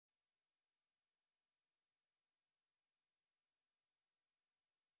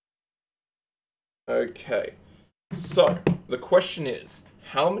Okay. So, the question is,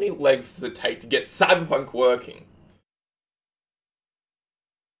 how many legs does it take to get Cyberpunk working?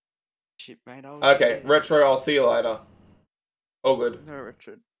 Shit, mate. I was Okay, there. Retro, I'll see you later. All good. No,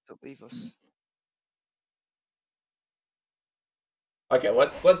 Richard, don't leave us. Okay,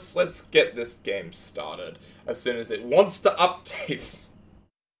 let's get this game started as soon as it wants to update.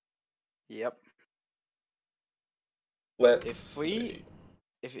 Yep. Let's see.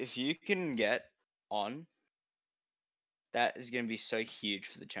 If you can get on, that is gonna be so huge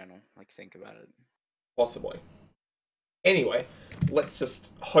for the channel. Like, think about it. Possibly. Anyway, let's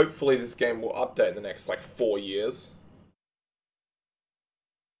just hopefully this game will update in the next like 4 years.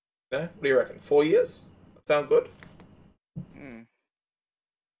 No, what do you reckon? 4 years? That sound good? Hmm.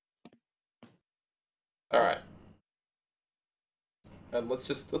 All right. And let's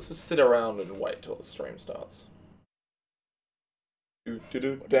just sit around and wait till the stream starts.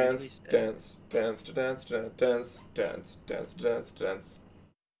 Dance, dance, dance, dance, dance, dance, dance, dance, dance.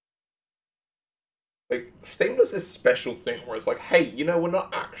 Like, Steam does this special thing where it's like, hey, you know, we're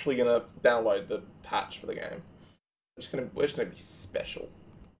not actually gonna download the patch for the game. We're just gonna be special.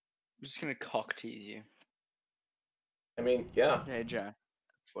 I'm just gonna cock tease you. I mean, yeah. Hey, Jack.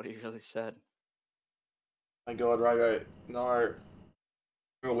 What he really said. My God, Rago, no.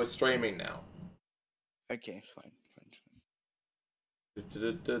 Oh, we're streaming now. Okay, fine.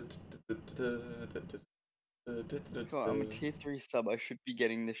 Cool, I'm a tier 3 sub. I should be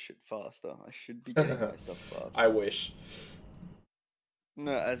getting this shit faster. I should be getting my stuff faster. I wish.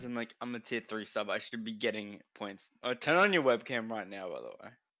 No, as in, like, I'm a tier 3 sub. I should be getting points. Oh, turn on your webcam right now, by the way.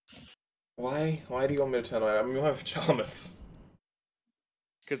 Why? Why do you want me to turn on? I'm in my pajamas.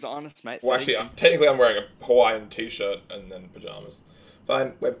 Because honest, mate. Well, actually, technically I'm wearing a Hawaiian t-shirt and then pajamas.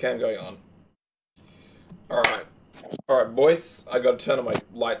 Fine, webcam going on. Alright. Alright, boys, I gotta turn on my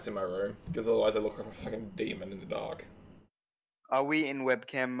lights in my room, because otherwise I look like a fucking demon in the dark. Are we in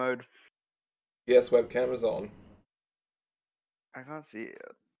webcam mode? Yes, webcam is on. I can't see it.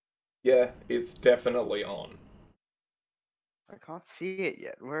 Yeah, it's definitely on. I can't see it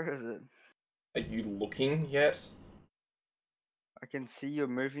yet. Where is it? Are you looking yet? I can see you're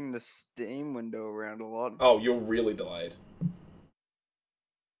moving the Steam window around a lot. Oh, you're really delayed.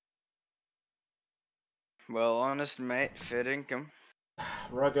 Well, honest, mate, fair income.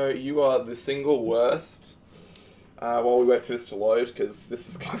 Ruggo, you are the single worst. While we wait for this to load, because this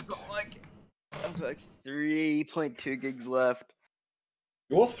is gonna... I've got like 3.2 gigs left.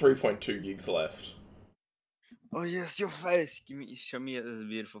 You're 3.2 gigs left. Oh yes, your face. Show me this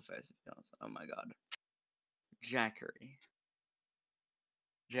beautiful face. Oh my God. Jackery.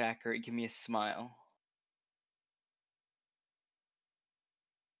 Jackery, give me a smile.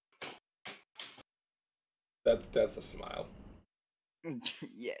 That's a smile.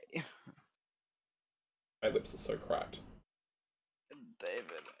 Yay. My lips are so cracked.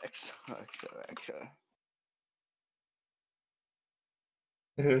 David, XOXOXO.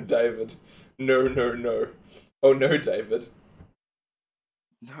 David. No, no, no. Oh no, David.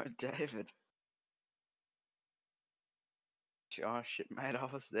 No, David. Oh shit, mate, I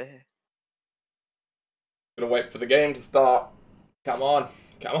was there. Gonna wait for the game to start. Come on.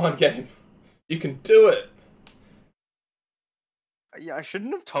 Come on, game. You can do it. Yeah, I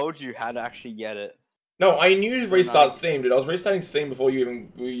shouldn't have told you how to actually get it. No, I knew to restart Steam, dude. I was restarting Steam before you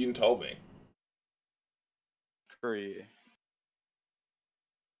even told me. True.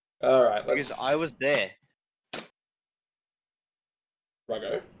 Alright, let's... Because I was there.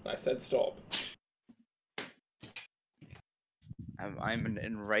 Ruggo, I said stop. I'm an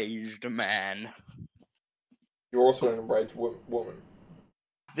enraged man. You're also an enraged woman.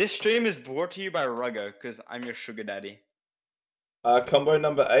 This stream is brought to you by Ruggo, because I'm your sugar daddy. Combo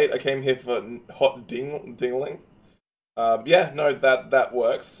number 8, I came here for hot dingling. Yeah, no, that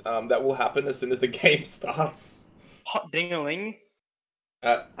works. That will happen as soon as the game starts. Hot dingling?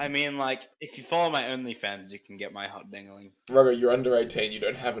 I mean, like, if you follow my OnlyFans, you can get my hot dingling. Ruggo, you're under 18, you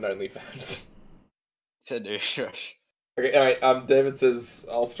don't have an OnlyFans. So do shush. Okay, alright, David says,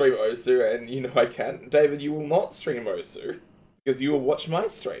 I'll stream Osu, and you know I can. David, you will not stream Osu, because you will watch my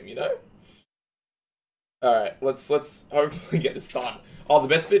stream, you know? Alright, let's hopefully get this done. Oh, the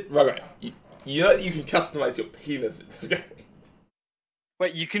best bit? Ruggo, you know you can customize your penis in this game.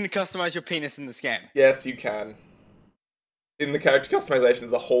 Wait, you can customize your penis in this game? Yes, you can. In the character customization,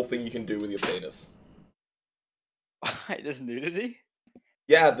 there's a whole thing you can do with your penis. There's nudity?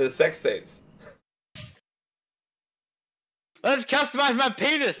 Yeah, there's sex scenes. Let's customize my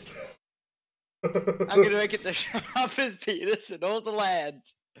penis! I'm gonna make it the sharpest penis in all the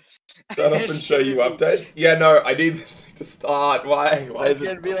lands. Shut up and show you updates. Yeah, no, I need this thing to start. Why? Why is It's it?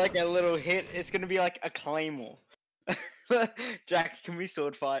 gonna be like a little hit. It's gonna be like a claymore. Jack, can we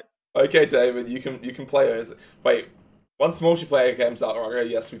sword fight? Okay, David, you can play as. Wait, once multiplayer games out, okay,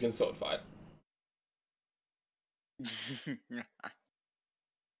 yes, we can sword fight.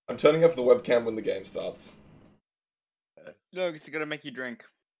 I'm turning off the webcam when the game starts. No, it's gonna make you drink.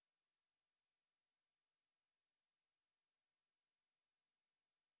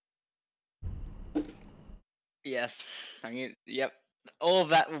 Yes. Yep. All of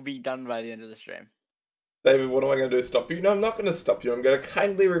that will be done by the end of the stream. David, what am I going to do? Stop you? No, I'm not going to stop you. I'm going to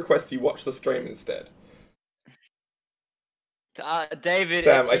kindly request you watch the stream instead. David,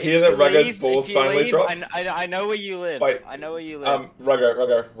 Sam, I hear that Ruggo's balls finally dropped. I know where you live. Wait, I know where you live.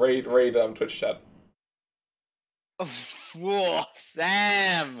 Ruggo, read Twitch chat. Whoa,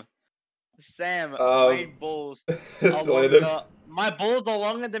 Sam, my balls are longer. My balls are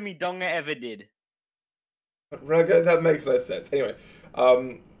longer than me donga ever did. Ruggo, that makes no sense. Anyway,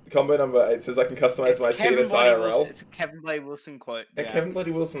 combo number 8 says I can customize my penis IRL. It's a Kevin Bloody Wilson quote. Yeah, Kevin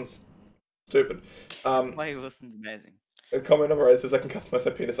Bloody Wilson's stupid. Kevin Bloody Wilson's amazing. Comment number 8 says I can customize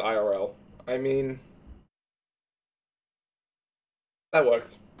my penis IRL. I mean, that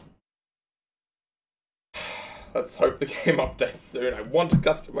works. Let's hope the game updates soon. I want to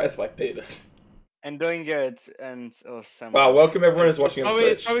customize my penis. And doing good, and wow, welcome everyone who's watching on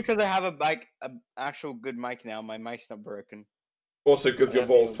Twitch. It's probably because I have a actual good mic now. My mic's not broken. Also, because your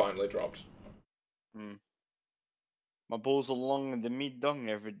balls finally dropped. My balls are longer than me dong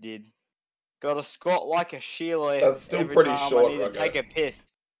ever did. Got a squat like a Sheila. That's still pretty short, I need to take a piss,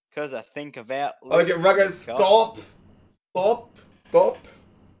 because I think about. Okay, Ruggo, stop!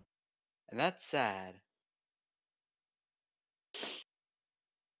 And that's sad.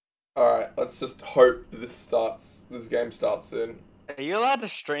 Alright, let's just hope this game starts soon. Are you allowed to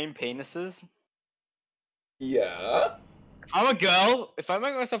stream penises? Yeah. If I'm a girl, if I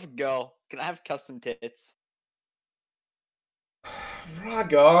make myself a girl, can I have custom tits?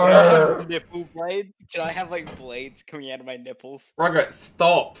 Ruggo! Nipple blades? Can I have like blades coming out of my nipples? Ruggo,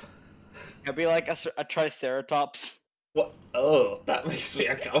 stop! I'd be like a triceratops. What? Oh, that makes me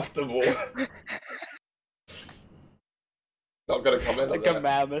uncomfortable. Not gonna comment on like that. a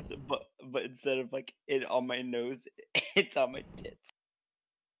mammoth, but instead of like it on my nose, it's on my tits.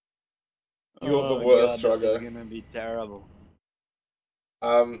 You're the worst, Ruggo. This is gonna be terrible.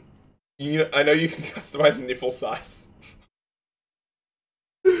 I know you can customize nipple size.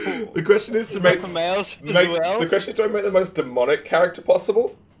 The question is to make the males the question is, do I make the most demonic character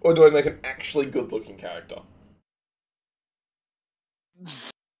possible, or do I make an actually good-looking character?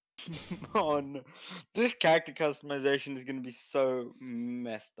 Oh no. This character customization is gonna be so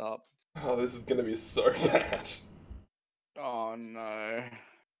messed up. Oh, this is gonna be so bad. Oh no.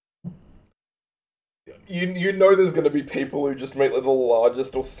 You know there's gonna be people who just make like the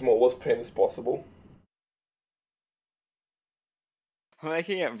largest or smallest penis possible. I'm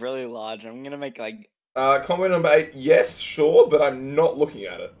making it really large. I'm gonna make like comment number 8, yes, sure, but I'm not looking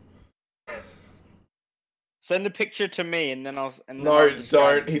at it. Send a picture to me and then I'll No,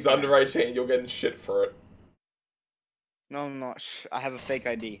 don't. He's under 18. You're getting shit for it. No, I'm not. I have a fake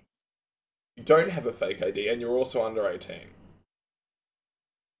ID. You don't have a fake ID, and you're also under 18.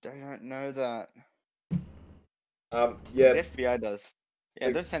 I don't know that. Yeah. The FBI does.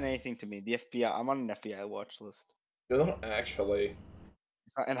 Yeah, don't send anything to me. The FBI. I'm on an FBI watch list. You're not actually.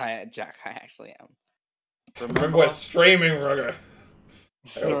 And Jack, I actually am. Remember we're streaming, Ruggo.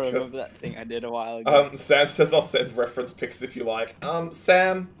 I don't remember that thing I did a while ago. Sam says I'll send reference pics if you like.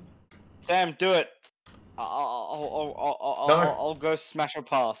 Sam, do it. I'll go smash or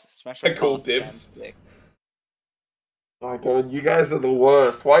pass. Smash or pass. Cool dibs. My God, you guys are the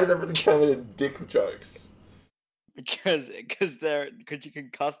worst. Why is everything coming in dick jokes? Because you can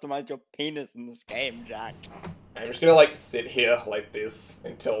customize your penis in this game, Jack. I'm just gonna like sit here like this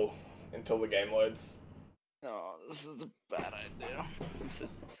until the game loads. Oh, this is a bad idea.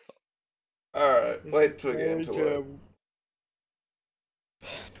 Alright, wait till the game to load.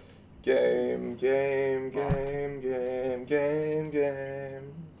 Game.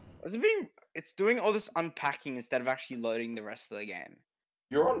 It's doing all this unpacking instead of actually loading the rest of the game.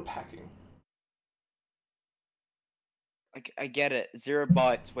 You're unpacking. Like, I get it. 0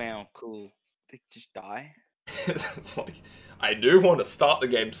 bytes, wow, cool. They just die? It's like, I do want to start the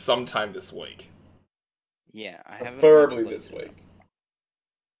game sometime this week. Yeah, I haven't. Preferably this week.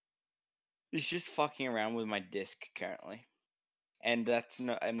 It's just fucking around with my disc currently. And that's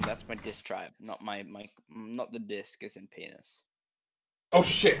my disc drive, not not the disc as in penis. Oh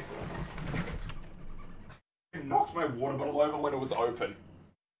shit! I knocked my water bottle over when it was open.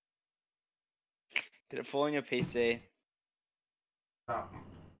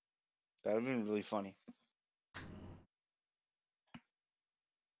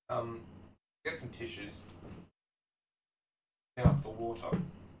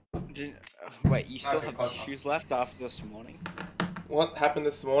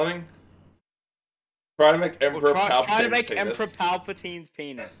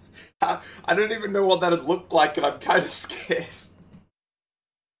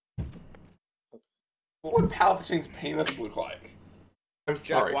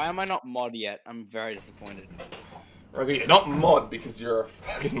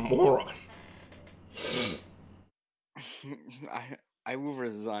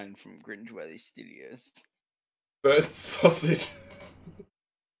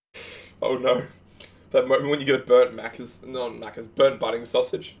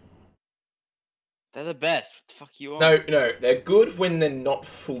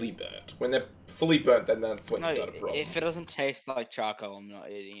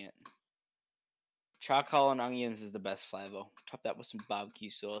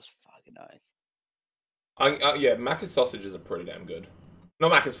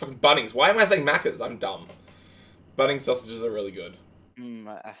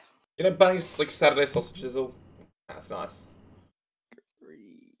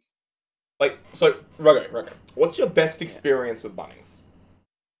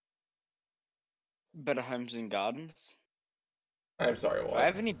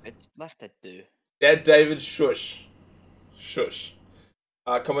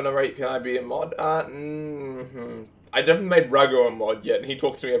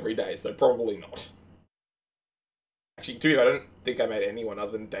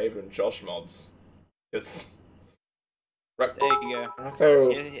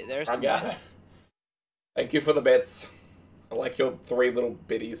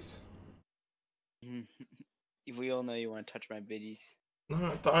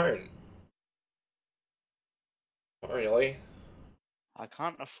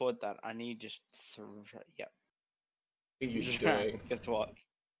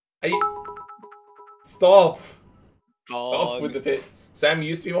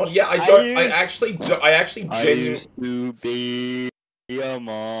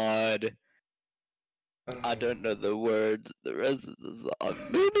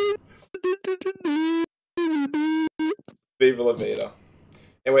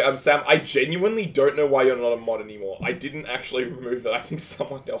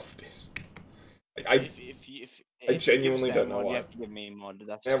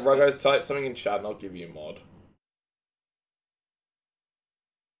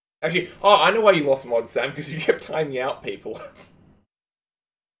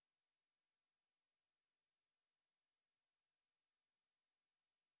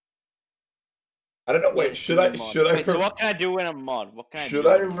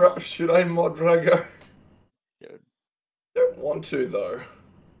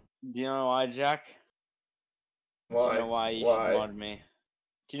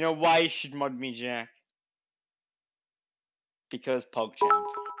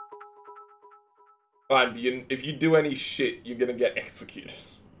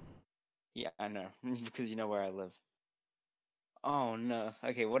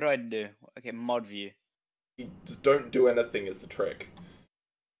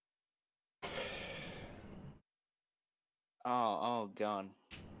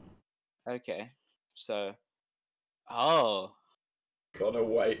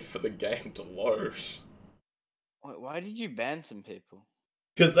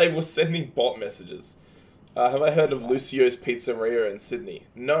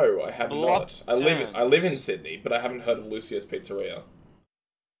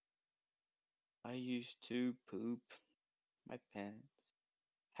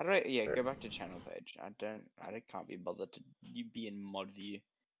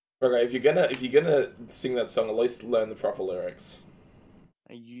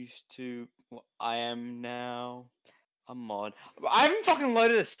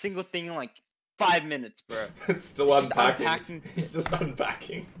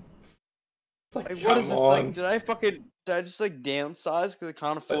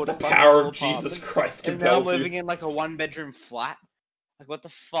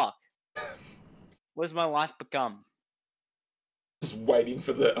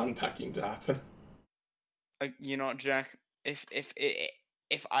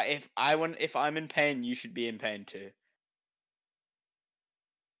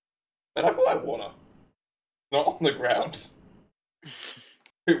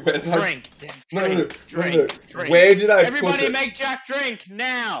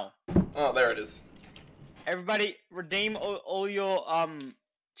 Everybody, redeem all your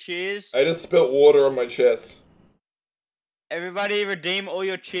cheers. I just spilt water on my chest. Everybody, redeem all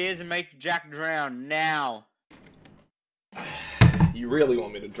your cheers and make Jack drown now. You really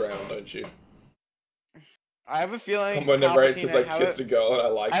want me to drown, don't you? I have a feeling. Come whenever it says I kissed a girl and I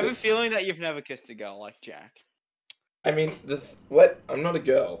liked it. I have a feeling that you've never kissed a girl like Jack. I mean, what? I'm not a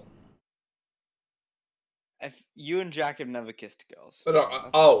girl. If you and Jack have never kissed girls. No,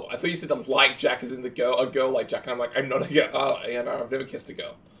 I thought you said I'm like Jack as in a girl like Jack, and I'm like, I'm not a girl. Oh, yeah, no, I've never kissed a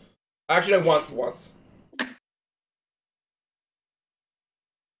girl. Actually, no, once.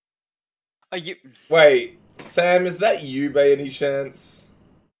 Are you? Wait, Sam, is that you by any chance?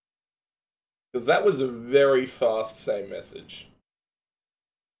 Because that was a very fast same message.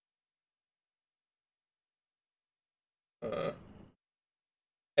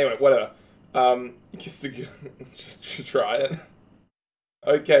 Anyway, whatever. Kissed a girl. Just try it.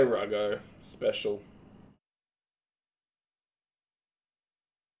 Okay, Ruggo. Special.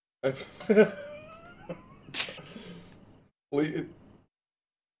 Please.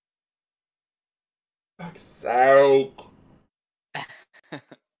 Fuck's sake.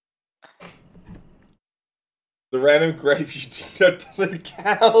 The random grave you did know doesn't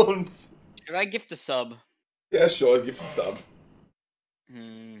count. Should I gift a sub? Yeah, sure, give it a sub.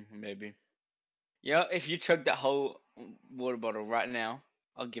 Maybe. Yeah, if you chug that whole water bottle right now,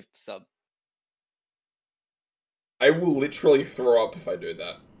 I'll gift a sub. I will literally throw up if I do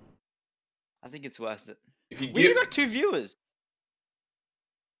that. I think it's worth it. If you We give... got 2 viewers.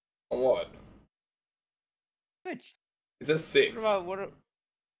 On what? Which? It says 6.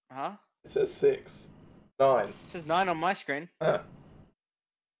 Huh? It says 6. 9. It says 9 on my screen. Huh.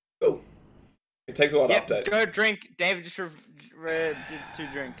 Cool. It takes a while to update. Go drink. David just did 2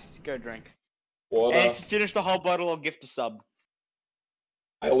 drinks. Go drink. Water. And if you finish the whole bottle, I'll gift a sub.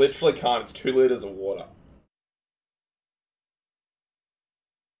 I literally can't. It's 2 liters of water.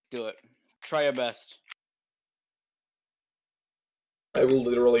 Do it. Try your best. I will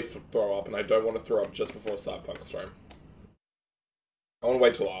literally throw up, and I don't want to throw up just before Cyberpunk stream. I want to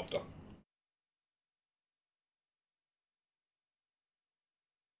wait till after.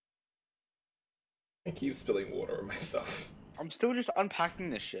 I keep spilling water on myself. I'm still just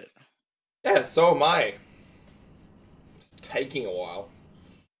unpacking this shit. Yeah, so am I. It's taking a while.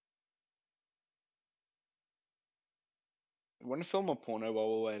 Want to film a porno while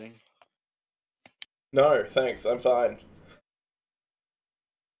we're waiting? No, thanks. I'm fine.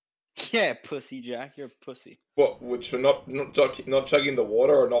 Yeah, pussy Jack, you're a pussy. What? Which are not chugging the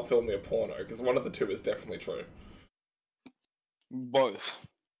water or not filming a porno? Because one of the two is definitely true. Both.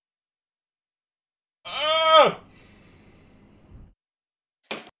 Ah!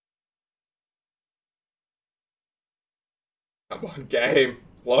 Come on, game.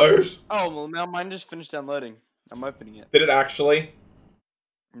 Load. Oh, well, now mine just finished downloading. I'm opening it. Did it actually?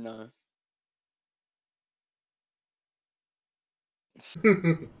 No.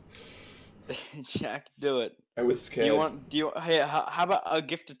 Jack, do it. I was scared. Hey, how about a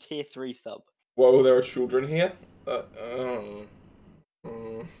gift a tier 3 sub? Whoa, there are children here?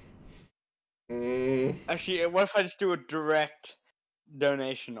 Actually, what if I just do a direct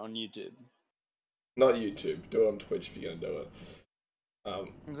donation on YouTube? Not YouTube. Do it on Twitch if you're gonna do it.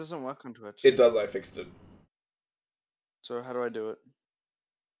 It doesn't work on Twitch. It does, I fixed it. So how do I do it?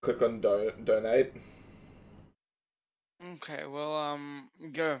 Click on donate. Okay, well,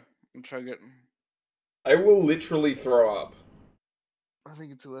 go and chug it. I will literally throw up. I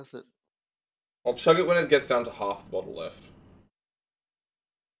think it's worth it. I'll chug it when it gets down to half the bottle left.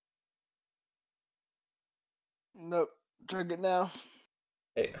 Nope, chug it now.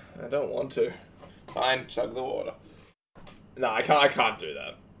 Hey, I don't want to. Fine, chug the water. No, I can't do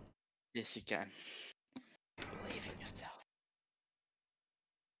that. Yes, you can. Believe in yourself.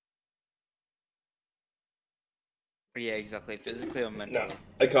 Yeah, exactly. Physically or mentally. No,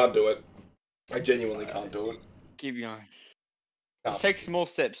 I can't do it. I genuinely can't do it. Keep going. No. Just take small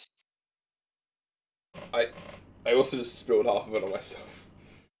sips. I also just spilled half of it on myself.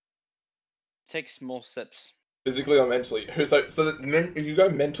 Take small sips. Physically or mentally. So if you go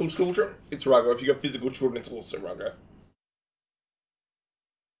mental children, it's Ruggo. If you go physical children, it's also Ruggo.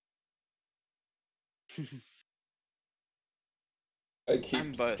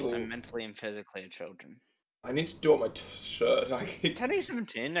 I'm both. I'm mentally and physically a children. I need to do it on my shirt. Turning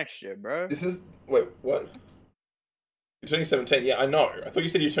 17 next year, bro. This is... Wait, what? You're turning 17? Yeah, I know. I thought you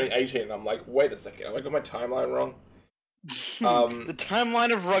said you're turning 18, and I'm like, wait a second. Have I got my timeline wrong? The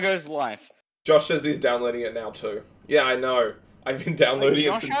timeline of Ruggo's life. Josh says he's downloading it now, too. Yeah, I know. I've been downloading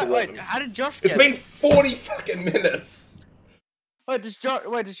it since 11. Wait, how did Josh get it? It's been 40 fucking minutes! Wait, does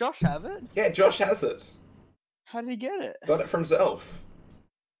Josh have it? Yeah, Josh has it. How did he get it? Got it from Zelf.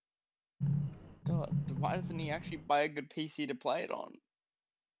 God, why doesn't he actually buy a good PC to play it on?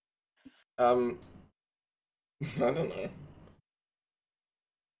 I don't know.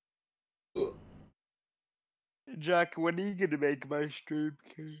 Jack, when are you gonna make my stream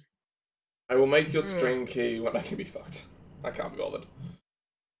key? I will make your stream key when I can be fucked. I can't be bothered.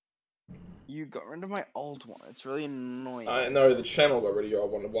 You got rid of my old one. It's really annoying. I know the channel got rid of your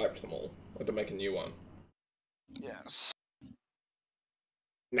old one and wiped them all. I had to make a new one. Yes.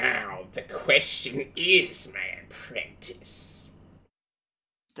 Now, the question is, my apprentice.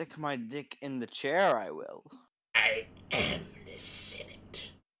 Stick my dick in the chair, I will. I am the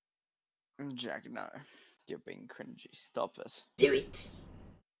Senate. Jack, no. You're being cringy. Stop it. Do it.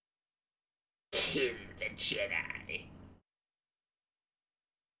 Kill the Jedi.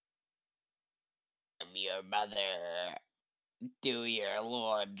 I'm your mother. Do your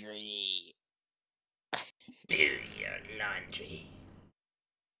laundry. Do your laundry.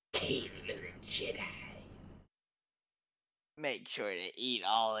 Kill the Jedi. Make sure to eat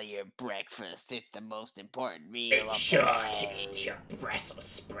all of your breakfast. It's the most important meal Make of the sure day. to eat your Brussels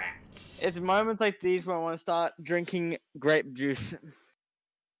sprouts. It's moments like these where I want to start drinking grape juice.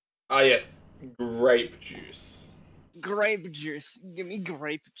 Ah, yes. Grape juice. Grape juice. Give me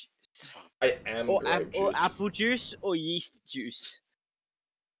grape juice. I am grape juice. Or apple juice or yeast juice.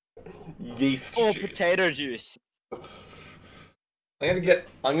 Yeast Or juice. potato juice. I'm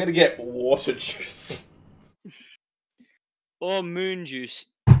gonna get water juice. Or moon juice.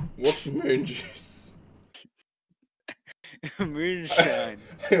 What's moon juice? Moonshine.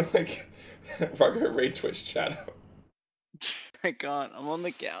 I like Rugger read Twitch chat. I can't. I'm on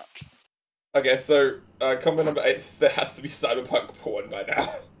the couch. Okay, so comment number 8 says there has to be cyberpunk porn by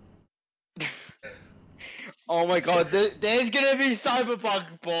now. Oh my god, there's gonna be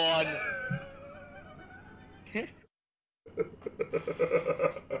cyberpunk porn!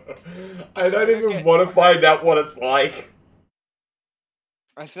 I don't even want to find out what it's like.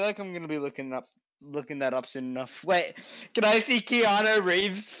 I feel like I'm gonna be looking that up soon enough. Wait, can I see Keanu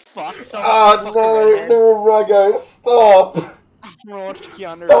Reeves fuck someone? Ah, no, Ruggo, stop! I wanna watch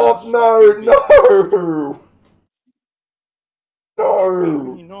Keanu Stop, Reeves. no! How are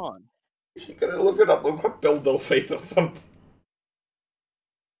No! you not? You gotta look it up, look like Bill Delphine or something.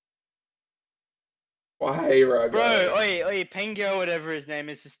 Why, Ruggo? Bro, oi, Pengo, whatever his name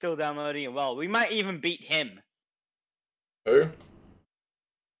is still downloading it well. We might even beat him. Who?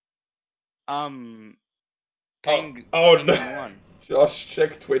 Peng. Oh Penguin no! One. Josh,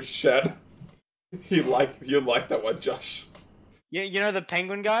 check Twitch chat. You like that one, Josh. You know the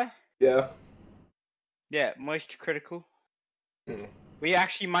penguin guy? Yeah. Yeah, moisture critical. Hmm. We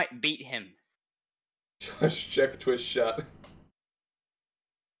actually might beat him. Josh, check Twitch chat.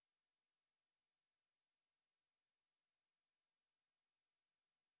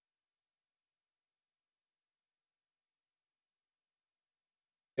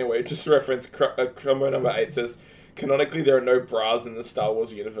 Anyway, just to reference, Crumbo number 8 says, canonically there are no bras in the Star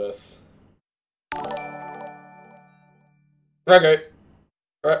Wars universe. Ruggo.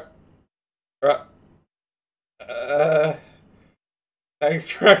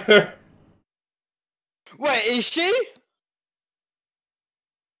 Thanks, Ruggo. Wait, is she?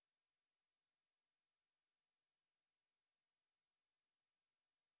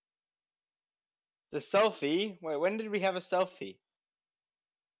 The selfie? Wait, when did we have a selfie?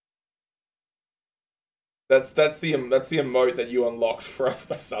 That's the emote that you unlocked for us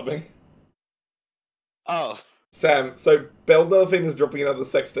by subbing. Oh. Sam, so Belle Delphine is dropping another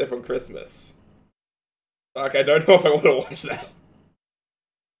sex tape on Christmas. Like, I don't know if I want to watch that.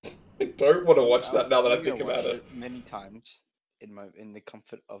 I don't want to watch that now that I think about it. Many times in the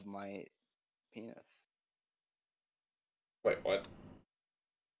comfort of my penis. Wait, what?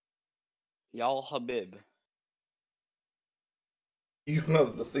 Y'all Habib. You are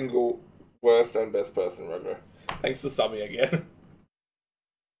the single worst and best person, Rugger. Thanks for subbing again.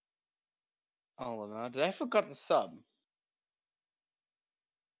 Oh no, did I forgot the sub?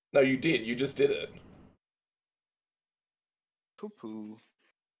 No, you did. You just did it. Poo poo.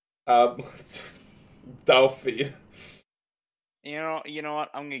 Delphine. You know what?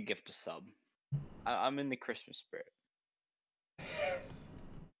 I'm gonna gift a sub. I'm in the Christmas spirit.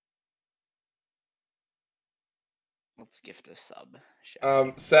 Let's gift a sub.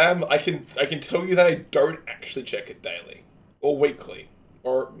 Sam, I can tell you that I don't actually check it daily or weekly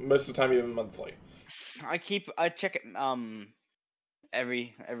or most of the time even monthly. I check it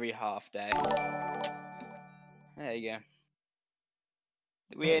every half day. There you go.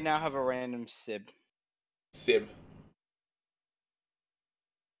 We now have a random sib. Sib.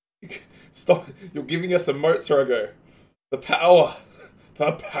 Stop. You're giving us emotes, Rogo. The power.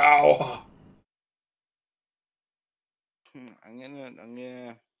 The power. I'm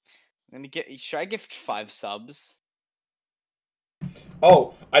gonna get. Should I gift 5 subs?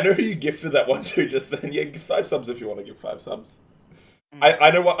 Oh, I know who you gifted that one to just then. Yeah, give 5 subs if you want to give 5 subs. Hmm.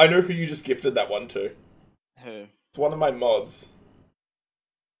 I know who you just gifted that one to. Who? It's one of my mods.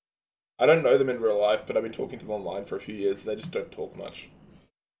 I don't know them in real life, but I've been talking to them online for a few years. They just don't talk much.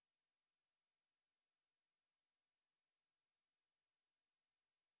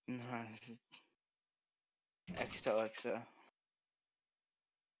 No. XOXO.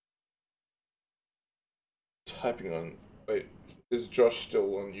 Typing on. Wait, is Josh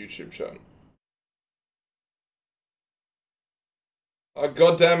still on YouTube chat? Oh,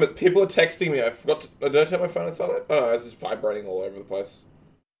 god damn it. People are texting me. I forgot to. Did I turn my phone on silent? Oh no, it's just vibrating all over the place.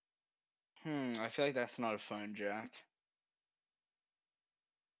 I feel like that's not a phone jack.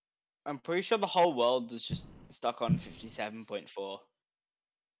 I'm pretty sure the whole world is just stuck on 57.4. What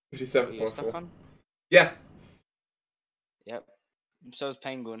you're stuck 57.4. on? Yeah. Yep. So is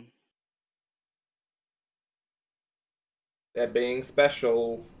Penguin. They're being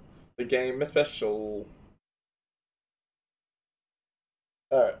special. The game is special.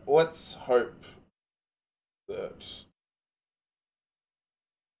 Alright, let's hope that.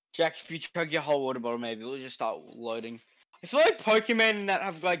 Jack, if you chug your whole water bottle, maybe we'll just start loading. I feel like Pokemon that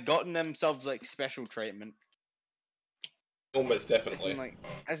have like gotten themselves like special treatment. Almost definitely.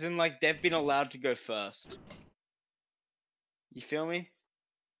 As in like they've been allowed to go first. You feel me?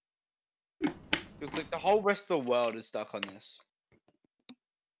 Because like the whole rest of the world is stuck on this.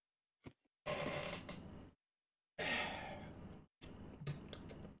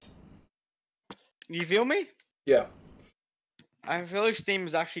 You feel me? Yeah. I feel like Steam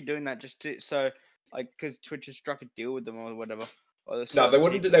is actually doing that just to like because Twitch has struck a deal with them or whatever. Or No, they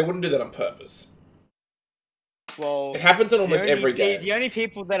wouldn't. They wouldn't do that on purpose. Well, it happens in almost every game. The only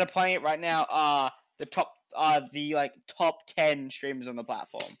people that are playing it right now are the like top 10 streamers on the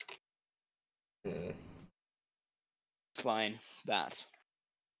platform. Explain that.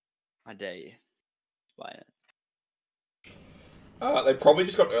 I dare you. Explain it. They probably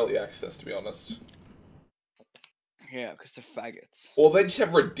just got early access, to be honest. Yeah, because they're faggots. Or they just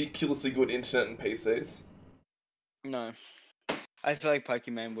have ridiculously good internet and PCs. No. I feel like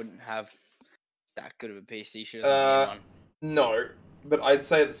Pokemon wouldn't have that good of a PC. She doesn't need one. No. But I'd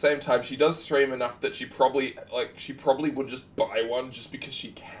say at the same time, she does stream enough that she probably would just buy one just because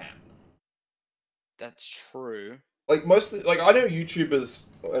she can. That's true. Like, mostly, like, I know YouTubers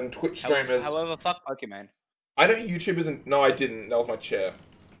and Twitch streamers... However, fuck Pokemon. I know YouTubers and... No, I didn't. That was my chair.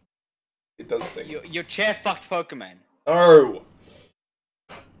 It does things. Your chair fucked Pokemon. Oh!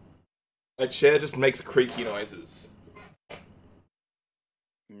 My chair just makes creaky noises.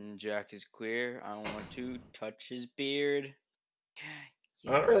 Jack is queer. I want to touch his beard.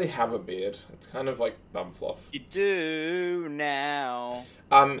 I don't really have a beard. It's kind of like bum fluff. You do now.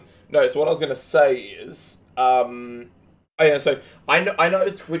 No, so what I was gonna say is, oh yeah, so I know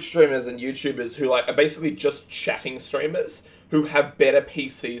Twitch streamers and YouTubers who like are basically just chatting streamers who have better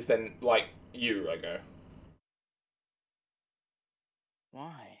PCs than like you, Rogo.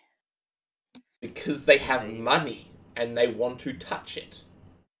 Why? Because they have money and they want to touch it.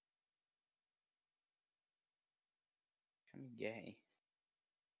 I'm gay.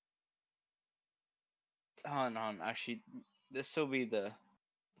 Hold on, actually, this will be this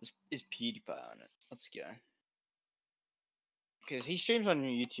is PewDiePie on it. Let's go. Because he streams on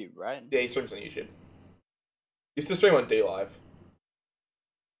YouTube, right? Yeah, he streams on YouTube. He used to stream on DLive.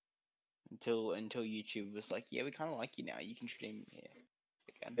 Until YouTube was like, yeah, we kind of like you now. You can stream here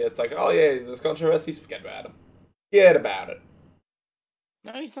again. Yeah, it's like, oh yeah, there's controversies. Forget about him. Forget about it.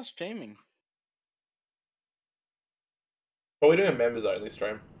 No, he's not streaming. Probably doing a members only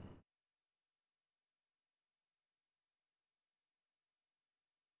stream.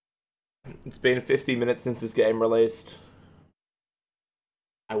 It's been 50 minutes since this game released.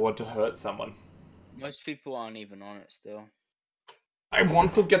 I want to hurt someone. Most people aren't even on it still. I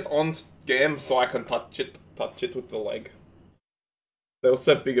want to get on game so I can touch it with the leg. They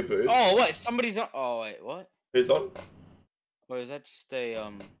also have bigger boobs. Oh wait, somebody's on. Oh wait, what? Who's on? Or is that just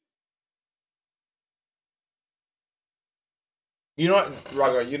a You know what,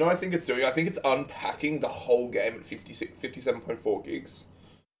 Rago, you know what I think it's doing? I think it's unpacking the whole game at 57.4 gigs.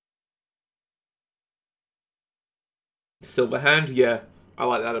 Silverhand, yeah. I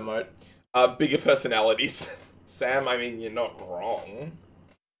like that emote. Bigger personalities. Sam, I mean, you're not wrong.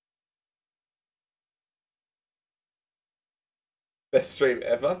 Best stream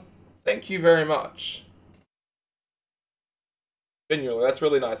ever. Thank you very much. Genuinely, that's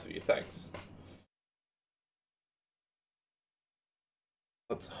really nice of you. Thanks.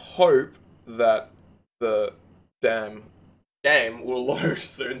 Let's hope that the damn game will load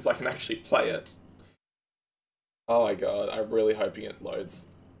soon so I can actually play it. Oh my god, I'm really hoping it loads.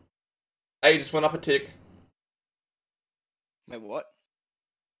 Hey, just went up a tick. Wait, what?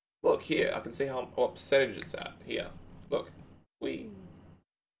 Look here, I can see what percentage it's at. Here, look. I'm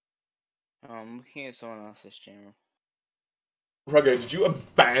looking at someone else's channel. Ruggo, did you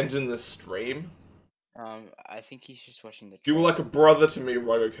abandon the stream? I think he's just watching the. You were like a brother to me,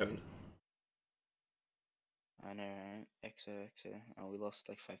 Ruggokin. I know, right? XO. Oh, we lost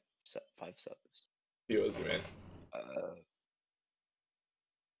like five subs. Viewers, man.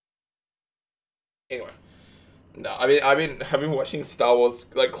 Anyway. No, I've been watching Star Wars,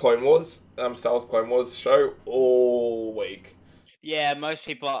 like Clone Wars, Star Wars Clone Wars show all week. Yeah, most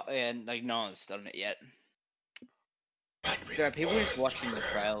people are, and like no one's done it yet. There are people just watching the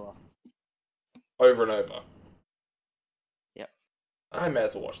trailer over and over. Yep. I may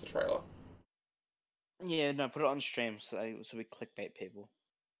as well watch the trailer. Yeah, no, put it on stream so we clickbait people.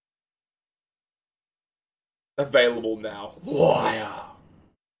 Available now. Liar.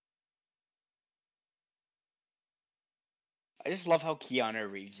 I just love how Keanu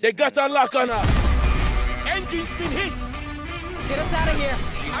Reeves. They got a lock on us. Engine's been hit. Get us out of here.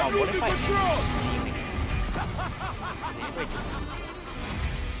 I'm losing control.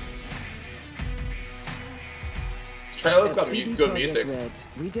 This trailer's got CD good PROJEKT music. RED,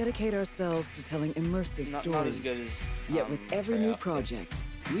 we dedicate ourselves to telling immersive Not stories. as good as, Yet with every new project,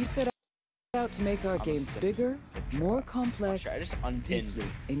 we set out to make our games bigger, more complex, deeply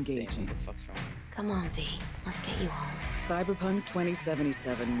engaging. Come on, V. Let's get you home. Cyberpunk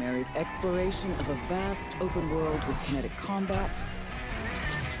 2077 marries exploration of a vast open world with kinetic combat,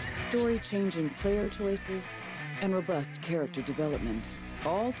 story-changing player choices, and robust character development,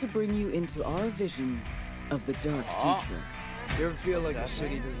 all to bring you into our vision of the dark future. You ever feel like the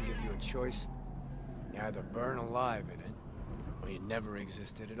city doesn't give you a choice? You either burn alive in it, or you never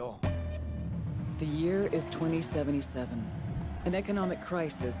existed at all. The year is 2077. An economic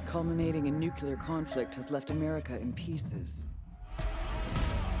crisis culminating in nuclear conflict has left America in pieces.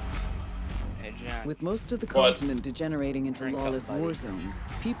 With most of the continent degenerating into lawless war zones,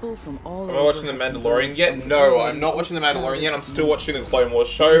 people from all over... Am I watching The Mandalorian yet? No, I'm not watching The Mandalorian yet. I'm still watching the Clone Wars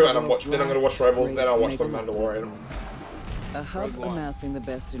show, and then I'm going to watch Rebels, then I'll watch The Mandalorian. A hub amassing the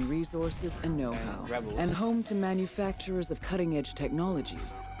best in resources and know-how, and home to manufacturers of cutting-edge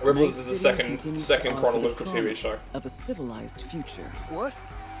technologies. Rebels is the second chronological TV show. Of a civilized future. What?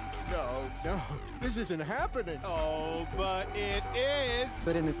 No, this isn't happening. Oh, but it is.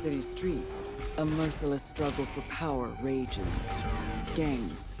 But in the city streets, a merciless struggle for power rages.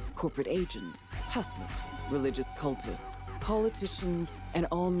 Gangs, corporate agents, hustlers, religious cultists, politicians, and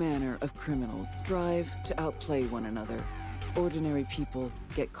all manner of criminals strive to outplay one another. Ordinary people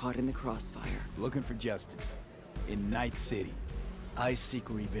get caught in the crossfire. Looking for justice. In Night City, I seek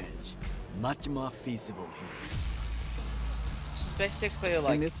revenge. Much more feasible here. Basically,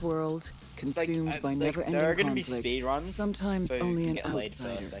 like in this world, consumed by never-ending conflict, sometimes only an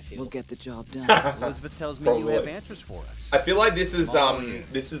outsider will get the job done. Elizabeth tells me you have answers for us. I feel like this seems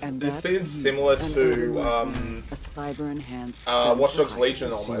similar to a cyber-enhanced Watch Dogs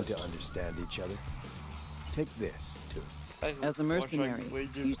Legion almost. Seem to understand each other. Take this too. As a mercenary,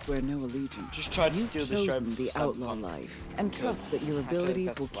 you swear no allegiance. You've chosen the outlaw life, and trust that your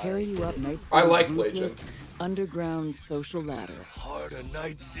abilities will carry you up Night City's ruthless, underground social ladder. Heart of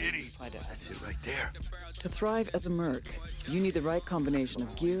Night City. That's it right there. To thrive as a merc, you need the right combination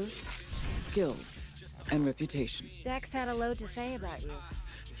of gear, skills, and reputation. Dex had a load to say about you.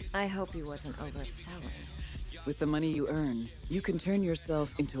 I hope he wasn't overselling. With the money you earn, you can turn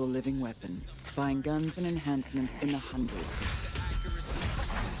yourself into a living weapon, buying guns and enhancements in the hundreds.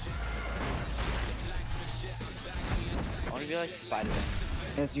 I want to be like Spider-Man.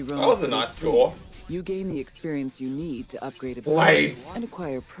 As you roam that was a nice score. You gain the experience you need to upgrade abilities and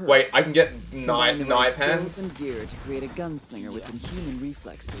acquire perks. Wait, I can get knife hands? And gear to create a gunslinger with inhuman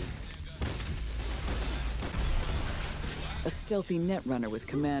reflexes. A stealthy netrunner with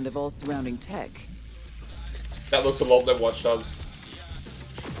command of all surrounding tech. That looks a lot like Watch Dogs.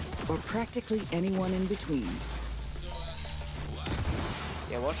 Or practically anyone in between.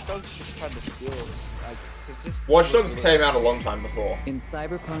 Yeah, Watch Dogs just tried to steal us. Watch Dogs came out a long time before. In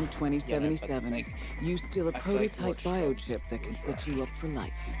Cyberpunk 2077, you steal a prototype biochip that can set you up for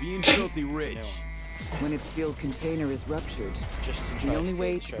life. Being filthy rich. When its sealed container is ruptured, the only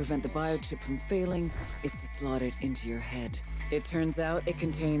way to prevent the biochip from failing is to slot it into your head. It turns out it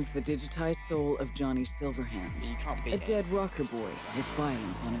contains the digitized soul of Johnny Silverhand, You can't beat a him. dead rocker boy with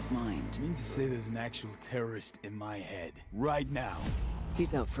violence on his mind. You mean to say there's an actual terrorist in my head right now?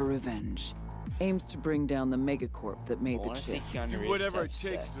 He's out for revenge. Aims to bring down the megacorp that made I the wanna chip. see Keanu Do Reeves whatever have it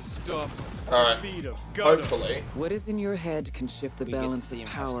takes sex. to stop him. Alright. Defeat him. Got him. Hopefully. What is in your head can shift the We get to balance see of him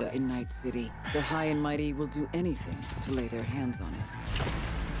have power sex. in Night City. The high and mighty will do anything to lay their hands on it.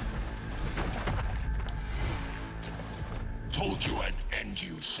 Told you I'd end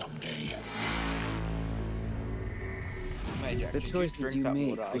you someday. Major, The did you choices drink you that make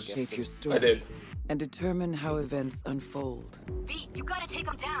water I will shape gifted? your story I did. and determine how events unfold. V, you gotta take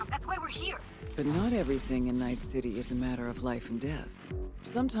him down. That's why we're here. But not everything in Night City is a matter of life and death.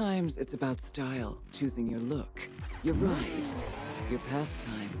 Sometimes it's about style, choosing your look, your ride, your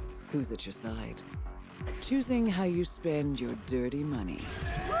pastime, who's at your side. Choosing how you spend your dirty money.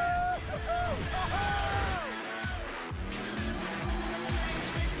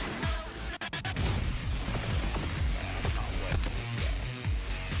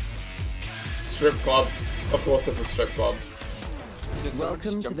 Strip club. Of course, there's a strip club. Did someone Welcome just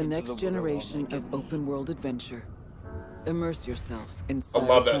to jump the into next water while generation naked? of open world adventure. Immerse yourself in I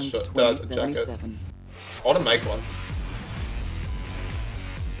love that Cyberpunk shit, that jacket. 2077. I want to make one.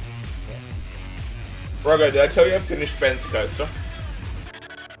 Rogo, did I tell you I finished Ben's coaster?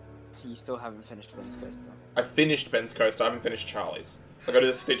 You still haven't finished Ben's Coaster. I finished Ben's coaster, I haven't finished Charlie's. I got to do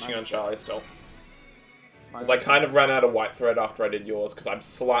the stitching on Charlie still. Because I kind of ran out of white thread after I did yours, because I'm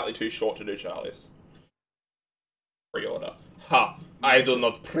slightly too short to do Charlie's. Pre-order. Ha! I do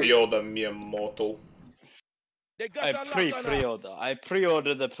not pre-order, mere mortal. They got I a lock on her. pre-order. I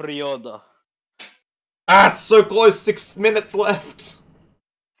pre-order the pre-order. Ah, it's so close, 6 minutes left!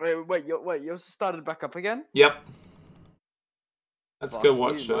 Wait, yours started back up again? Yep. Let's Fuck go you,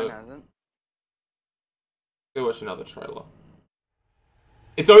 watch mine hasn't. go watch another trailer.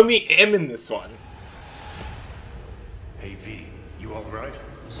 It's only M in this one. Hey V, you alright?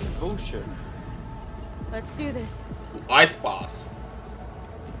 This is bullshit. Let's do this. Ice bath.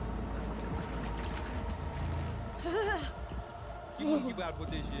 You won't give out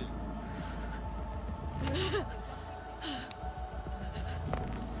what this is.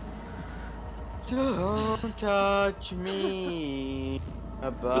 Don't touch me.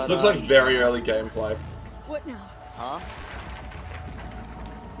 This looks like very early gameplay. What now? Huh?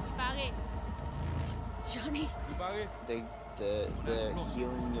 Johnny? You bought it? The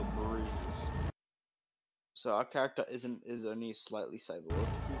healing your bruise. So our character is only slightly cyborg.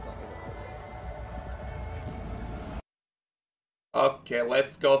 He's not Okay,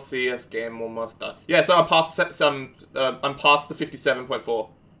 let's go see if game almost done. Yeah, so I'm past I'm past the 57.4.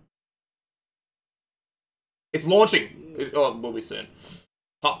 It's launching. Oh, it will be soon.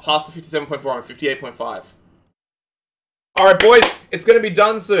 Past the 57.4. I'm at 58.5. Alright, boys, it's going to be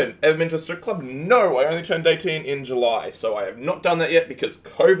done soon. Ever been to a strip club? No, I only turned 18 in July, so I have not done that yet because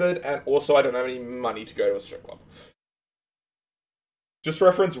COVID, and also I don't have any money to go to a strip club. Just for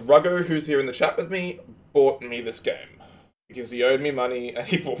reference, Ruggo, who's here in the chat with me, bought me this game. Because he owed me money, and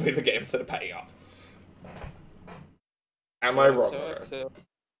he bought me the games that are paying up. Am I wrong?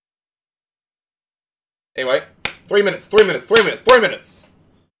 Anyway, 3 minutes, 3 minutes, 3 minutes, 3 minutes!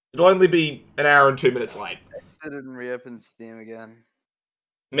 It'll only be an hour and 2 minutes late. Exit and reopen Steam again.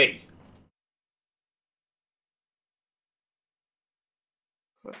 Me.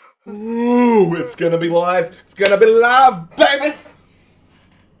 Ooh, it's gonna be live. It's gonna be live, baby!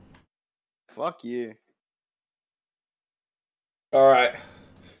 Fuck you. Alright.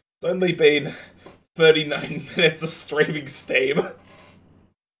 It's only been 39 minutes of streaming Steam.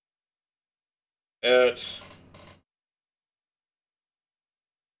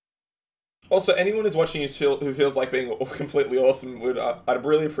 Also, anyone who's watching who feels like being completely awesome would I'd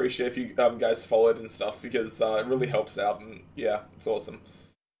really appreciate if you guys followed and stuff because it really helps out and yeah, it's awesome.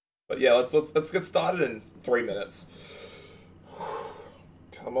 But yeah, let's get started in 3 minutes.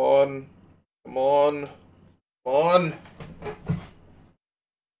 Come on, come on, come on.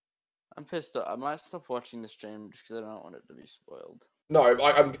 I'm pissed off. I might stop watching the stream just because I don't want it to be spoiled. No,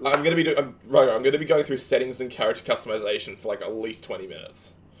 I'm gonna be doing I'm gonna be going through settings and character customization for like at least 20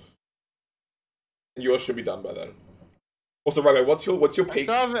 minutes. Yours should be done by then. Also, Ruggo, what's your peak?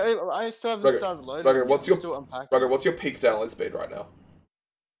 I still haven't started loading. Ruggo, what's your still unpacking. Ruggo, what's your peak download speed right now?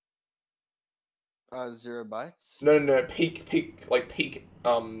 0 bytes. No, peak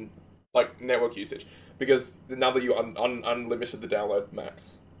like network usage, because now that you unlimited the download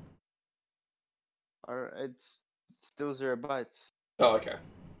max. It's still 0 bytes. Oh, okay.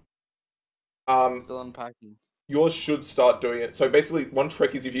 Still unpacking. Yours should start doing it. So basically, one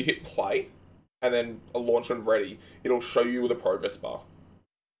trick is if you hit play, and then a launch on ready, it'll show you the progress bar.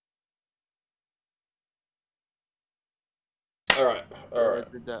 Alright.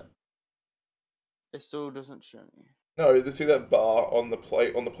 It still doesn't show me. No, you see that bar on the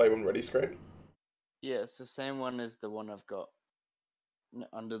play when ready screen? Yeah, it's the same one as the one I've got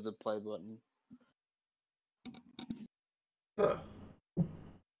under the play button. Huh.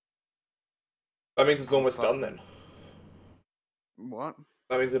 That means it's almost done then. What?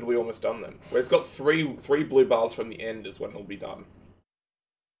 That means it'll be almost done then. Well, it's got three blue bars from the end is when it'll be done.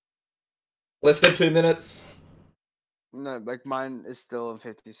 Less than 2 minutes. No, like mine is still on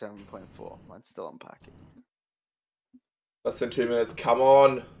 57.4. Mine's still unpacking. Less than 2 minutes. Come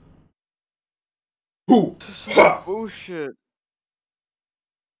on. Ooh. Ha! Bullshit.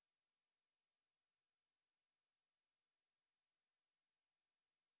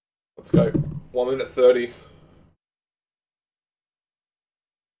 Let's go. 1 minute 30.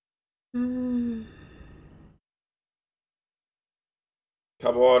 Come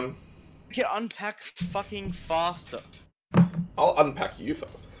on. Get unpack fucking faster. I'll unpack you for.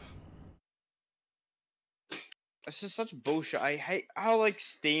 It's just such bullshit. I hate how like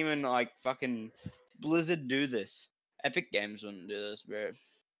Steam and like fucking Blizzard do this. Epic Games wouldn't do this, bro.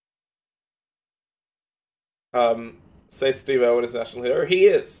 Say Steve Irwin is a national hero. He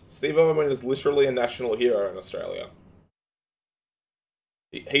is. Steve Irwin is literally a national hero in Australia.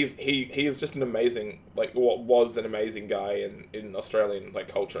 He is just an amazing, like, what was an amazing guy in Australian like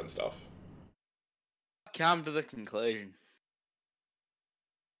culture and stuff. Come to the conclusion.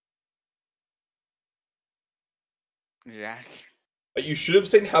 Jack. Like, you should have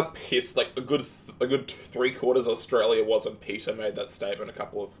seen how pissed like a good 3/4 of Australia was when Peter made that statement a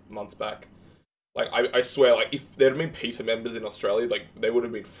couple of months back. Like, I swear, like, if there had been Peter members in Australia, like, they would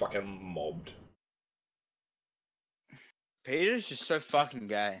have been fucking mobbed. Peter's just so fucking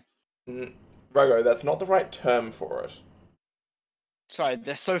gay. Rago, that's not the right term for it. Sorry,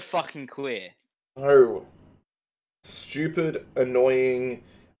 they're so fucking queer. No. Stupid, annoying,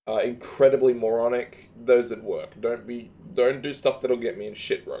 incredibly moronic, those that work. Don't do stuff that'll get me in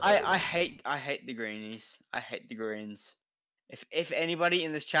shit, Rago. I hate the greenies. I hate the greens. If anybody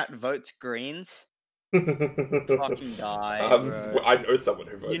in this chat votes greens, fucking die, bro. I know someone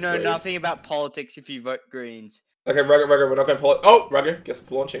who votes greens. You know nothing about politics if you vote greens. Okay, Rago, we're not going to Oh, Rago, guess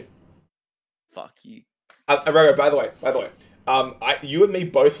it's launching. Fuck you. Rago, by the way, you and me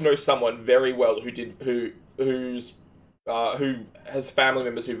both know someone very well who has family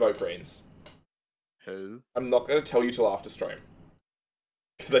members who vote greens. Who? I'm not going to tell you till after stream.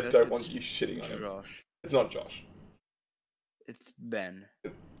 Because I don't want you shitting on him. Josh. It's not Josh. It's Ben.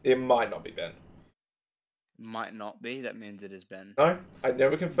 It might not be Ben. Might not be. That means it is Ben. No, I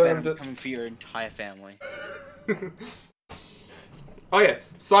never confirmed Ben it. coming for your entire family. Oh yeah,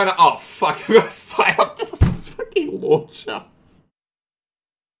 sign up. Oh fuck, I'm gonna sign up to the fucking launcher.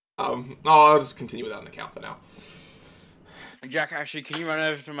 I'll just continue without an account for now. Jack, actually, can you run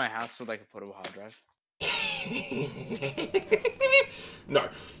over to my house with like a portable hard drive? No,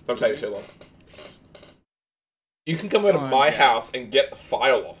 that'll take too long. You can come over to my house and get the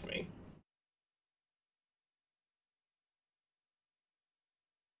file off me.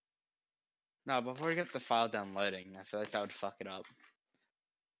 No, before we get the file downloading, I feel like that would fuck it up.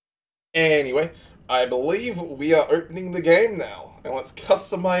 Anyway, I believe we are opening the game now. And let's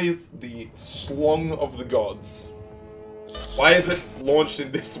customize the Slong of the Gods. Why is it launched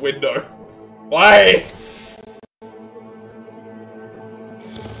in this window? Why?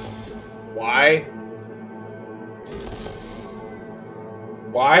 Why?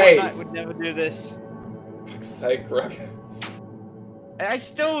 Why? Fortnite would never do this. For fuck's sake, Rock. I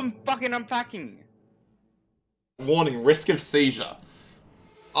still am fucking unpacking. Warning, risk of seizure.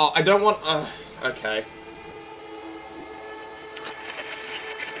 Oh, I don't want... okay.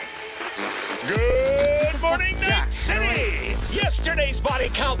 Good morning, Night City! Yesterday's body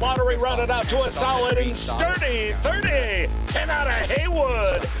count lottery rounded out to a solid and sturdy 30. 10 out of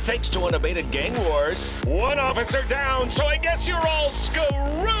Haywood, thanks to unabated gang wars. One officer down, so I guess you're all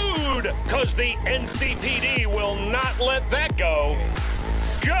screwed, cause the NCPD will not let that go.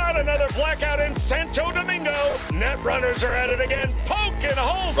 Got another blackout in Santo Domingo. Netrunners are at it again, poking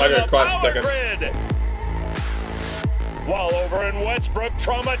holes in the power grid. While over in Westbrook,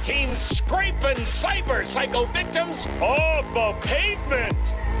 trauma teams scraping cyber psycho victims off the pavement.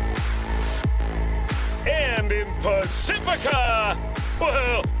 And in Pacifica,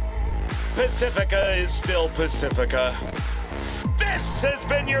 well, Pacifica is still Pacifica. This has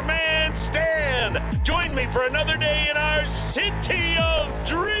been your man, Stan. Join me for another day in our City of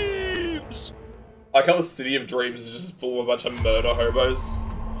Dreams. I like how the City of Dreams is just full of a bunch of murder hobos.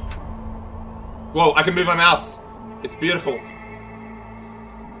 Whoa, I can move my mouse. It's beautiful.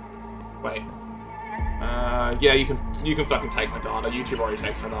 Wait. Yeah, you can fucking take my data. YouTube already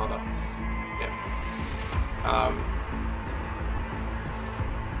takes my data. Yeah.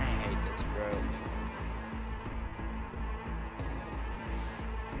 I hate this, bro.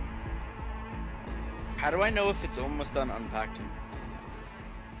 How do I know if it's almost done unpacking?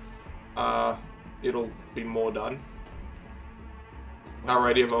 It'll be more done. Now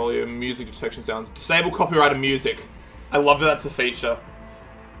radio volume, music detection sounds. Disable copyrighted music. I love that that's a feature.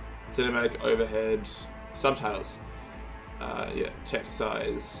 Cinematic overhead. Subtitles. Yeah, text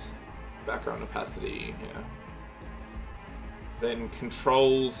size. Background opacity, yeah. Then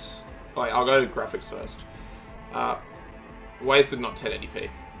controls. Oh, I'll go to graphics first. Why is it not 1080p?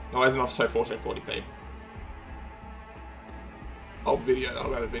 Why is it not so 1440p? Oh, video. I'll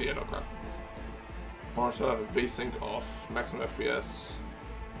go to video, not graphics. Monitor, VSync off, maximum FPS.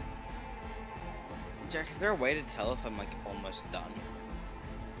 Jack, is there a way to tell if I'm like almost done?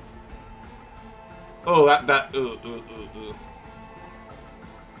 Oh,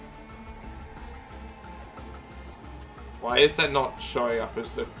 Why is that not showing up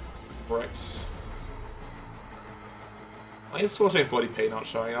as the correct? Why is 1440p not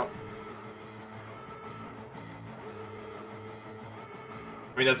showing up?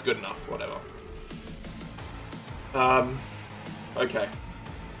 I mean, that's good enough, whatever. Okay.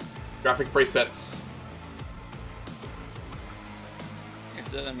 Graphic presets. If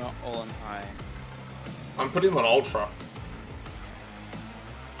they're not all on high. I'm putting them on ultra.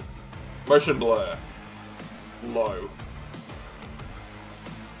 Motion blur. Low.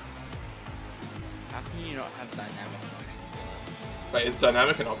 How can you not have dynamic motion blur? Wait, is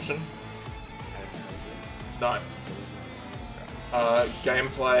dynamic an option? No.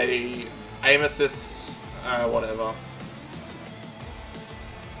 Gameplay, aim assist, whatever.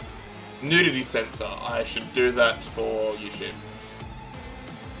 Nudity sensor. I should do that for YouTube.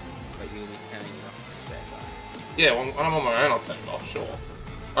 But you'll be turning it off for that. Yeah, when I'm on my own, I'll turn it off, sure.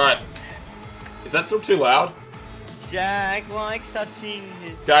 Alright. Is that still too loud? Jack likes touching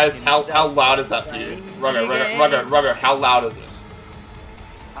his... Guys, how loud is that for you? Rugger, how loud is it?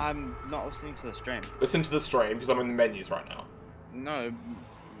 I'm not listening to the stream. Listen to the stream, because I'm in the menus right now. No.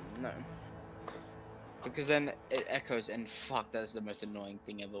 Because then it echoes, and fuck, that is the most annoying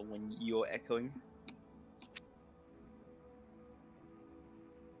thing ever when you're echoing.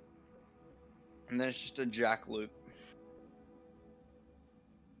 And then it's just a Jack loop.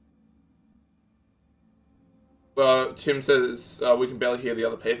 Tim says we can barely hear the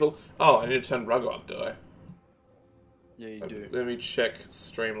other people. Oh, I need to turn Rugger up, do I? Yeah, you do. Let me check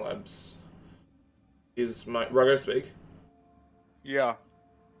Streamlabs. Is my... Rugger speak? Yeah.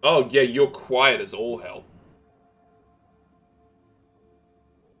 Oh, yeah, you're quiet as all hell.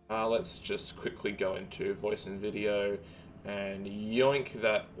 Let's just quickly go into voice and video and yoink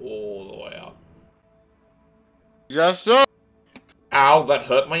that all the way up. Yes, sir! Ow, that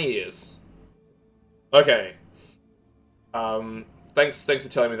hurt my ears. Okay. Thanks for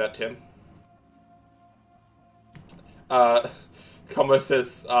telling me that, Tim. Combo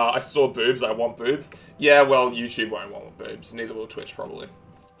says, I saw boobs, I want boobs. Yeah, well, YouTube won't want boobs. Neither will Twitch, probably.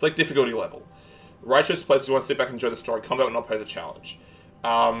 It's like difficulty level. Righteous places you want to sit back and enjoy the story. Combat will not pose a challenge.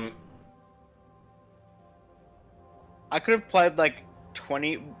 I could have played like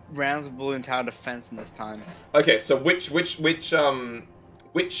 20 rounds of Balloon Tower Defense in this time. Okay, so which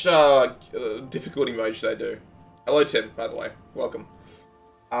difficulty mode should I do? Hello, Tim, by the way. Welcome.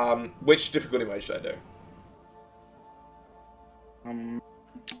 Which difficulty mode should I do?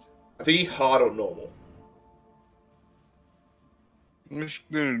 I think hard or normal. Let's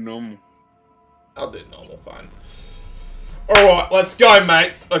do normal. I'll do normal, fine. Alright, let's go,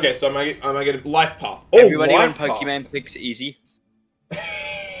 mates. Okay, so am I getting life path? Oh, everybody life on Pokemon picks easy.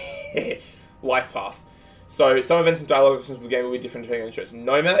 Life path. So, some events and dialogue options of the game will be different depending on the choice.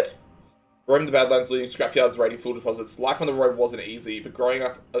 Nomad. Roam the Badlands, leading scrapyards, raiding full deposits. Life on the road wasn't easy, but growing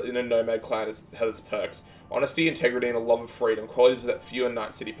up in a nomad clan has its perks. Honesty, integrity, and a love of freedom. Qualities that few in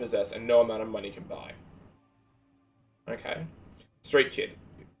Night City possess and no amount of money can buy. Okay. Street kid.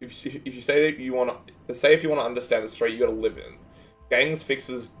 If you say that you want to... Say if you want to understand the street you gotta live in. Gangs,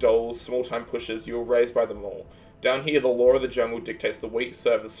 fixers, dolls, small-time pushers, you were raised by them all. Down here, the law of the jungle dictates the weak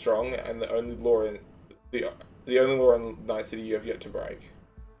serve the strong, and the only law in Night City you have yet to break.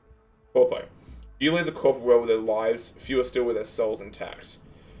 Corpo. You leave the corporate world with their lives, few are still with their souls intact.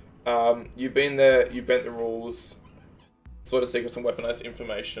 You've been there, you bent the rules, exploited secrets and weaponized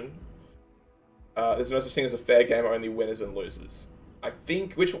information. There's no such thing as a fair game, only winners and losers. I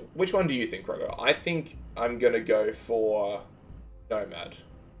think, which one do you think, Roger? I think I'm gonna go for Nomad.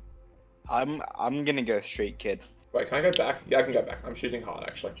 I'm gonna go Street Kid. Wait, can I go back? Yeah, I can go back. I'm choosing hard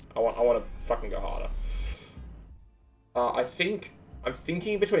actually. I want to fucking go harder. I'm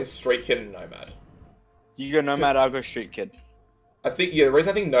thinking between Street Kid and Nomad. You go Nomad, I'll go Street Kid. I think the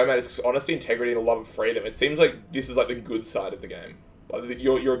reason I think Nomad is because honesty, integrity, and a love of freedom. It seems like this is like the good side of the game. Like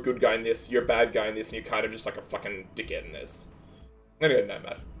you're a good guy in this, you're a bad guy in this, and you're kind of just like a fucking dickhead in this. I'm gonna go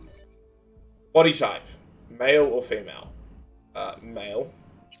Nomad. Body type, male or female? Male.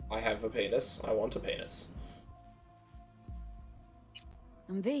 I have a penis. I want a penis.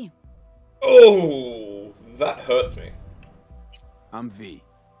 I'm V. Oh, that hurts me. I'm V.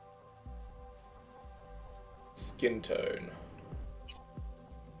 Skin tone.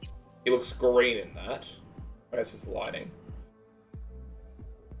 He looks green in that. I guess it's lighting.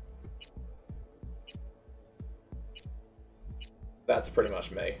 That's pretty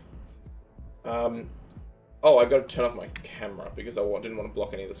much me. Oh, I gotta turn off my camera because I didn't want to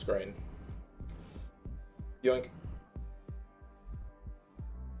block any of the screen. Yoink.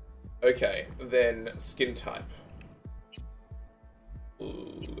 Okay, then skin type.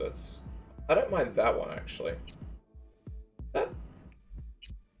 Ooh, that's... I don't mind that one, actually. That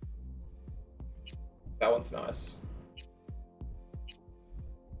one's nice.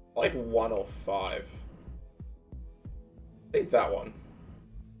 I like 1 or 5. I think that one.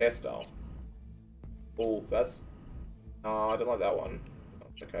 Hairstyle. Oh, that's... I don't like that one.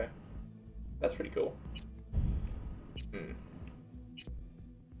 Okay. That's pretty cool. Hmm.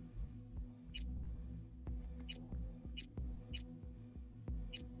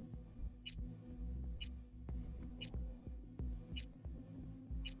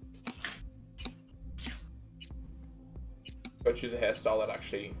 Go choose a hairstyle that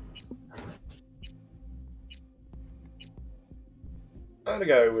actually... I'm gonna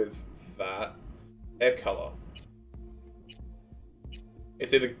go with that. Hair color.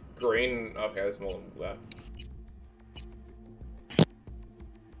 It's either green... Okay, there's more than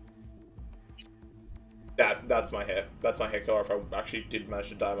that. That's my hair. That's my hair color if I actually did manage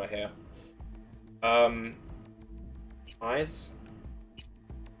to dye my hair. Eyes.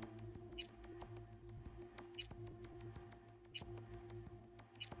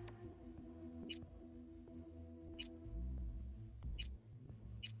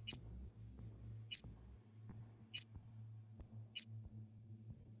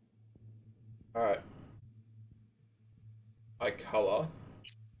 Alright. Eye color.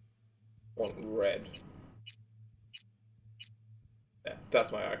 Want red. Yeah,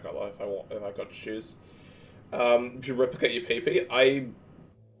 that's my eye color if I got to choose. To replicate your PP,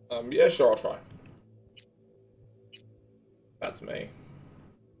 yeah, sure, I'll try. That's me.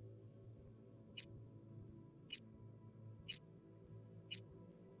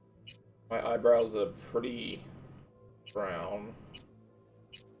 My eyebrows are pretty brown.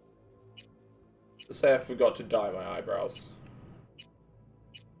 Let's say I forgot to dye my eyebrows.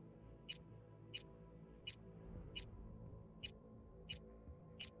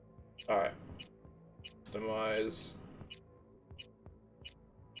 Alright. Customize.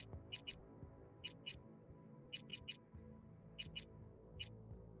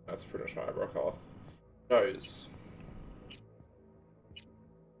 That's pretty much my eyebrow color. Nose.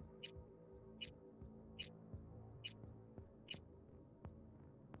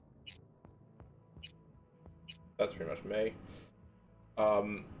 That's pretty much me.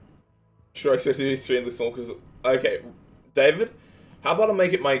 Sure, I expect it to be extremely small because... Okay, David, how about I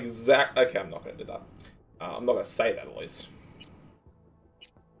make it my exact... Okay, I'm not going to do that. I'm not going to say that at least.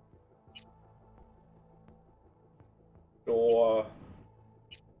 Or...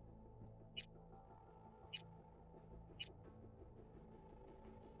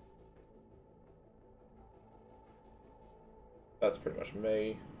 That's pretty much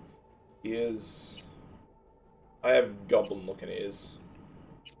me. Ears... I have goblin looking ears.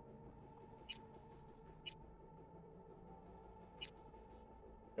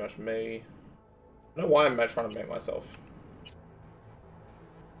 Pretty much me. I don't know why I'm trying to make myself.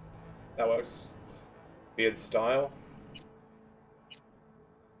 That works. Beard style.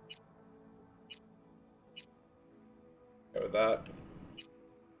 Go with that.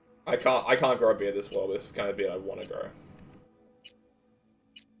 I can't grow a beard this well, but this is kind of beard I want to grow.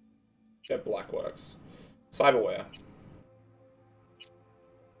 Yeah, black works. Cyberware.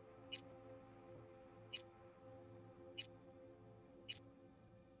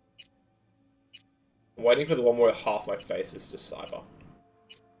 I'm waiting for the one where half my face is just cyber.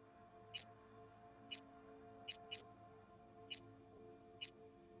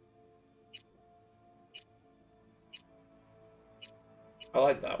 I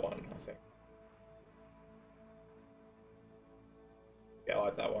like that one, I think. Yeah, I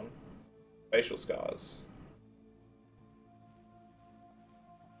like that one. Facial scars.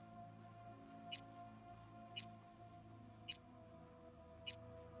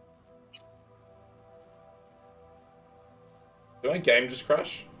 Did my game just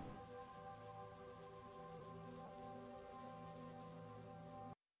crash?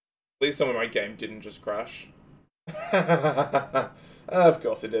 Please tell me my game didn't just crash. Of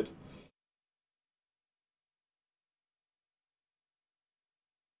course it did.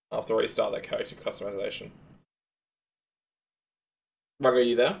 I'll have to restart that character customization. Ruggo, are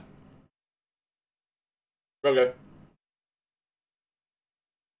you there? Ruggo.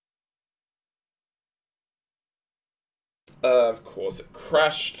 Of course it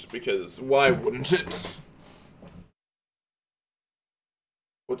crashed, because why wouldn't it?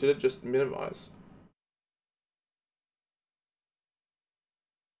 Or did it just minimize?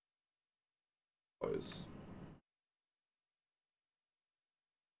 Close.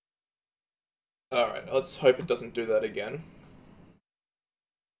 Alright, let's hope it doesn't do that again.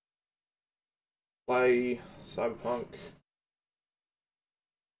 Play Cyberpunk.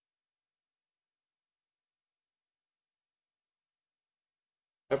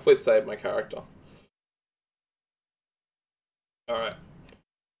 Hopefully it saved my character. Alright.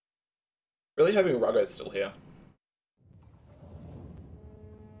 Really hoping Ruggo's still here.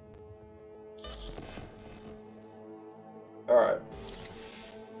 Alright.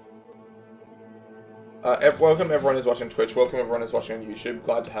 Welcome everyone who's watching Twitch, welcome everyone who's watching on YouTube.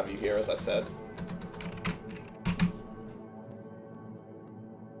 Glad to have you here, as I said.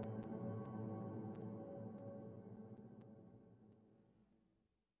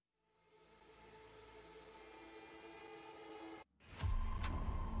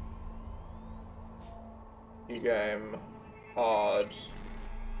 New game, hard,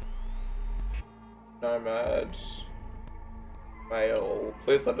 nomad, male.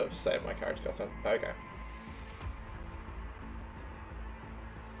 Please let it save my character custom. Okay.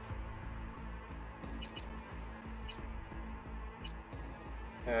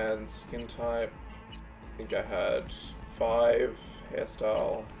 And skin type. I think I had 5.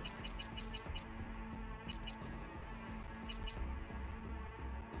 Hairstyle.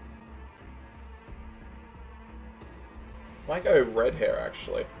 Might go red hair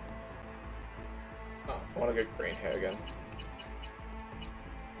actually. Oh, I want to go green hair again.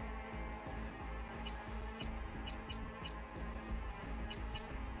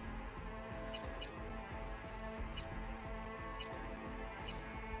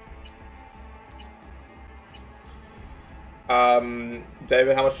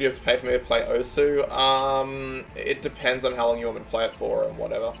 David, how much do you have to pay for me to play Osu? It depends on how long you want me to play it for and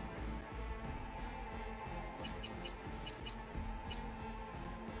whatever.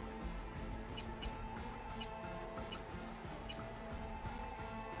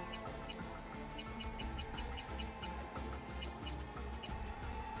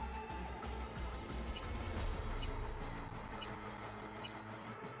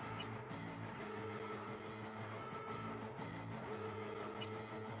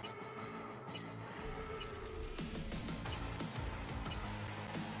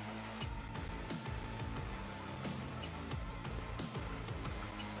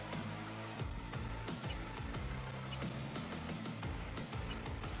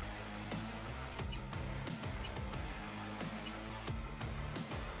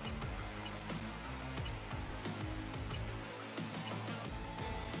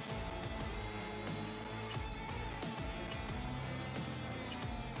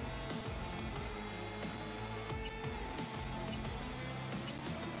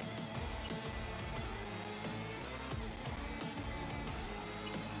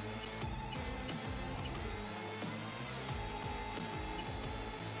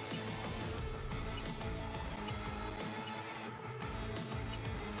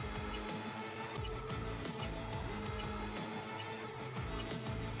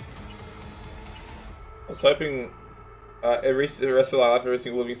 I was hoping the rest of my life, every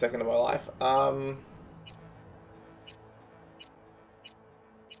single living second of my life.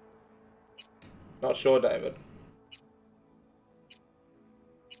 Not sure, David.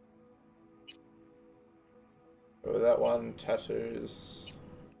 Go with that one. Tattoos.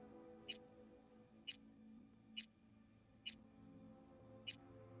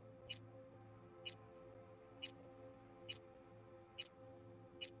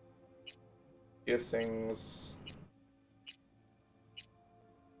 Piercings.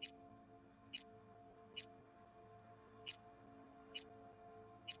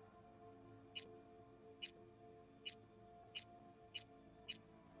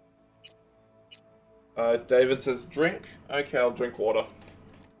 David says drink. Okay, I'll drink water.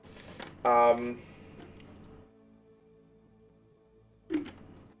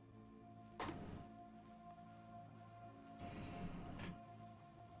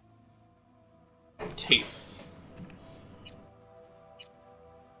 Teeth.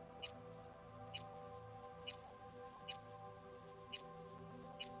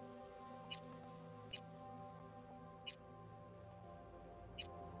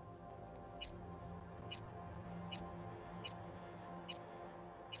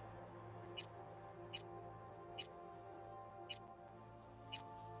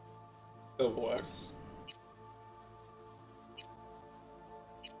 It works.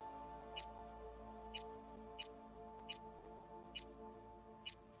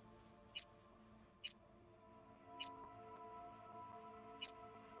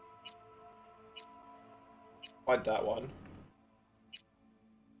 Like that one.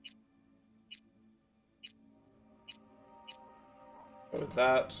 Go with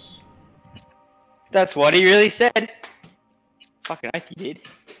that. That's what he really said. Fucking oath he did.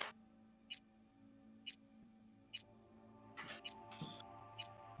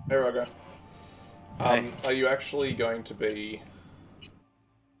 There we go. Are you actually going to be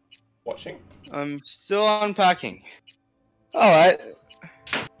watching? I'm still unpacking. Alright.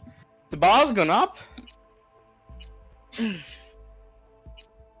 The bar's gone up.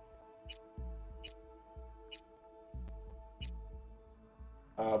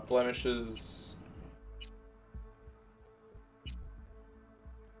 Blemishes.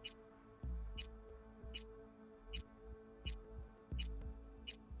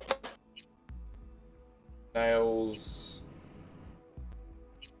 Nails.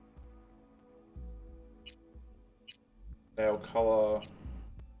 Nail color.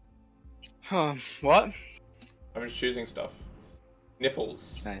 What? I'm just choosing stuff.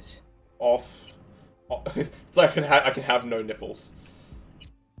 Nipples. Nice. Off. It's like I can have no nipples.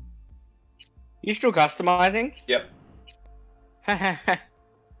 You still customizing? Yep. Hide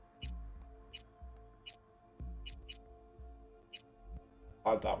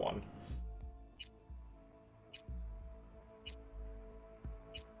that one.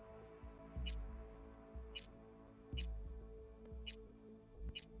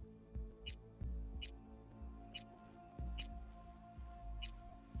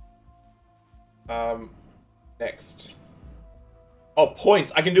 Next. Oh,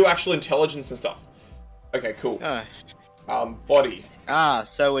 points! I can do actual intelligence and stuff. Okay, cool. Body. Ah,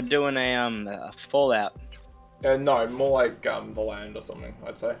 so we're doing a Fallout. No, more like the land or something,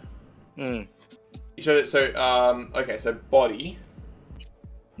 I'd say. Hmm. Okay, so body.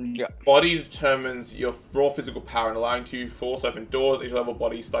 Yeah. Body determines your raw physical power and allowing to force open doors. Each level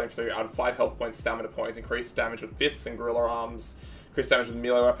body starting from out of 5 health points, stamina points, increased damage with fists and gorilla arms, increased damage with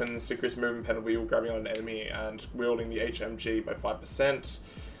melee weapons, decreased movement pen wheel, grabbing on an enemy and wielding the HMG by 5%.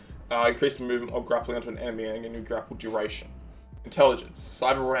 Increased movement or grappling onto an enemy and a new grapple duration. Intelligence,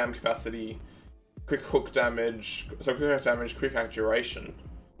 cyber ram capacity, quick hook damage, quick act duration,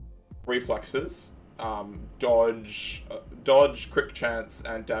 reflexes, dodge, quick chance,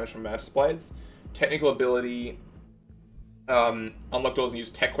 and damage from mantis blades. Technical ability, unlock doors and use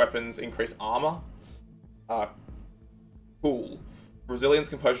tech weapons, increase armor. Cool. Resilience,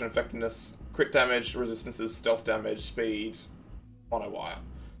 composure, and effectiveness, crit damage, resistances, stealth damage, speed, monowire.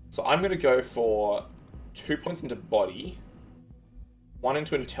 So I'm going to go for 2 points into body, 1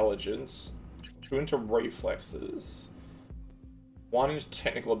 into intelligence, 2 into reflexes, 1 into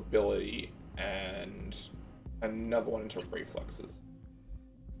technical ability, and another 1 into reflexes.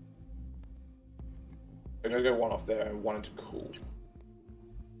 I'm going to go 1 off there and 1 into cool.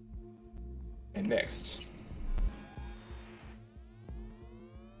 And next.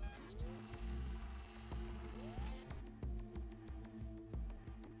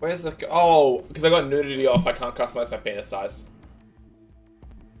 Where's the... Oh, because I got nudity off, I can't customize my penis size.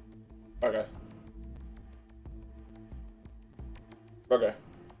 Okay. Okay.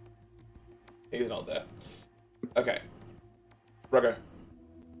 He's not there. Okay. Ruggo.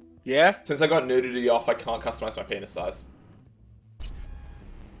 Yeah? Since I got nudity off, I can't customize my penis size.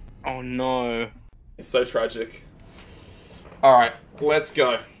 Oh no. It's so tragic. Alright, let's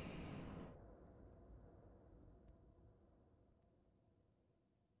go.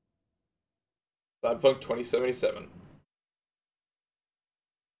 Cyberpunk 2077.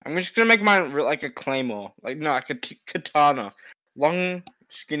 I'm just gonna make mine like a claymore. Like, no, like a katana. Long,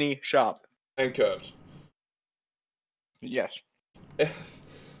 skinny, sharp. And curved. Yes.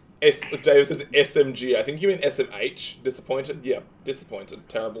 David says SMG. I think you mean SMH. Disappointed? Yeah, disappointed.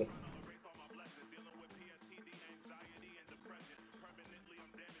 Terrible.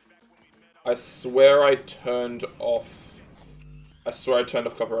 I swear I turned off I swear I turned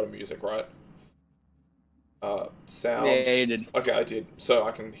off copyrighted music, right? Sound. Yeah, you did. Okay, I did. So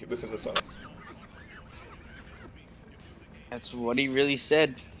I can listen to the song. That's what he really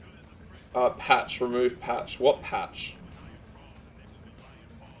said. Patch. Remove patch. What patch?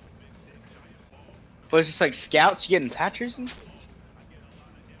 Was this like scouts getting patches?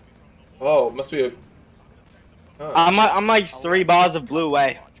 Oh, it must be a... Oh. I'm like 3 bars of blue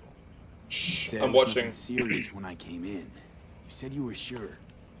away. Shh, I'm I'm watching. Serious when I came in. You said you were sure.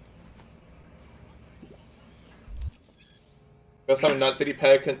 First time in Night City,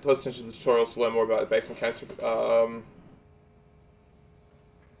 pay close attention to the tutorials to learn more about the base mechanics.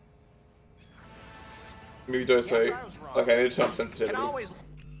 Maybe do so. Okay, I need to turn up sensitivity.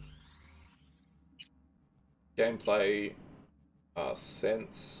 Gameplay.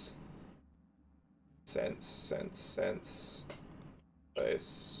 Sense.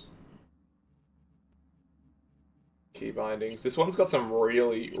 Base. Key bindings. This one's got some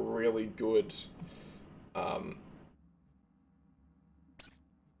really, really good.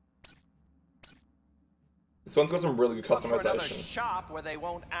 This one's got some really good customization. Shop where they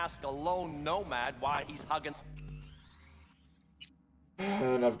won't ask a lone nomad why he's hugging.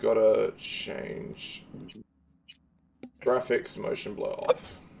 And I've got to change graphics, motion blur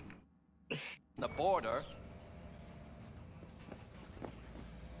off. The border.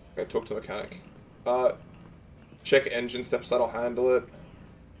 Okay, talk to the mechanic. Check engine steps, that'll handle it.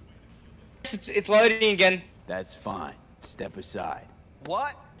 It's loading again. That's fine. Step aside.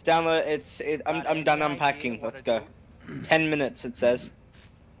 What? It's download. I'm done unpacking. Let's go. 10 minutes it says.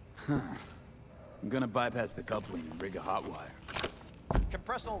 Huh. I'm gonna bypass the coupling and rig a hot wire.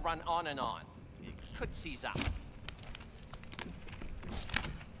 Compressor will run on and on. It could seize up.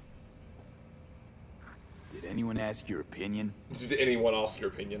 Did anyone ask your opinion? Did anyone ask your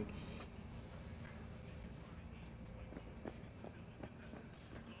opinion?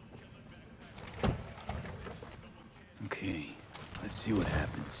 Okay, let's see what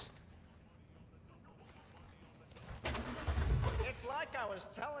happens. It's like I was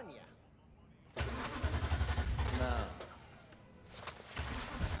telling you. No.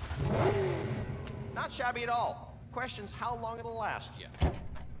 Not shabby at all. Question's how long it'll last you.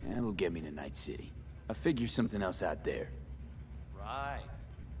 That'll get me to Night City. I'll figure something else out there. Right.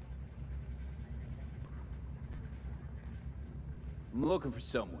 I'm looking for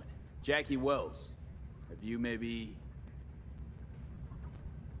someone. Jackie Wells. Have you maybe...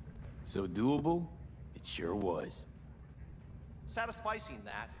 So doable? It sure was. Satisficing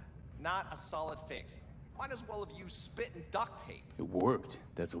that. Not a solid fix. Might as well have used spit and duct tape. It worked.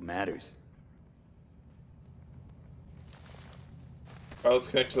 That's what matters. Alright, let's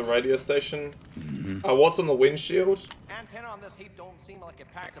connect to the radio station. What's on the windshield? Antenna on this heap don't seem like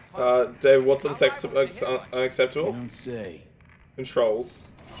it packs a punch. Dave, what's unacceptable? I don't say. Controls.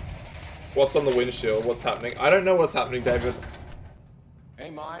 What's on the windshield? What's happening? I don't know what's happening, David. Hey,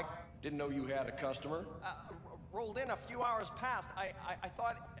 Mike. Didn't know you had a customer. Rolled in a few hours past. I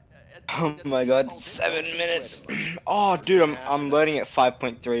thought... Oh my god, 7 minutes. Oh, dude, I'm loading at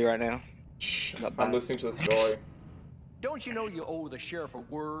 5.3 right now. Shh, I'm listening to the story. Don't you know you owe the sheriff a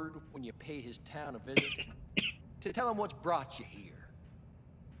word when you pay his town a visit? To tell him what's brought you here.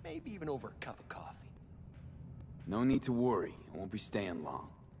 Maybe even over a cup of coffee. No need to worry. I won't be staying long.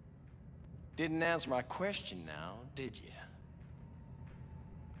 Didn't answer my question now, did you?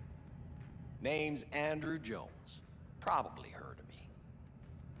 Name's Andrew Jones. Probably heard of me.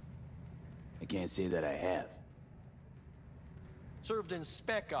 I can't say that I have. Served in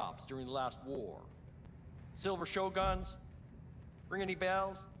Spec Ops during the last war. Silver Shoguns? Ring any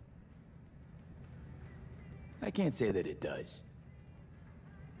bells? I can't say that it does.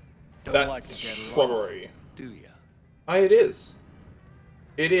 Don't That's like to get shrubbery. Do ya? It is.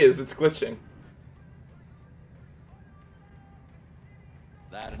 It is. It's glitching.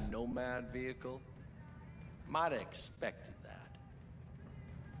 That a nomad vehicle? Might have expected that.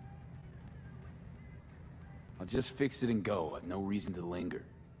 I'll just fix it and go. I've no reason to linger.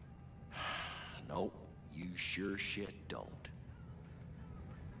 Nope, you sure shit don't.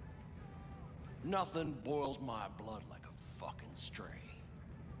 Nothing boils my blood like a fucking stray.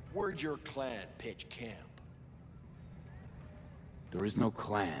 Where'd your clan pitch camp? There is no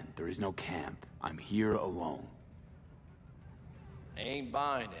clan. There is no camp. I'm here alone. Ain't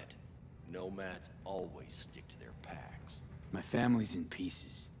buying it. Nomads always stick to their packs. My family's in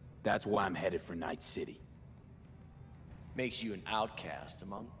pieces. That's why I'm headed for Night City. Makes you an outcast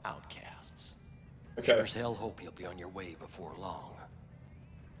among outcasts. Okay. Sure as hell hope you'll be on your way before long.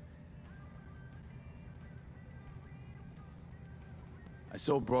 I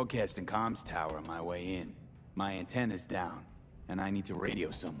saw a broadcasting comms tower on my way in. My antenna's down. and I need to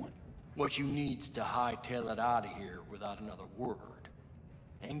radio someone. What you need's to hightail it out of here without another word.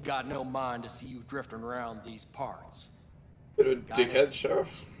 Ain't got no mind to see you drifting around these parts. Bit of a dickhead,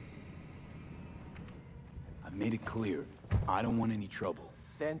 Sheriff. I've made it clear. I don't want any trouble.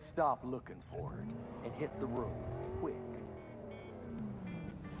 Then stop looking for it and hit the road quick.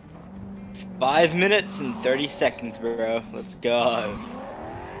 5 minutes and 30 seconds, bro. Let's go.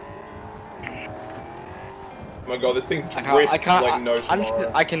 Oh my god, this thing drifts like no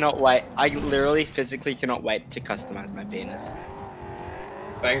tomorrow. I cannot wait. I literally, physically cannot wait to customize my penis.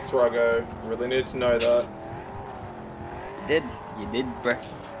 Thanks, Ruggo. Really needed to know that. You did, bro.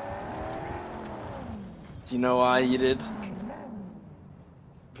 Do you know why you did?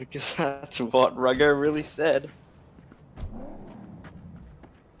 Because that's what Ruggo really said.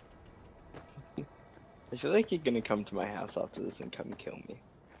 I feel like you're gonna come to my house after this and come kill me.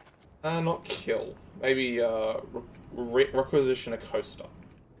 Not kill. Maybe, requisition a coaster.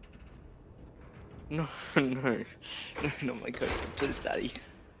 No, no, not my coaster, please, Daddy.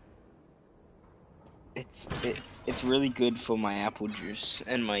 It's really good for my apple juice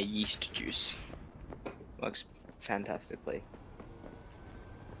and my yeast juice. Works fantastically.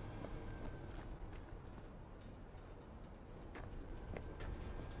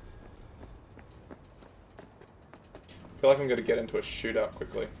 I feel like I'm gonna get into a shootout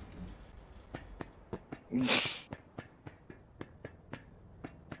quickly.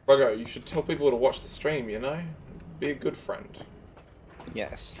 Ruggo, you should tell people to watch the stream, you know? Be a good friend.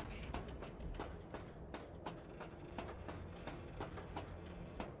 Yes.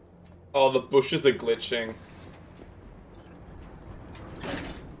 Oh, the bushes are glitching.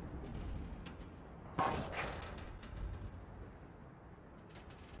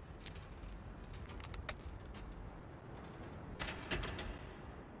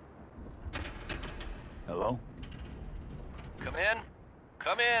 Hello? Come in.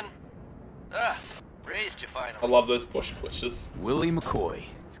 Come in. Ah, raised you finally. I love those bush glitches. Willie McCoy.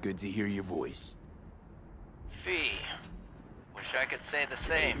 It's good to hear your voice. Fee. Wish I could say the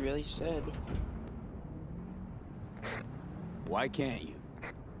same. You really said. Why can't you?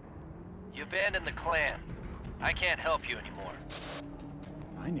 You abandoned the clan. I can't help you anymore.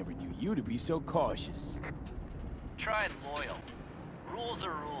 I never knew you to be so cautious. Try loyal. Rules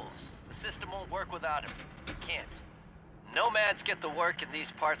are rules. The system won't work without him. It can't. Nomads get the work in these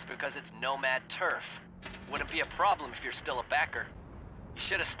parts because it's nomad turf. Wouldn't be a problem if you're still a backer. You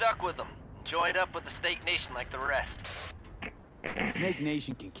should have stuck with them. Joined up with the Snake Nation like the rest. Snake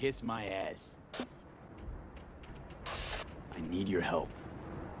Nation can kiss my ass. I need your help.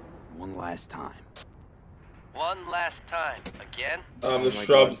 One last time. One last time. Again? The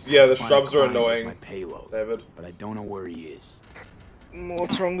shrubs. God. Yeah, the shrubs are annoying. My payload, David. But I don't know where he is.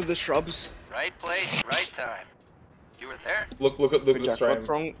 What's wrong with the shrubs? Right place, right time. You were there? Look at the Jack, stream. what's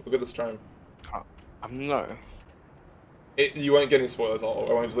wrong? Look at the stream. No. You won't get any spoilers. I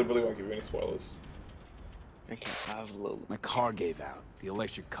literally won't give you any spoilers. Okay, I have a little. My car gave out. The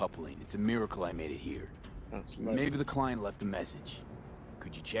electric coupling. It's a miracle I made it here. That's Maybe the client left a message.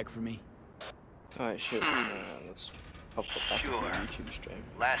 Could you check for me? Alright, sure. Let's pop up back Sure. on the YouTube stream.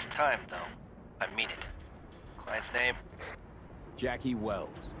 Last time, though. I mean it. Client's name? Jackie Wells.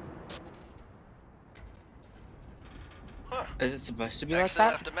 Huh. Is it supposed to be Actually like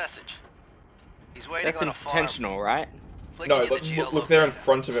that? left a message. He's waiting That's on a farm. intentional, right? No, look there in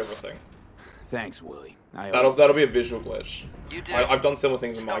front of everything. Thanks, Willie. That'll be a visual glitch. You do. I've done similar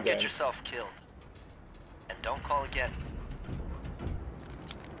things in my Don't get games. yourself killed. And don't call again.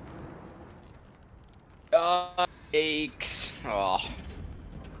 Aches. Oh.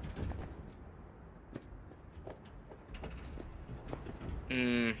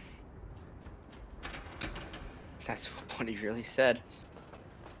 That's what he really said.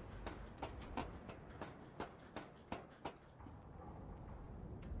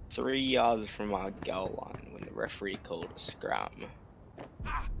 Three yards from our goal line when the referee called a scrum.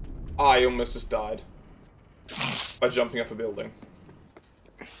 I almost just died. By jumping off a building.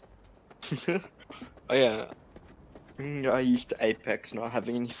 Oh yeah. I used to Apex not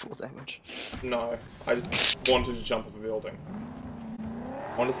having any full damage. No, I just wanted to jump off a building.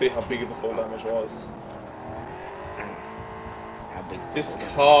 I want to see how big the full damage was. How big? This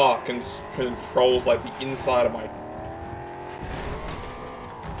car controls like the inside of my.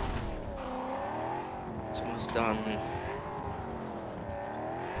 It's almost done.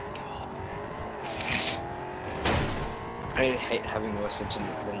 God. I hate having worse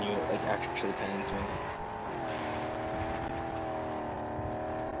internet than you. It actually pains me.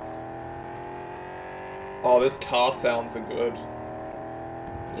 Oh, this car sounds are good.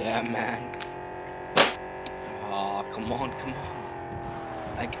 Yeah, man. Oh, come on, come on.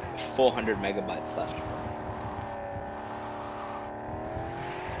 like 400 megabytes left.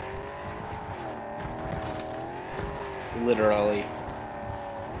 Literally.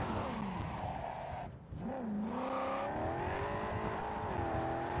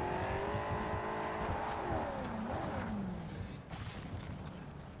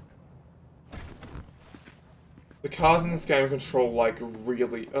 The cars in this game control like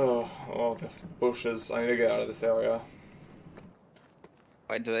really. Oh, the bushes. I need to get out of this area.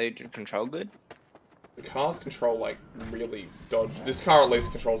 Wait, do they control good? The cars control like really dodge. This car at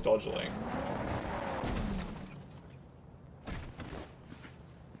least controls dodgily.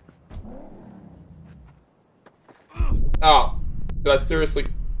 Oh, did I seriously?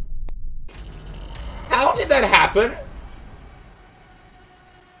 How did that happen?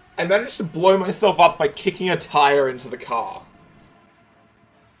 I managed to blow myself up by kicking a tire into the car.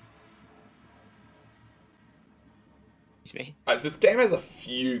 Me. Alright, so this game has a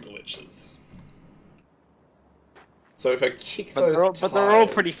few glitches. So if I kick those tires... But they're all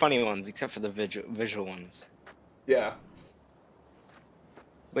pretty funny ones, except for the visual ones. Yeah.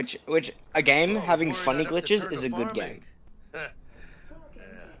 Which a game having funny glitches is a good game.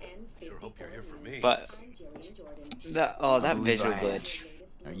 Sure hope you're here for me. But that visual glitch.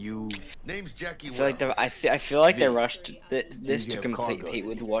 Are you? Name's Jackie. I feel like they rushed this to compete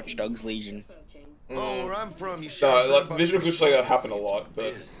with Watch Dogs Legion. Oh, where I'm from, you no, like visual glitch like that happen a lot,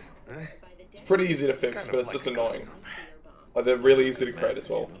 but it's pretty easy to fix, but it's just annoying. Like they're really easy to create as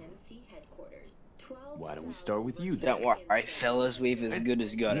well. Why don't we start with you then? Don't worry, fellas, we've as good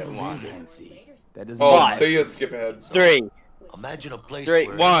as got it one. That doesn't oh, see you, skip ahead. 3. Imagine a place 3,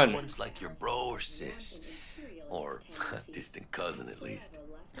 where 1. everyone's like your bro or sis. Or a distant cousin, at least.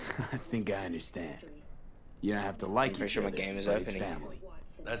 I think I understand. You don't have to like each other, my game is but opening. it's family.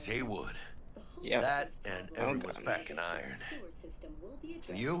 That's Haywood. Yeah. That and everyone's back in iron.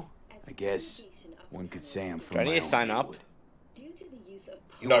 And you? I guess one could say I'm from Do I need to sign Haywood. up?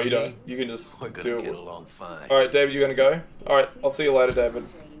 No, you don't. You can just We're gonna do get it. along fine. Alright, David, you gonna go? Alright, I'll see you later, David.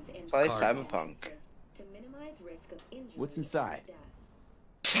 Play Cyberpunk. What's inside?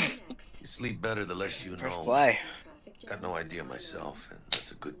 You sleep better the less you First know. play. Got no idea myself, and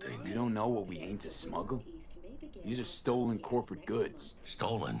that's a good thing. You don't know what we aim to smuggle? These are stolen corporate goods.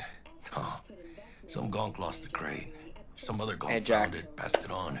 Stolen? Oh, some gonk lost the crate. Some other gonk Hey, Jack. found it, passed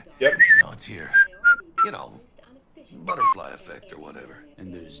it on. Yep. Now it's here. You know, butterfly effect or whatever.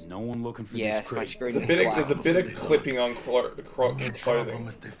 And there's no one looking for Yeah, this crate. There's a bit of clipping on Problem clothing.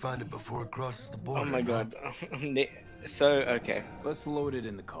 if they find it before it crosses the border. Oh my god. So, okay. Let's load it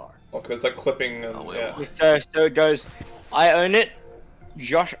in the car. Okay, it's like clipping and yeah. So it goes, I own it,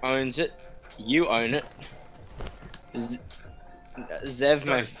 Josh owns it, you own it, Zev,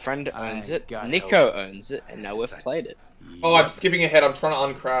 my friend, owns it, Nico owns it, and now we've played it. Oh, I'm skipping ahead. I'm trying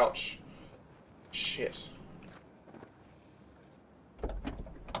to uncrouch. Shit.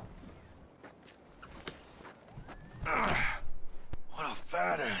 What a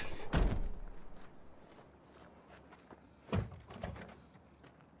fat ass.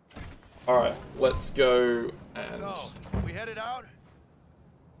 Alright, let's go and... So, we headed out?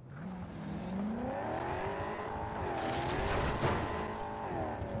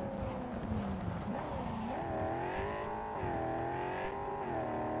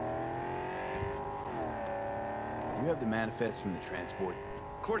 You have the manifest from the transport?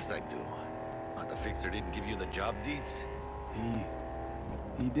 Of course I do. The fixer didn't give you the job deeds?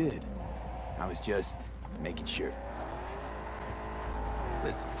 He did. I was just making sure.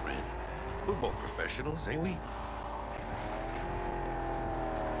 Listen, friend. We're both professionals, ain't we?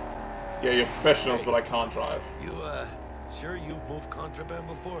 Yeah, you're professionals, but I can't drive. You, sure you've moved contraband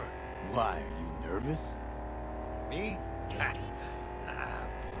before? Why, are you nervous? Me? Por favor.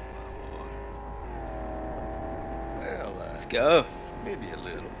 Well, Let's go. maybe a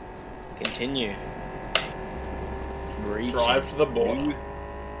little. Continue. Breach. Drive to the border.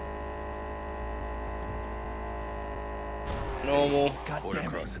 Normal. Border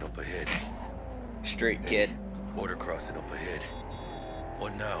crossing up ahead. Street kid. Border crossing up ahead.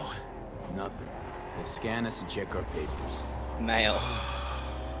 What now? Nothing. They'll scan us and check our papers. Mail.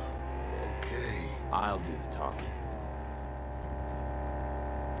 Okay. I'll do the talking.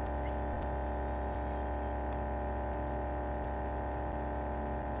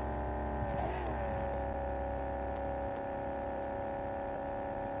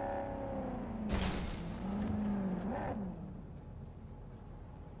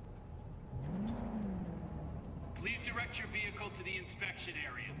 Please direct your vehicle to the inspection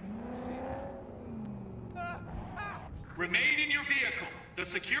area. Remain in your vehicle. The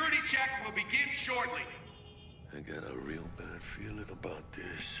security check will begin shortly. I got a real bad feeling about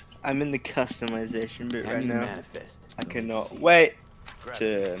this. I'm in the customization bit right now. Manifest. I cannot wait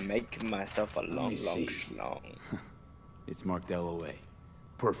to make myself a long schlong. It's marked LOA.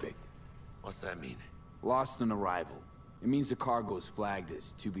 Perfect. What's that mean? Lost on arrival. It means the cargo is flagged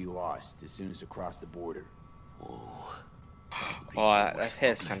as to be lost as soon as across the border. Oh. Oh, that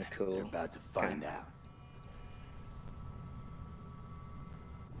hair's kind of cool. They're about to find out.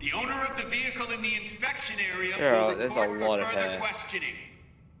 The owner of the vehicle in the inspection area Yeah, will there's a report lot for of further hair. questioning.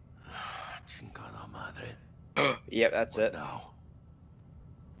 Chingada madre. Yep, that's it. Now.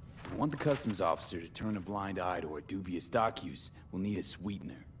 If we want the customs officer to turn a blind eye to our dubious dock use, we'll need a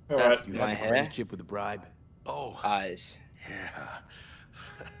sweetener. That's You have my the hair. credit chip with the bribe? Oh. Eyes. Yeah.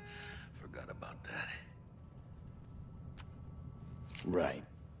 Forgot about that. Right.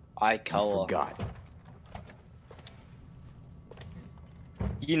 Eye I color. forgot.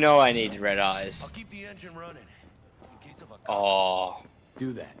 You know I need red eyes. I'll keep the engine running. In case of a Oh.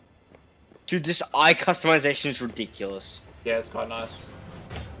 Do that. Dude, this eye customization is ridiculous. Yeah, it's quite nice.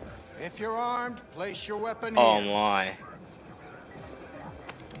 If you're armed, place your weapon Oh here. my.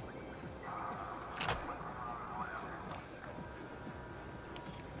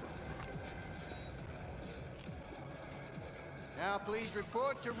 Now please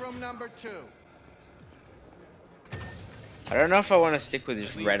report to room number 2. I don't know if I want to stick with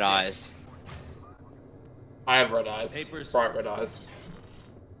his red eyes. I have red eyes. Papers. Bright red eyes.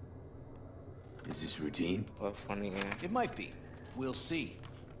 Is this routine? Well, funny, yeah. It might be. We'll see.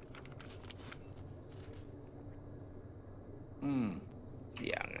 Yeah,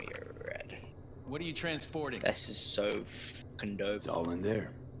 I'm gonna get red. What are you transporting? This is so fucking dope. It's all in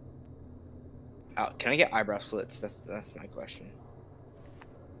there. Oh, can I get eyebrow slits? That's my question.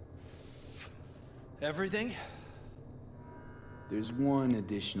 Everything? There's one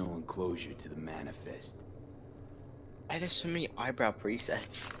additional enclosure to the manifest. Why there's so many eyebrow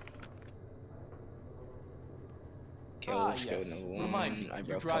presets? Okay, we'll just go with number one. Remind me,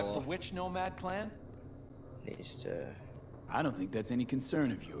 Eyebrow you drive color. the which nomad plan? Needs to. I don't think that's any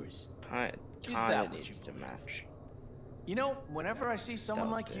concern of yours. Kinda that what needs you to match. You know, whenever I see someone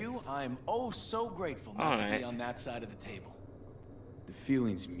That like was you, I'm oh so grateful not to be Alright. on that side of the table. The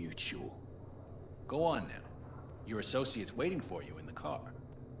feeling's mutual. Go on now. Your associate's waiting for you in the car.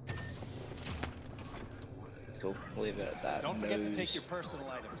 Cool. Leave it at that. Don't forget to Nose. take your personal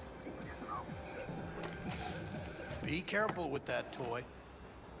items. Be careful with that toy.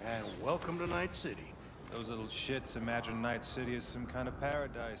 And welcome to Night City. Those little shits imagine Night City as some kind of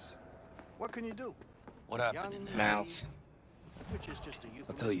paradise. What can you do? What happened in Young, there? Mouth. naive, which is just a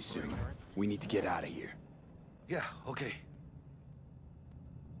I'll tell you soon. We need to get out of here. Yeah, okay.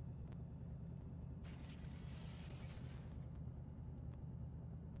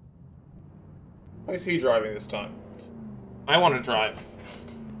 Who's he driving this time? I want to drive.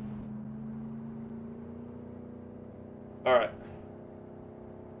 Alright.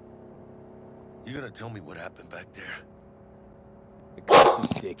 You gonna tell me what happened back there? The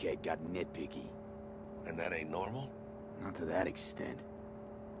customs dickhead got nitpicky. And that ain't normal? Not to that extent.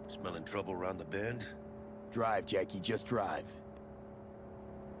 Smelling trouble around the bend? Drive, Jackie, just drive.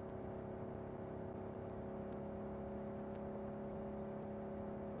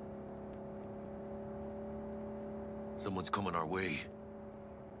 Someone's coming our way.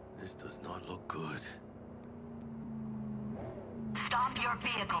 This does not look good. Stop your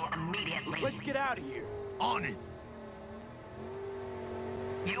vehicle immediately. Let's get out of here. On it!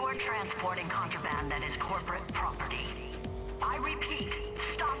 You are transporting contraband that is corporate property. I repeat,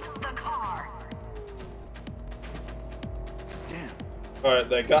 stop the car. Damn. Alright,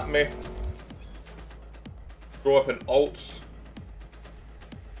 they got me. Throw up an alt.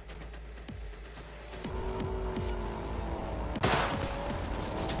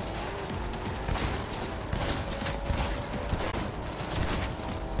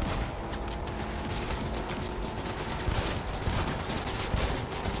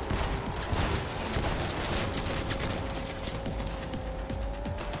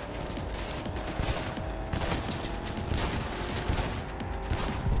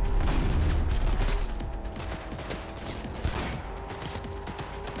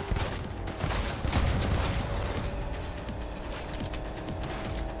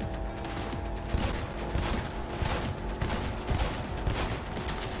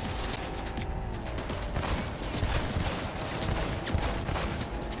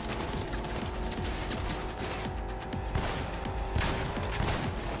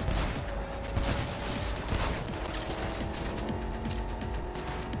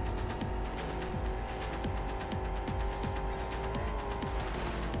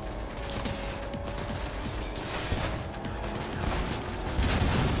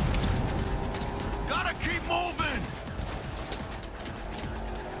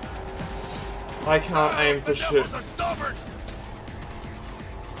 I can't aim for shit.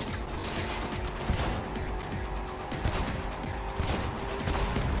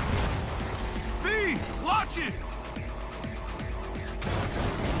 B, watch it!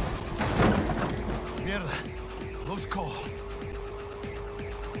 Mierda. Close call.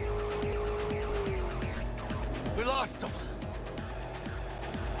 We lost him.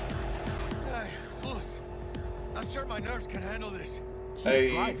 Hey, Sus. Not sure my nerves can handle this.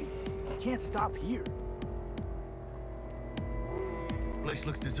 Keep driving. You can't stop here. Place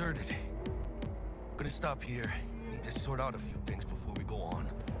looks deserted. Gonna stop here. Need to sort out a few things before we go on.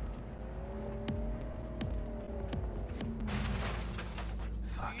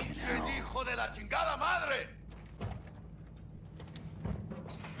 Fucking hell. Hijo de la chingada madre!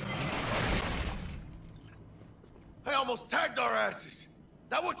 I almost tagged our asses.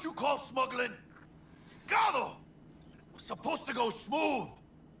 That what you call smuggling? Gado! Was supposed to go smooth.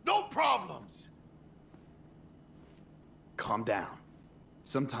 No problems. Calm down.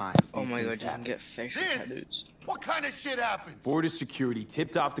 Sometimes Oh these my god, things you can happen. get facial tattoos. What kind of shit happens? Border security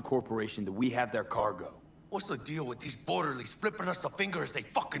tipped off the corporation that we have their cargo. What's the deal with these borderlies flipping us the finger as they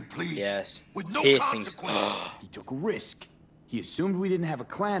fucking please? Yes. With no Piercings. consequences. He took a risk. He assumed we didn't have a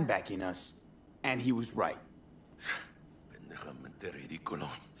clan backing us, and he was right.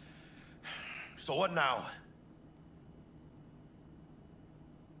 So what now?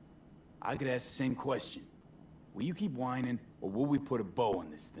 I could ask the same question. Will you keep whining, or will we put a bow on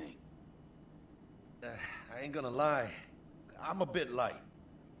this thing? I ain't gonna lie. I'm a bit light.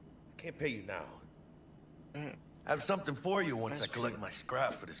 I can't pay you now. I have something for you once I collect my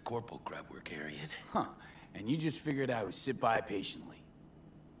scrap for this corpo crap we're carrying. Huh. And you just figured I would sit by patiently.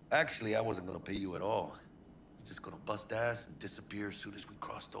 Actually, I wasn't gonna pay you at all. I was just gonna bust ass and disappear as soon as we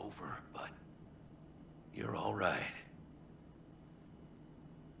crossed over, but you're all right.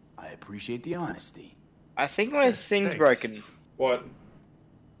 I appreciate the honesty. I think my thing's Thanks. broken. What?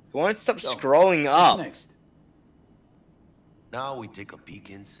 It won't stop scrolling up. What's next? Now we take a peek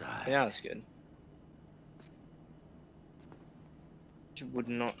inside. Yeah, that's good. It would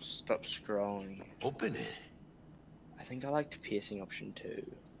not stop scrolling. Open it. I think I liked piercing option 2.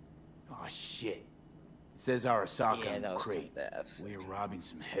 Oh shit. It says Arasaka Yeah, in that the was crate. not bad. We're robbing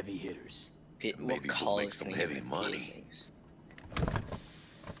some heavy hitters. What Maybe we'll colors make some can I heavy get money. piercings?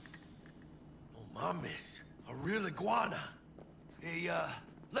 Oh, mames. A real iguana. A,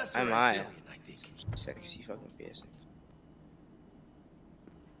 lesser I might. Antillian, I think. Sexy fucking piercings.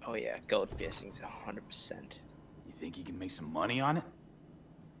 Oh yeah, gold piercings 100%. You think you can make some money on it?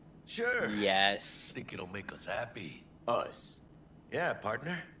 Sure. Yes. Think it'll make us happy. Us. Yeah,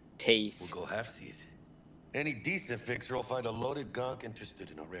 partner. Teeth. We'll go halfsies. Any decent fixer will find a loaded gonk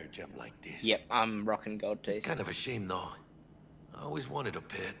interested in a rare gem like this. Yep, I'm rocking gold teeth. It's kind of a shame, though. I always wanted a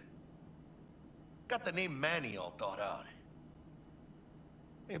pet. Got the name Manny all thought out.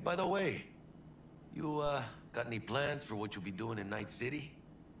 Hey, by the way, you, got any plans for what you'll be doing in Night City?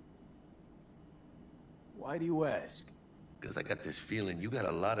 Why do you ask? Because I got this feeling you got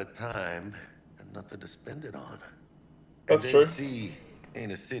a lot of time and nothing to spend it on. That's and true. NC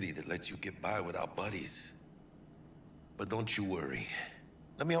ain't a city that lets you get by without buddies. But don't you worry.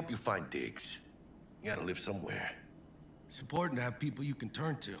 Let me help you find digs. You gotta live somewhere. It's important to have people you can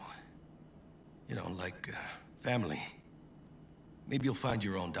turn to. You know, like, family. Maybe you'll find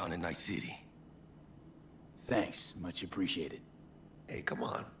your own down in Night City. Thanks. Much appreciated. Hey, come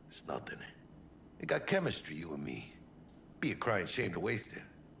on. It's nothing. We got chemistry, you and me. Be a crying shame to waste it.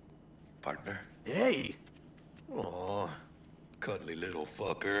 Partner? Hey! Aw, cuddly little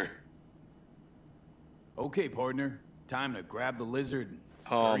fucker. Okay, partner. Time to grab the lizard and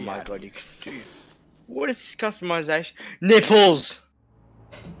Oh scurry my out. god, you can do. What is this customization? Nipples!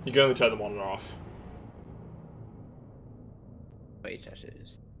 You can only turn them on and off. Body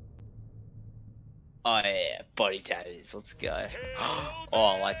tattoos. Oh yeah, body tattoos. Let's go. Oh,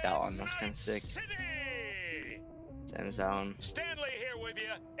 I like that one. That's kind of sick. Same as that one. Stanley here with you,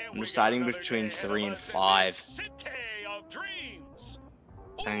 and I'm deciding between 3 and 5. City of Dreams.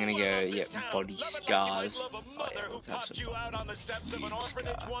 I'm gonna go, yep, body scars. Oh yeah, Who let's have popped some you out on the steps of an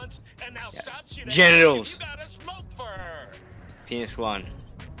orphanage once and now stops you to genitals. ask if you got a smoke for her. Penis 1.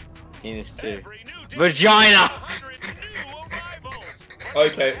 Penis 2. Vagina!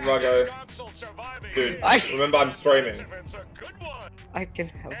 Okay, Ruggo. Dude, remember I'm streaming. I can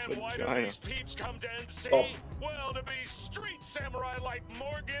have vagina. Oh. Well, to be street samurai like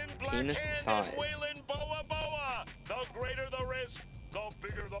Morgan, Penis Blackhand, size. and Waylon Boa Boa. The greater the risk, the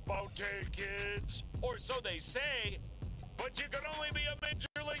bigger the bounty, kids. Or so they say. But you can only be a midget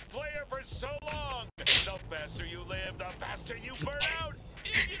League player for so long. The faster you live, the faster you burn out.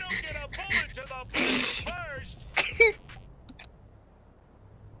 If you don't get a bullet to the brain first.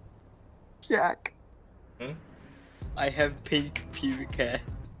 Jack. Hmm? I have pink pubic hair.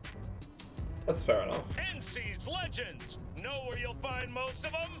 That's fair enough. NC's Legends. Know where you'll find most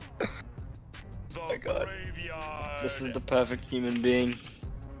of them? Oh my God. Graveyard. This is the perfect human being.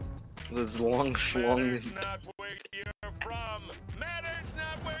 With long schlong. Matters not where you're from. Matters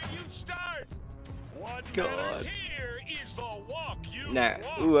not where you start. What God. matters here is the walk you No.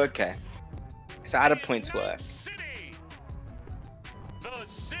 walk. Ooh, okay. So how do points work? City. The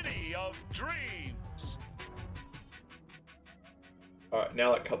city of dreams. Alright,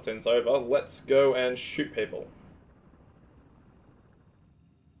 now that cutscene's over, let's go and shoot people.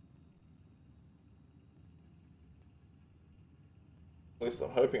 At least I'm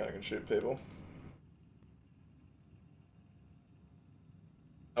hoping I can shoot people.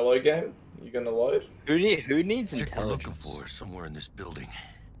 Hello, game? You gonna load? Who needs Chick we're looking intelligence? for somewhere in this building.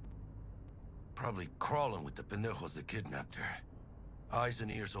 Probably crawling with the pendejos that kidnapped her. Eyes and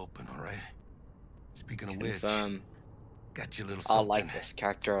ears open, alright? Speaking of which, got you a little I something. like this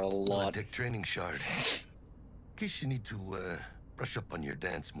character a lot. Tech training shard. In case you need to brush up on your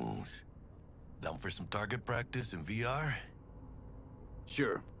dance moves. Down for some target practice in VR?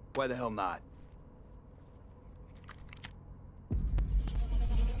 Sure. Why the hell not?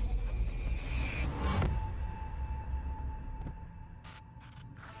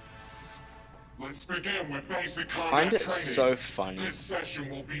 Let's begin with basic I find combat it training. so funny This session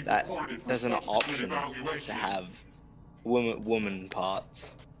will be that recorded for there's an subsequent option to evaluation. have woman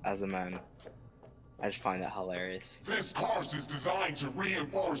parts as a man. I just find that hilarious. This course is designed to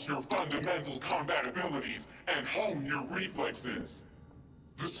reinforce your fundamental combat abilities and hone your reflexes.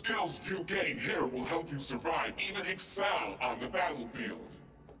 The skills you gain here will help you survive, even excel on the battlefield.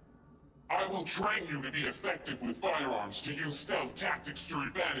 I will train you to be effective with firearms, to use stealth tactics to your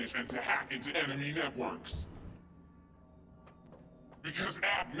advantage, and to hack into enemy networks. Because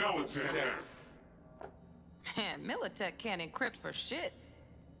at Militech... Man, Militech can't encrypt for shit.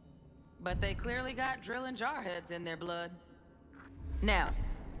 But they clearly got drill and jar heads in their blood. Now,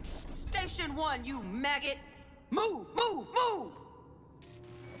 Station 1, you maggot! Move, move, move!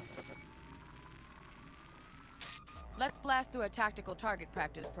 Let's blast through a tactical target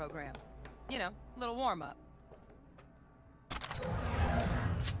practice program. You know, little warm-up.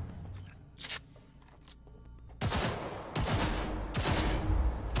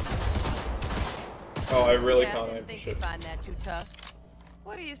 Oh, I really Yeah, can't didn't aim for think shit. you'd find that too tough.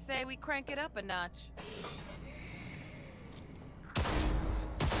 What do you say we crank it up a notch?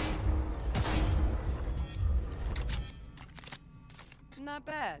 Not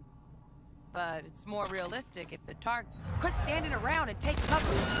bad. But it's more realistic if the target... Quit standing around and take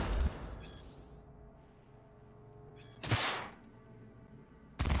cover!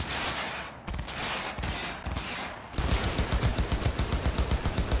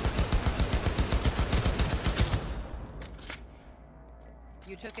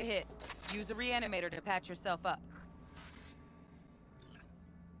 You took a hit. Use a reanimator to patch yourself up.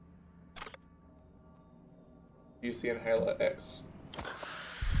 Use the inhaler X.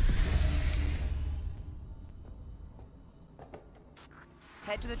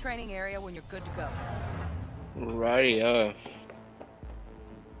 Head to the training area when you're good to go. Rightio.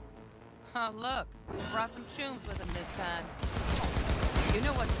 Oh, look. Brought some chooms with him this time. You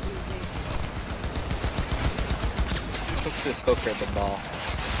know what to do, Dave. Took this hooker at the ball.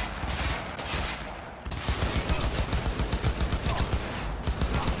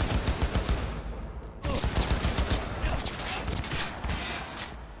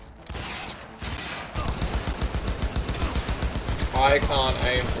 I can't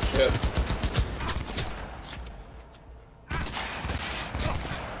aim for shit.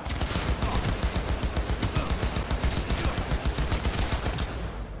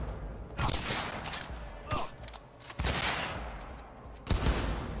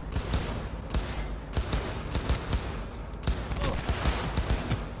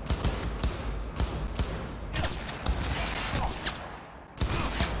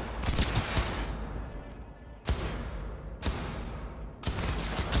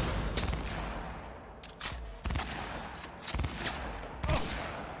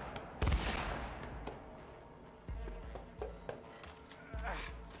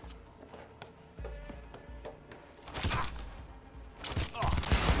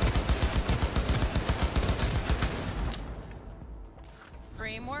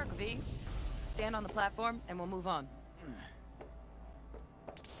 Dream work, V. Stand on the platform and we'll move on.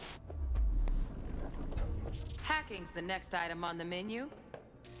 Hacking's the next item on the menu.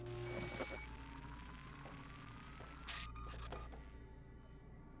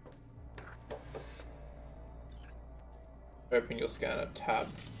 Open your scanner tab.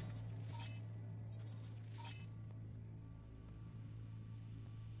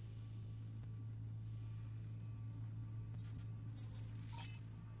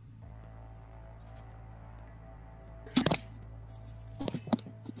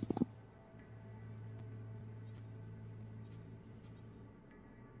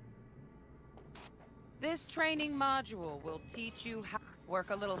 This training module will teach you how to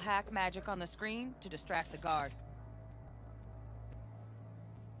work a little hack magic on the screen to distract the guard.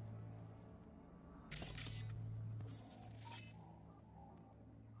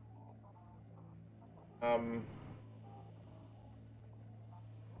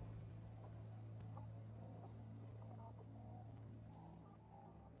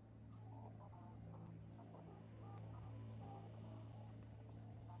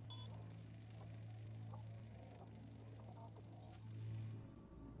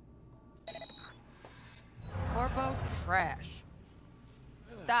 Corpo trash.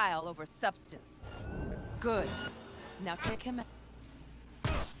 Style over substance. Good. Now take him out.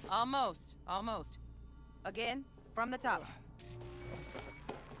 Almost. Again, from the top.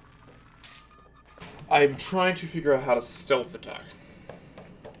 I'm trying to figure out how to stealth attack.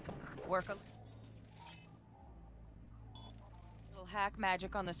 Work a little hack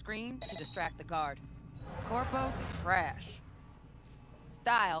magic on the screen to distract the guard. Corpo trash.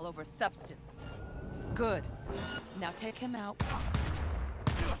 Style over substance. Good. Now take him out.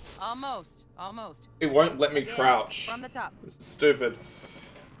 Almost. It won't let me Again, crouch. from the top. This is stupid.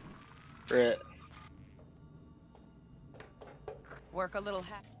 Right. Work a little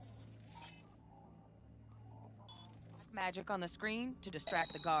hack magic on the screen to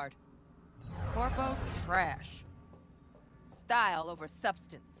distract the guard. Corpo trash. Style over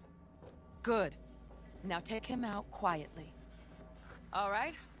substance. Good. Now take him out quietly. All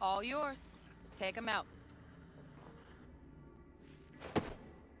right, all yours. Take him out.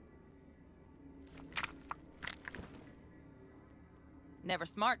 Never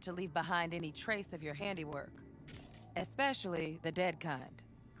smart to leave behind any trace of your handiwork. Especially the dead kind.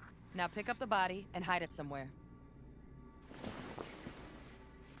 Now pick up the body and hide it somewhere.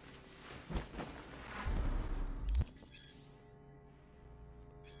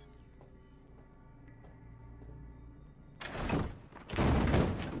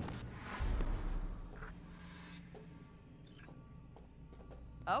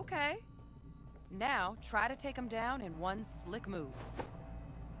 Okay. Now, try to take him down in one slick move.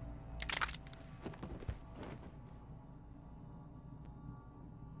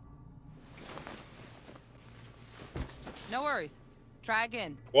 No worries. Try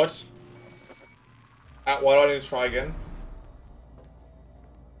again. What? Why do I need to try again?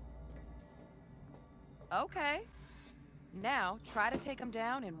 Okay. Now, try to take him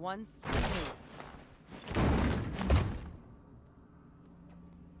down in one slick move.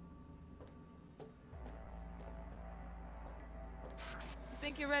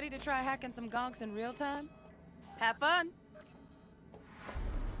 Think you're ready to try hacking some gonks in real time? Have fun!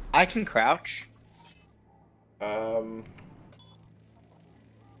 I can crouch.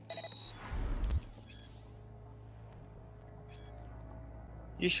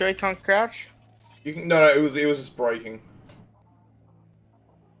 You sure you can't crouch? You can. No, it was just breaking.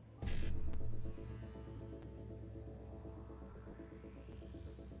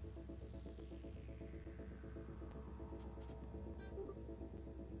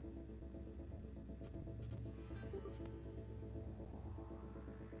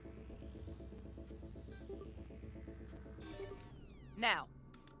 Now,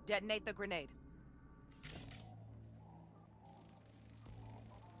 detonate the grenade.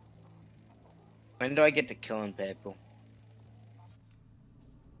 When do I get to killing people?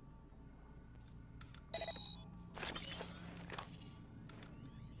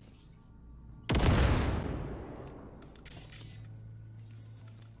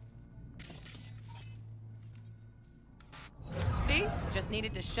 See? Just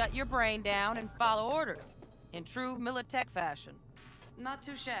needed to shut your brain down and follow orders. In true Militech fashion. Not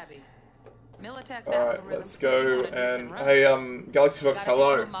too shabby. Militech's Alright, let's go and... Hey, Galaxy Fox,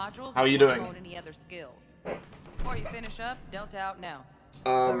 hello. How are you doing? Any other skills. Before you finish up, dealt out now.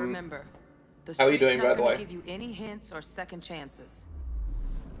 But remember, the how are you doing, street's by the not way? gonna give you any hints or second chances.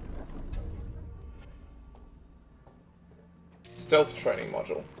 Stealth training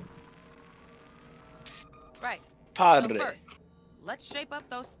module. Right. Padre. So first, let's shape up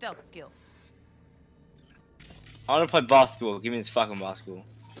those stealth skills. I wanna play basketball. Give me this fucking basketball.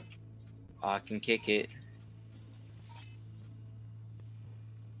 I can kick it.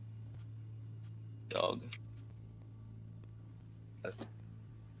 Dog.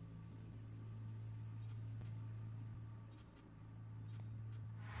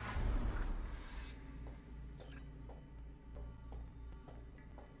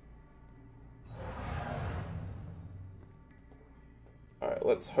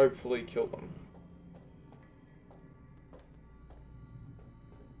 Alright, let's hopefully kill them.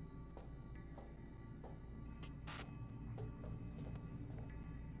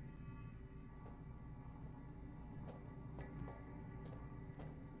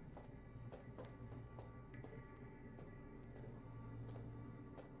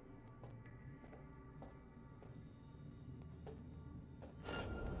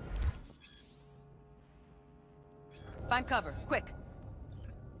 Find cover, quick.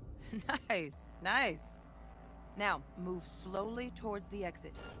 Nice, nice. Now, move slowly towards the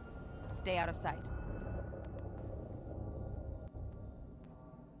exit. Stay out of sight.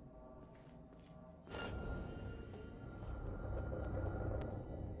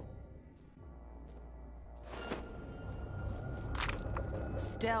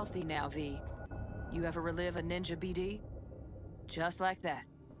 Stealthy now, V. You ever relive a ninja BD? Just like that.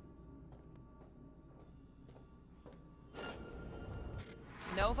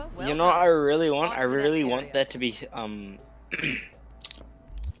 Nova, well you know, done. I really want area. that to be I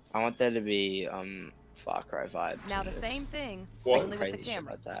want that to be Far Cry vibes. Now the same thing, What? only with Crazy the shit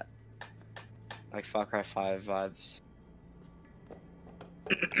camera. like that. Like Far Cry 5 vibes.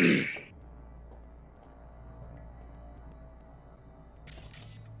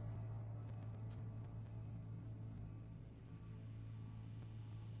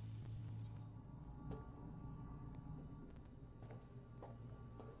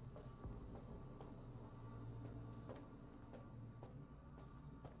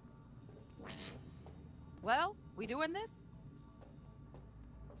 Well, we doing this?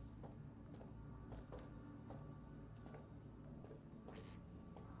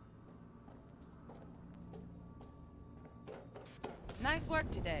 Nice work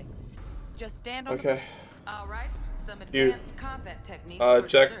today. Just stand on Okay. All right. Some You. advanced combat techniques for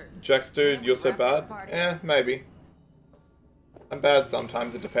dessert. Jax dude, Then you're we so wrap this bad? party Eh, maybe. I'm bad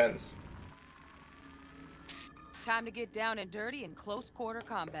sometimes, it depends. Time to get down and dirty in close quarter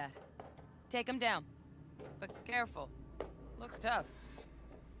combat. Take him down. But careful. Looks tough.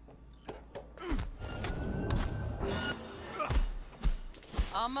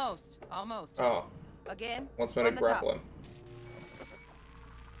 Almost. Oh. Again. Wants me to from the top. grapple him.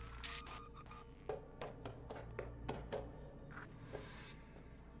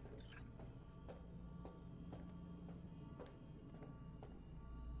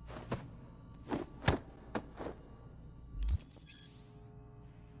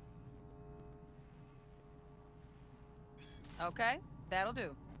 Okay, that'll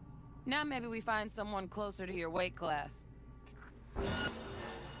do. Now maybe we find someone closer to your weight class.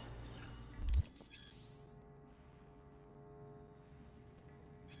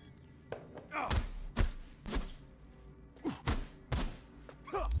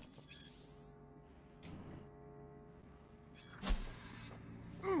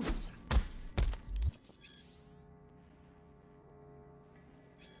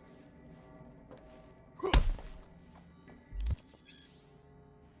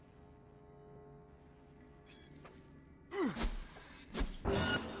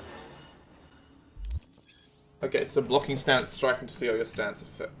 Okay, so blocking stance, striking to see how your attacks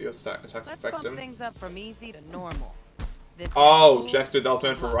Let's affect bump him. things up from easy to normal. This Oh, is Jax dude, that was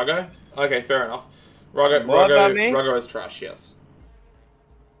meant for Ruggo? Okay, fair enough. What about me? Ruggo is trash, yes.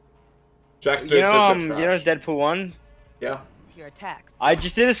 Jax dude You know, says you're you know trash. Deadpool 1? Yeah. your attacks. I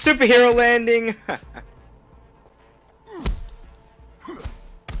just did a superhero landing!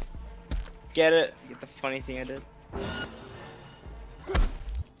 Get it? Get the funny thing I did?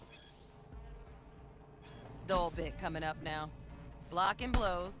 Dull bit coming up now. Blocking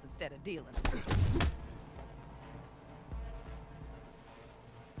blows instead of dealing.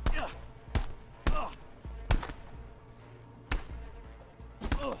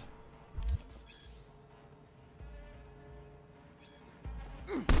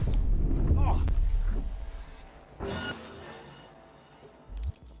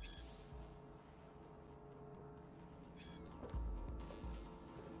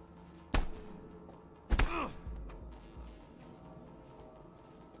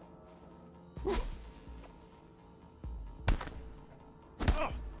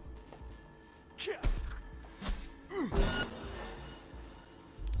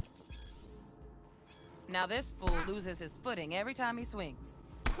 Now this fool loses his footing every time he swings.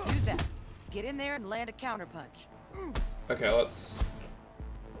 Use that. Get in there and land a counterpunch. Okay, let's...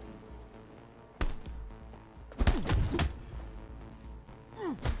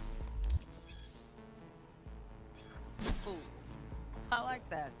 Fool. I like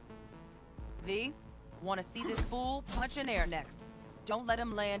that. V, want to see this fool punch in air next. Don't let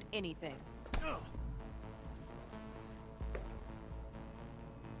him land anything.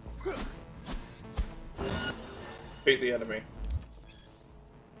 Beat the enemy.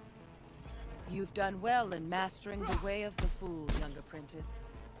 You've done well in mastering the way of the fool, young apprentice.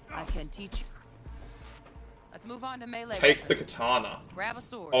 I can teach you. Let's move on to melee. Take the katana. Grab a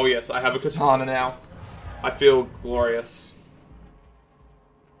sword. Oh yes, I have a katana now. I feel glorious.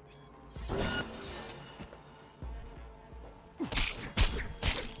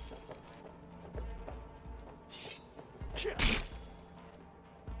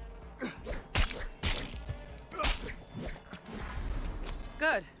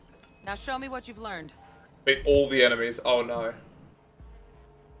 Good. Now show me what you've learned. Beat all the enemies. Oh no.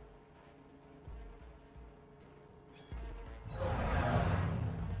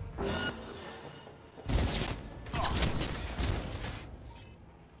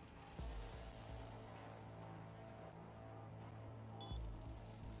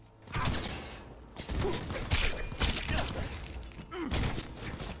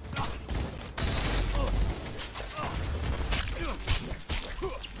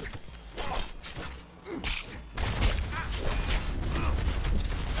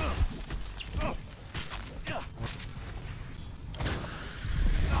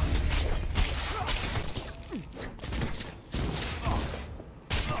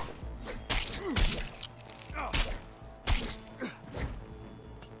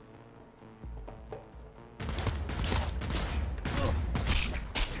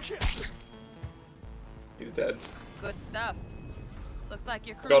 He's dead. Good stuff. Looks like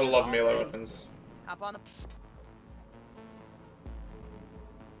you're Gotta love melee weapons. Hop on the.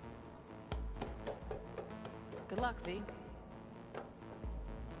 Good luck, V.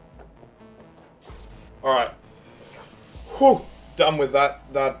 Alright. Whew. Done with that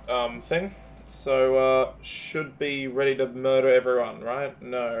thing. So, should be ready to murder everyone, right?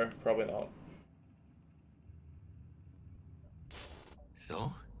 No, probably not.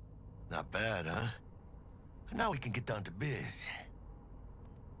 So? Not bad, huh? Now we can get down to biz.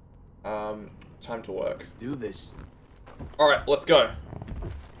 Time to work. Let's do this. Alright, let's go.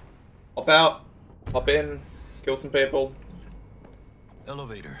 Hop out, hop in, kill some people.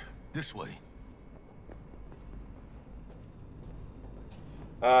 Elevator, this way.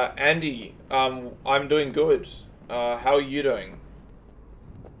 Andy, I'm doing good. How are you doing?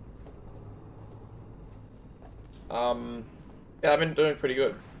 Yeah, I've been doing pretty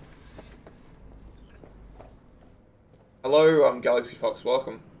good. Hello, Galaxy Fox,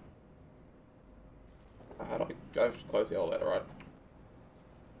 welcome. How do I go to close the elevator, right?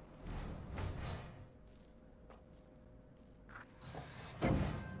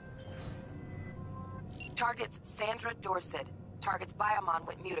 Targets Sandra Dorset. Target's Biomon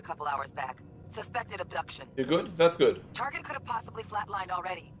went mute a couple hours back. Suspected abduction. You good? That's good. Target could have possibly flatlined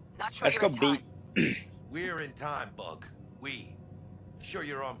already. Not sure Let's you're go in time. We're in time, Bug. Sure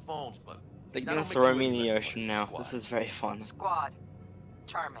you're on phones, but They're gonna throw me in the ocean now. This is very fun. Squad.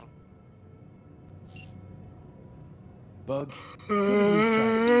 Charming. Bug. Could at least try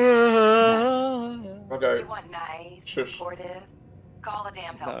to be nice. Okay. You want nice, Shush. supportive? Call a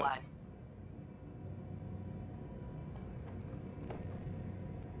damn helpline.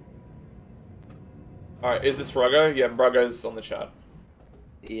 Alright, is this Ruggo? Yeah, Ruggo's on the chat.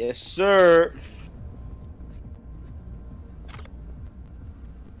 Yes, sir.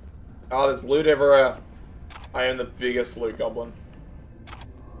 Oh, there's loot everywhere. I am the biggest loot goblin.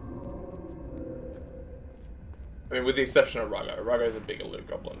 I mean, with the exception of Ruggo. Ruggo's a bigger loot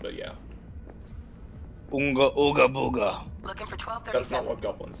goblin, but yeah. Oonga ooga booga. Looking for 1237. That's not what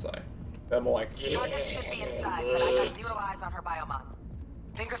goblins say. They're more like, Target should be inside, but I got 0 eyes on her Biomon.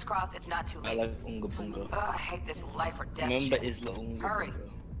 Fingers crossed it's not too I late. like Oonga boonga. I hate this life or death Remember shit. is the Oonga Hurry. boonga.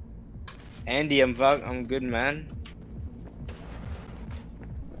 Andy, I'm good, man.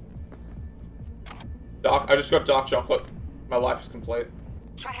 I just got dark chocolate. My life is complete.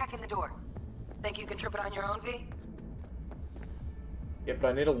 Try hacking the door. Think you can trip it on your own, V? Yeah, but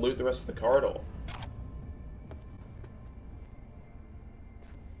I need to loot the rest of the corridor.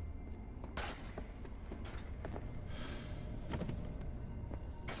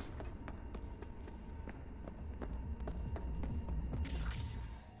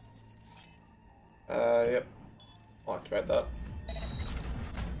 Yep. I'll activate that.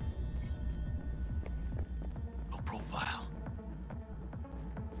 No profile.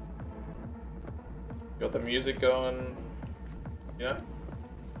 Got the music going. Yeah.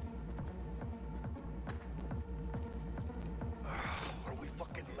 Are we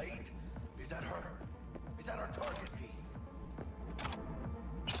fucking late? Is that her? Is that our target, V?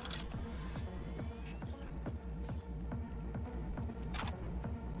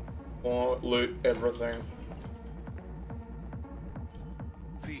 Or loot everything.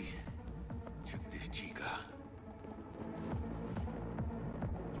 V, check this chica.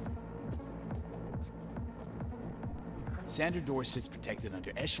 Sandra Dorset's protected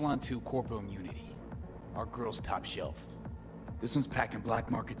under Echelon 2 corporal immunity. Our girl's top shelf. This one's packing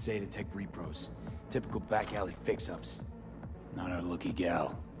black market Zeta Tech repros. Typical back alley fix-ups. Not our lucky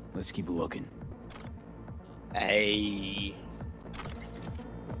gal. Let's keep looking. Hey.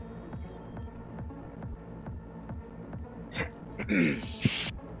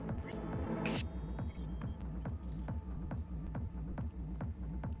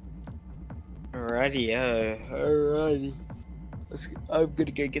 Alrighty. I'm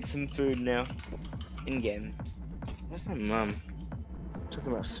gonna go get some food now. In game. Where's my mum?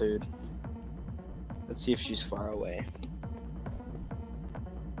 Talking about food. Let's see if she's far away.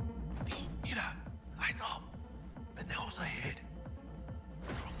 Mira, eyes up. Pendejos ahead.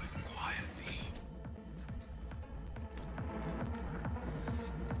 Drop it quietly.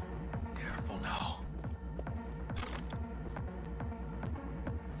 Careful now.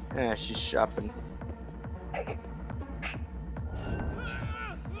 Yeah, she's shopping. Hey,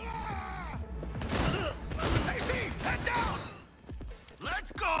 Pete, head down!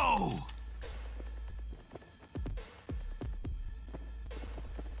 Let's go!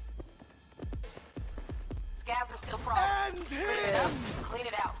 Scavs are still prone. Clean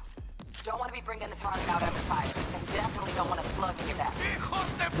it out. Don't want to be bringing the target out under fire. And definitely don't want a slug in your back.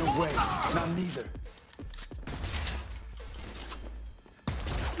 No way. Not neither.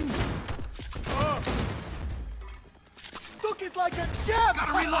 Took it like a jab!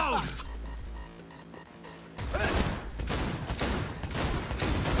 Gotta reload!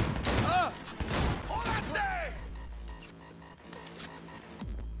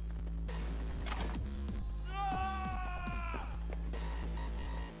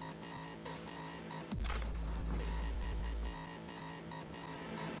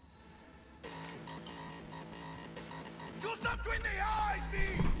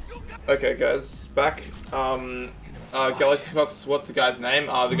 Okay, guys, back. Galaxy Fox, what's the guy's name?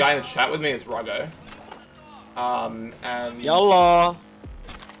 The guy in the chat with me is Ruggo. And... YOLO!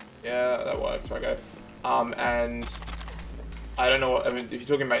 Yeah, that works, Ruggo. And... I don't know what, I mean, if you're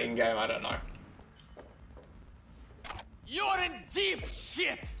talking about in-game, I don't know. You're in deep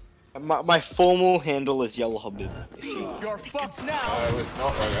shit! My formal handle is Yellow Habib. You're fucked now! No, it's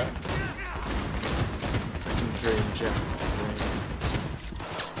not Ruggo.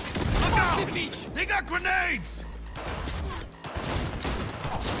 Look out! They got grenades!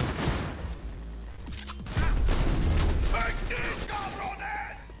 Take this,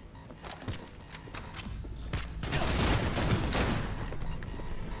 cabrones!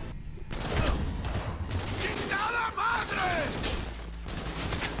 ¡Chingada madre!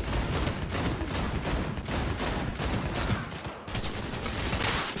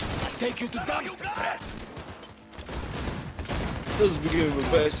 Take you to dumpster press! This is the beginning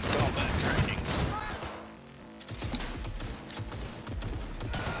of basic combat training.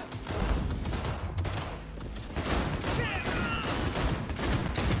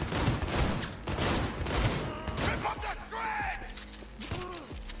 Rip up the shred!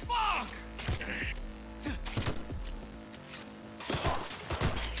 Fuck!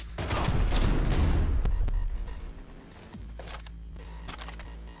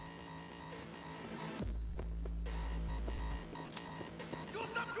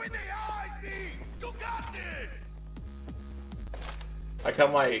 I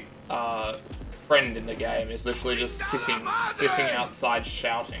got my friend in the game is literally just sitting outside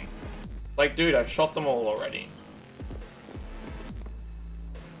shouting. Like, dude, I shot them all already.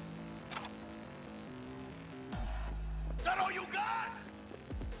 That all you got?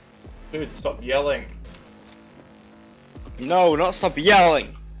 Dude, stop yelling. No, not stop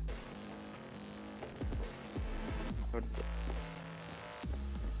yelling.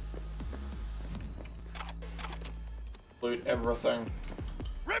 Loot everything.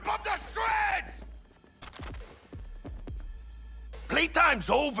 Rip up the shreds! Playtime's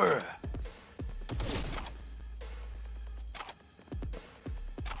over!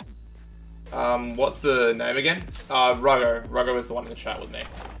 What's the name again? Ruggo. Ruggo is the one in the chat with me.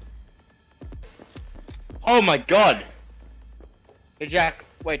 Oh my god! Hey Jack,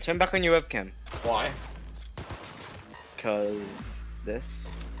 wait, turn back on your webcam. Why? Cause this.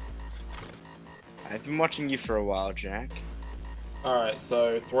 I've been watching you for a while, Jack. Alright,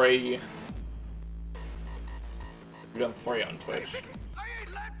 so 3. We've done 3 on Twitch.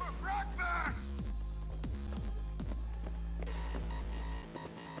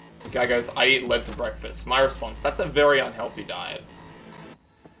 The guy goes, I eat lead for breakfast. My response, that's a very unhealthy diet.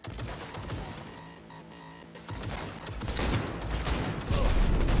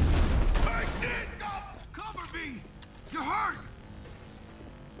 Cover me! You're hurt!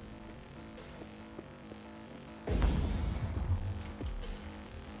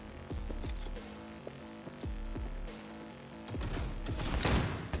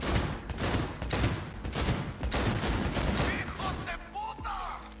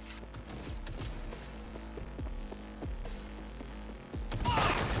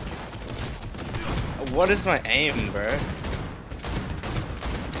 what is my aim, bro?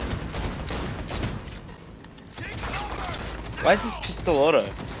 Why is this pistol auto?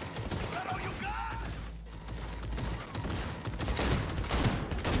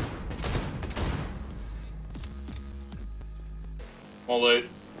 More loot.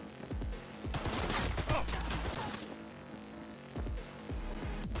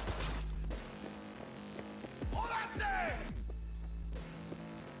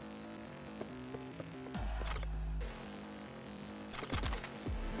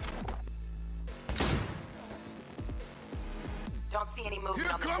 Don't see any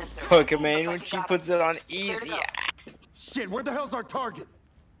movement on the sensor. Pokemon when she puts it on easy. Shit, where the hell's our target?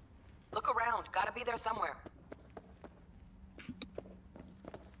 Look around. Gotta be there somewhere.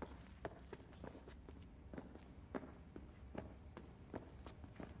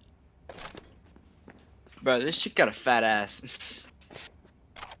 Bro, this chick got a fat ass.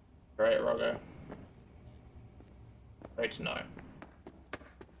 Great, Roggo. Great to know.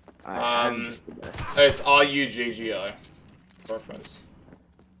 I'm just the best. It's RUGGO. Reference.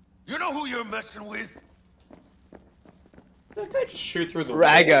 You know who you're messing with? That guy just shoot through the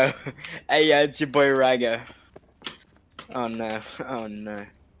Rago. Hey, yeah, it's your boy Rago. Oh no. Oh no.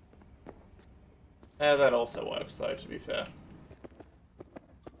 Yeah, that also works though, to be fair.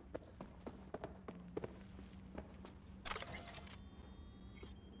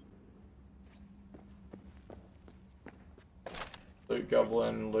 Loot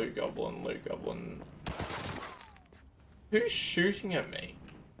goblin, loot goblin, loot goblin. Who's shooting at me?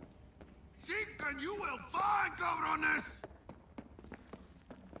 Chica, you will find, cabrones!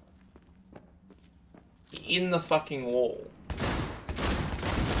 In the fucking wall.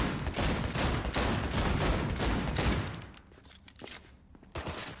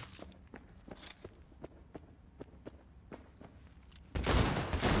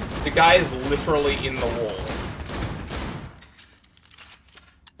 The guy is literally in the wall.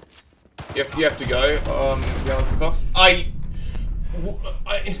 You have to go, Galaxy Fox.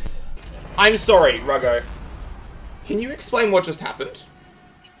 I'm sorry, Ruggo. Can you explain what just happened?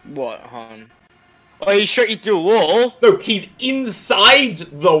 What, hon? Oh, he shot you through a wall? No, he's inside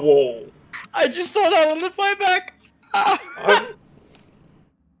the wall. I just saw that on the flyback. Oh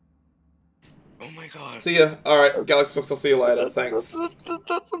my god. See ya. Alright, Galaxy Fox, I'll see you later. Thanks.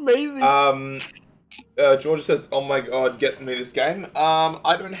 That's amazing. Georgia says, oh my god, get me this game.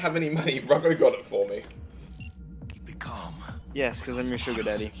 I don't have any money. Ruggo got it for me. Keep it calm. Yes, because I'm your sugar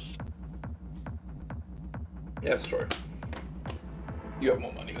daddy. Yeah, that's true. You have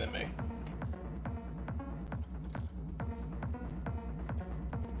more money than me.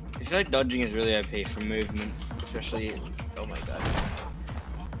 I feel like dodging is really OP for movement, especially. Oh my god.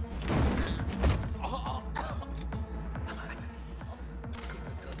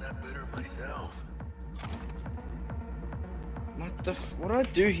 What do I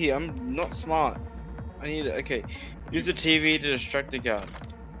do here? I'm not smart. I need to, okay. Use the TV to distract the guard.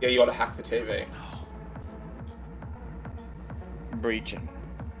 Yeah, you gotta hack the TV. Breaching.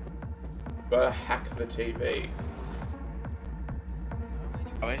 You gotta hack the TV.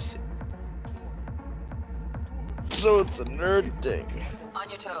 Oh, I see. So it's a nerd thing. On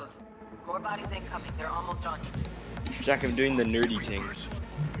your toes. More bodies incoming. They're almost on you. Jack, I'm doing the nerdy thing.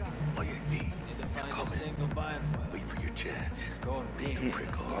 All you need. They're coming. Wait for your chance. Make the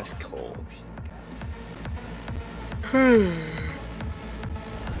prick off. That's cold.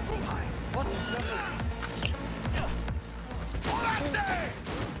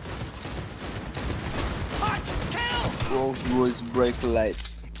 Rolls Royce brake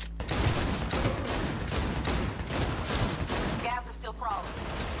lights. Scavs are still crawling.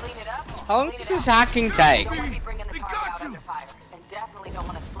 Clean it up. How long does this hacking take? Don't want to be bringing the target out under fire, and definitely don't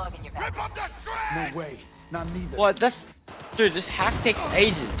want a slug in your back. No way. Not neither. What? That's... Dude, this hack takes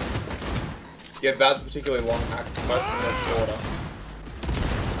ages. Yeah, that's a particularly long hack. Most of them are shorter.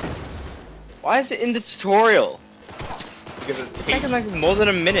 Why is it in the tutorial? Because it's taking like more than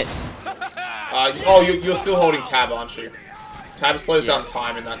a minute. Oh, you're still holding tab, aren't you? Tab slows down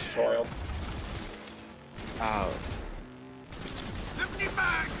time in that tutorial. Oh.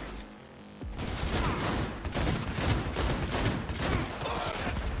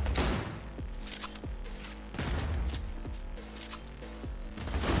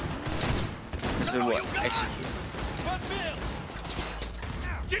 This is what? Execute.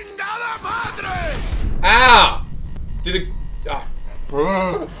 Ah! Did it... Ah.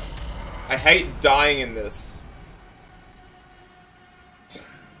 I hate dying in this.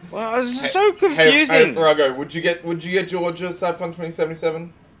 Well, this is so confusing. Hey, Rago, would you get Georgia Cyberpunk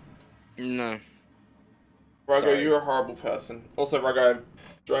 2077? No. Rogo, Sorry. you're a horrible person. Also, Rogo, I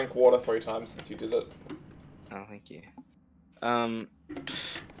drank water 3 times since you did it. Oh, thank you.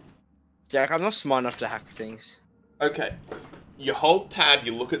 Jack, I'm not smart enough to hack things. Okay. You hold tab,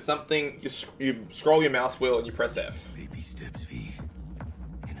 you look at something, you scroll your mouse wheel, and you press F. Baby steps, V.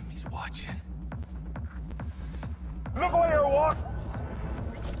 Enemies watching. Look where you're walking.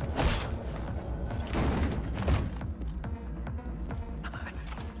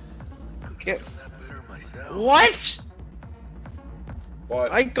 Get... What?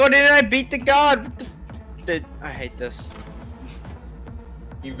 What? I got in and I beat the guard. What the Dude, I hate this.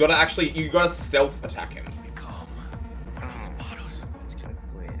 You gotta stealth attack him. It's kind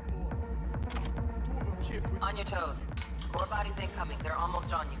of weird. On your toes. More bodies incoming. They're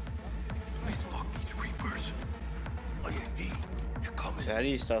almost on you. Please fuck these Reapers. On your V. They're coming. So how do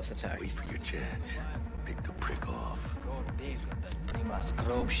you stealth attack? Wait for your chance. Pick the prick off.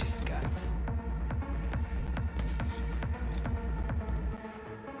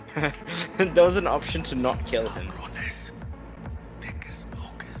 There was an option to not kill him. Thick as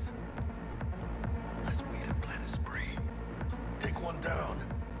locusts. Let's wait and plan a spree. Take one down.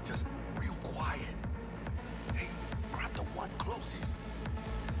 Just real quiet. Hey, grab the one closest.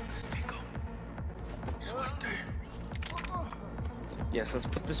 Let's take him. He's right there. Yes, let's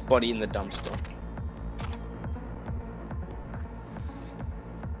put this body in the dumpster.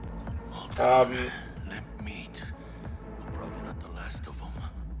 Limp meat. But probably not the last of them.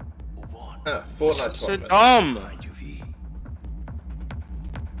 Move on. Fortnite So tournament. dumb. Behind you, V.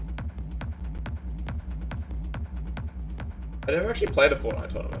 I never actually played a Fortnite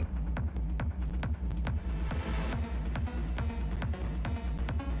tournament.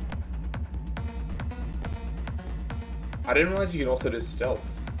 I didn't realize you can also do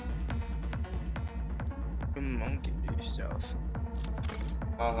stealth. A monkey do stealth.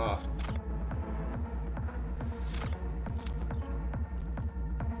 Haha.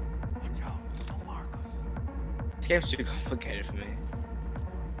 This game's too complicated for me.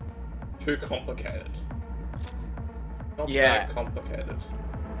 Too complicated. Not Yeah. that complicated.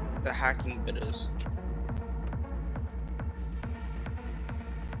 The hacking bit is.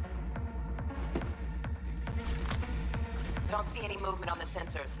 Don't see any movement on the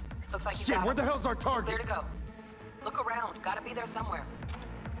sensors. Looks like you Shit, got where it. the hell's our target? Clear to go. Look around. Gotta be there somewhere.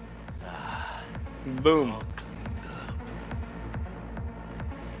 Boom.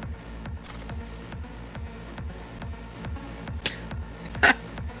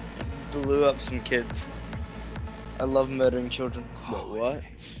 Blew up some kids. I love murdering children. Wait, what?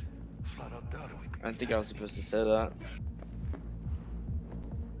 I don't think I was supposed to say that.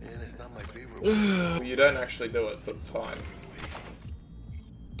 Man, it's not my favorite. Well, you don't actually do it, so it's fine.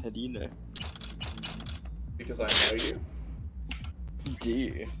 How do you know? Because I know you. Do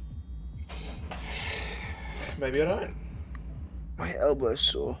you? Maybe I don't. My elbow's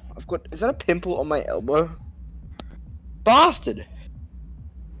sore. I've got. Is that a pimple on my elbow? Bastard!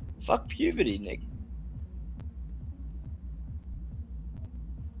 Fuck puberty, Nick.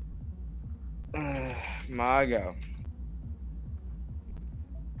 Margo.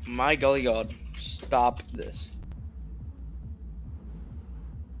 My golly god. Stop this.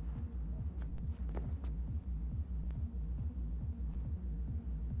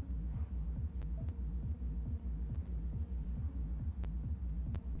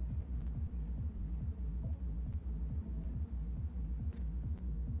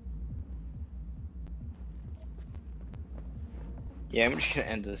 Yeah, I'm just gonna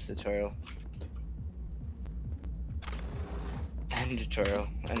end this tutorial. End tutorial.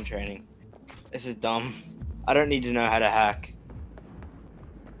 End training. This is dumb. I don't need to know how to hack.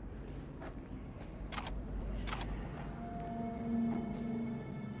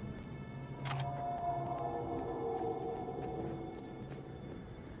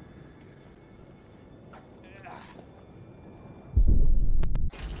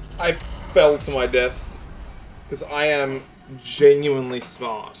 I fell to my death. Because I am genuinely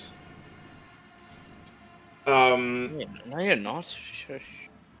smart. Yeah, no, you're not. Shush.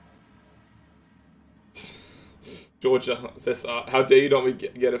 Georgia says, how dare you not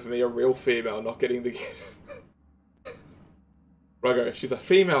get it for me, a real female, not getting the gift. Ruggo, she's a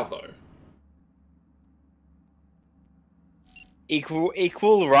female though.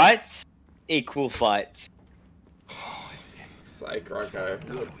 Equal rights, equal fights. Sake,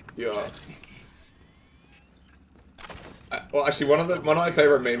 Ruggo. Yeah. Well, actually, one of my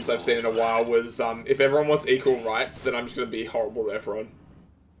favorite memes I've seen in a while was, if everyone wants equal rights, then I'm just gonna be horrible to everyone.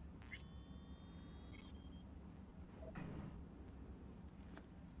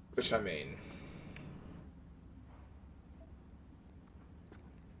 Which I mean.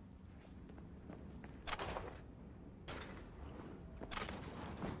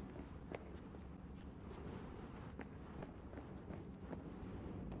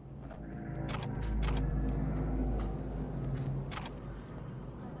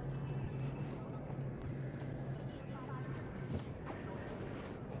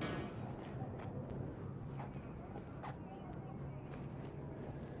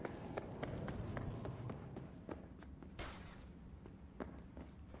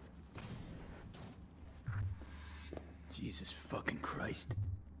 Jesus fucking Christ.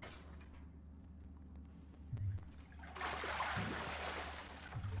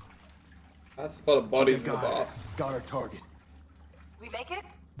 That's a lot of bodies in the bath. Got our target. We make it?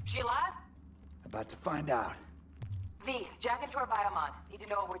 She alive? About to find out. V, jack into her biomon. Need to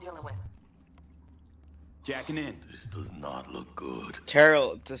know what we're dealing with. Jacking in. This does not look good.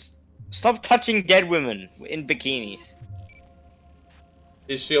 Terrell, just stop touching dead women in bikinis.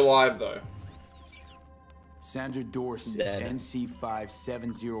 Is she alive though? Sandra Dorsey,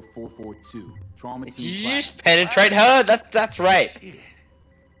 NC570442. Trauma Did team. you just penetrate her? That's right. Shit.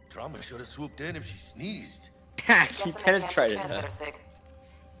 Trauma should have swooped in if she sneezed. He penetrated her.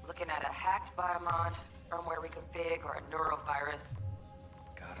 Looking at a hacked biomon, firmware reconfig, or a neurovirus.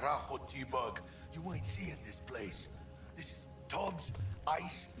 Carajo, T-Bug. You ain't seeing this place. This is tubs,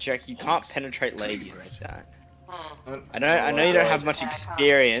 ice. Jack, you can't penetrate ladies like that. I know you don't have much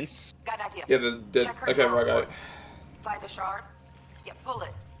experience. Got an idea. Yeah, the okay, right, go. Find a shard. Yeah, pull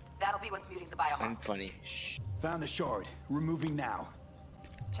it. That'll be what's muting the biomon. I'm funny. Found the shard. Removing now.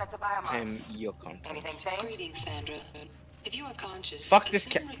 Check the biomon. I'm your content. Anything change? Greetings, Sandra. If you are conscious, Fuck this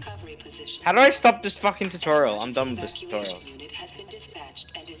How do I stop this fucking tutorial? I'm done with this tutorial. Unit has been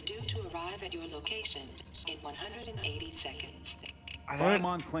dispatched and is due to arrive at your location in 180 seconds.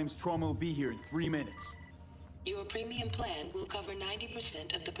 Biomon claims Trauma will be here in 3 minutes. Your premium plan will cover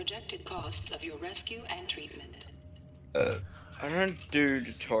 90% of the projected costs of your rescue and treatment. I don't do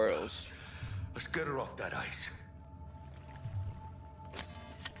tutorials. Let's get her off that ice.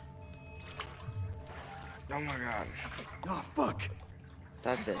 Oh my god. Oh fuck.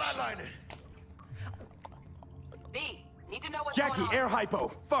 That's it. B, need to know what's Jackie, going on. air hypo.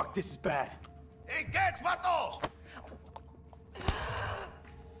 Fuck, this is bad. Hey, catch, vato!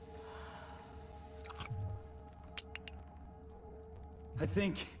 I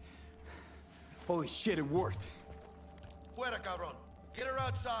think... Holy shit, it worked. Fuera, cabrón. Get her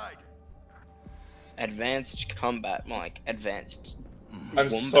outside. Advanced combat, more like advanced. I'm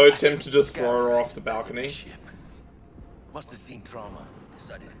so tempted to just throw her off the balcony. Must have seen Trauma.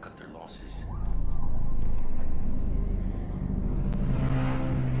 Decided to cut their losses.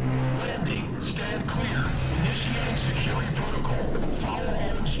 Landing. Stand clear. Initiating security protocol. Follow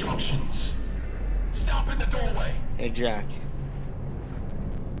all instructions. Stop in the doorway. Hey, Jack.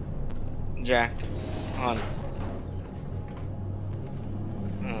 Jack, on.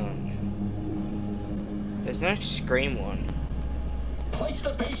 There's no scream one. Place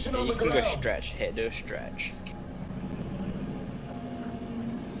the patient Yeah, on you the can ground. go stretch. Here, do a stretch.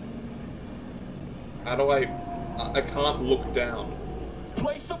 How do I can't look down.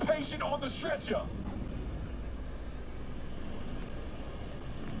 Place the patient on the stretcher.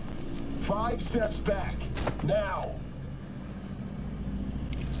 5 steps back. Now.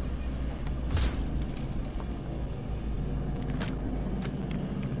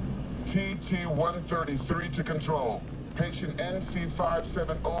 TT-133 to control. Patient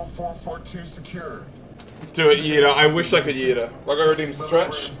NC570442 secured. Do it, Yida. I wish I could Yida. Like I redeem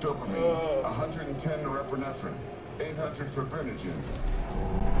stretch. 110 norepinephrine. 800 for Brenogen.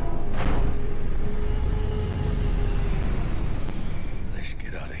 Let's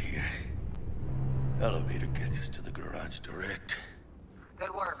get out of here. Elevator gets us to the garage direct.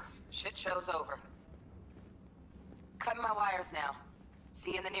 Good work. Shit show's over. Cutting my wires now.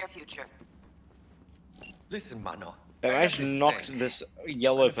 See you in the near future. Listen, mano. I just knocked this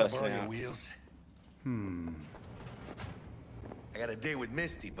yellow person on your out. wheels. I got a date with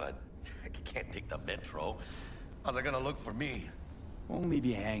Misty, but I can't take the metro. How's it gonna look for me? Won't leave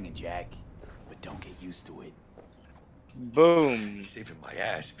you hanging, Jack. But don't get used to it. Boom. You're saving my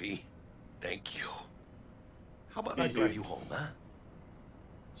ass, V. Thank you. How about I drive you home, huh?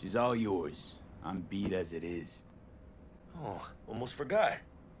 She's all yours. I'm beat as it is. Oh, almost forgot.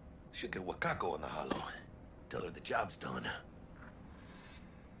 Should get Wakako on the hollow. Tell her the job's done.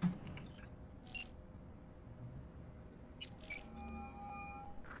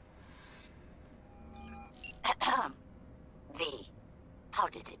 V, how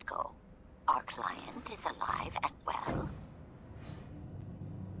did it go? Our client is alive and well?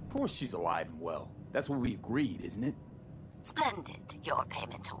 Of course she's alive and well. That's what we agreed, isn't it? Splendid. Your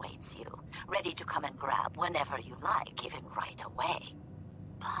payment awaits you. Ready to come and grab whenever you like, even right away.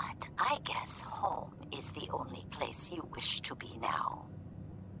 But I guess home is the only place you wish to be now.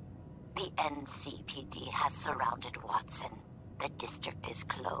 The NCPD has surrounded Watson. The district is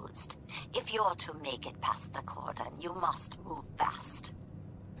closed. If you're to make it past the cordon, you must move fast.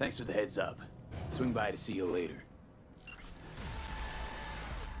 Thanks for the heads up. Swing by to see you later.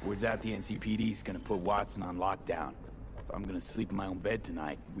 Word's out the NCPD's gonna put Watson on lockdown. If If I'm gonna sleep in my own bed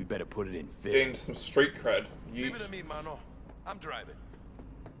tonight, we better put it in fit. Gain some street cred. Leave it to me, mano. I'm driving.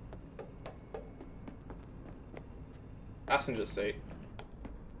 Passenger seat.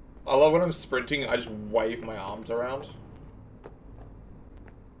 I love when I'm sprinting, I just wave my arms around.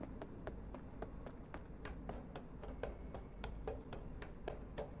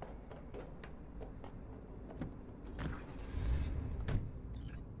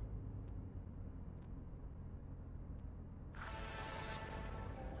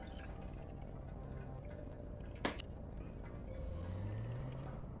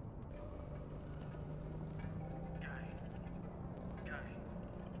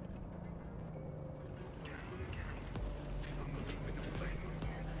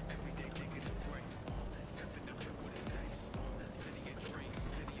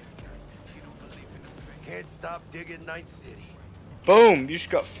 Can't stop digging Night City. Boom! You just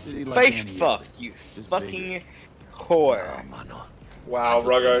got like face any fucked, other. you Just fucking whore. Wow,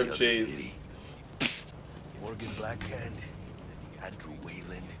 Ruggo, jeez. Morgan Blackhand, Andrew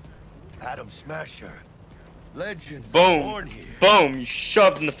Wayland, Adam Smasher. Legends Boom! born here. Boom! You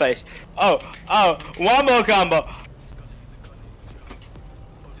shoved in the face. Oh, one more combo.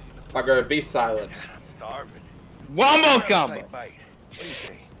 Ruggo, be silent. I'm starving. One more combo. Tight bite. What do you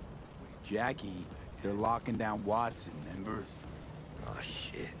say? Jackie, they're locking down Watson, remember? Oh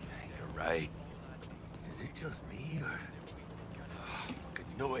shit, you're right. Is it just me or? Oh, fucking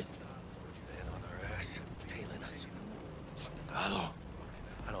knew it. Man on our ass, tailing us. Hello.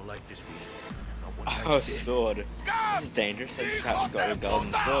 I don't like this beat. Oh, sword. This is dangerous. I just haven't got a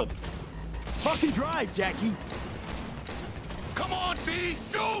golden sword. Fucking drive, Jackie! Come on, V,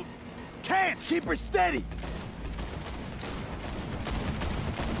 shoot! Can't! Keep her steady!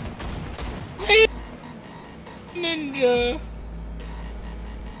 Ninja!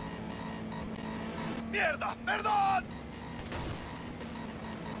 Mierda! Perdón!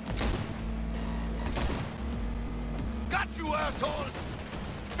 Got you, asshole!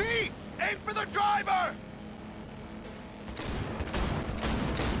 V! Aim for the driver!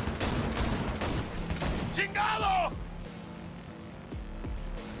 Chingado!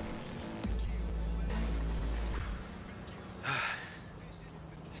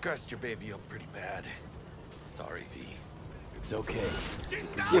 Scratched your baby up pretty bad. Sorry, V. It's okay.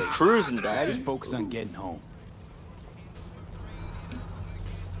 You're cruising, Let's Daddy. just focus on getting home.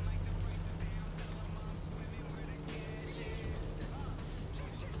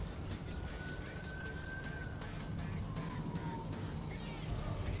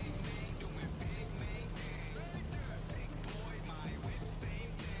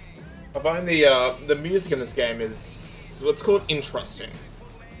 I find the music in this game is what's called interesting.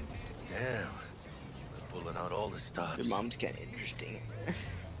 Damn. Pulling out all the stops. Your mom's getting interesting.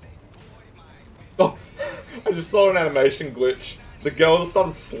 Oh, I just saw an animation glitch. The girl just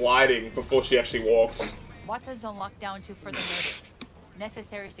started sliding before she actually walked. Watson's on lockdown to further notice.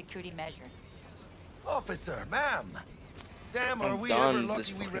 Necessary security measure. Officer, ma'am. Damn, are I'm we ever done lucky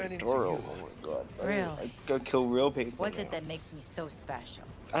this we fucking ran into Doro. you? Oh my god. Really? I go kill real people. What's now. it that makes me so special?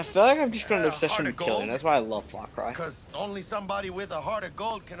 I feel like I've just got an Heart obsession of with killing. gold? That's why I love Far Cry. Because only somebody with a heart of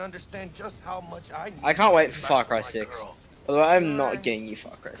gold can understand just how much I need. I can't to wait get for back Far to Cry my 6. girl. Although I'm not getting you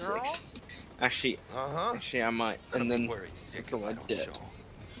Far Cry 6. Girl? Actually, I might. And then until I'm dead.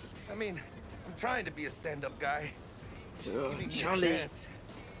 I mean, I'm trying to be a stand-up guy. Ugh, Giving me a Charlie. chance.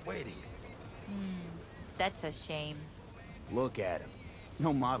 Waiting. That's a shame. Look at him.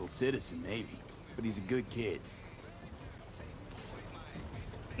 No model citizen, maybe, but he's a good kid.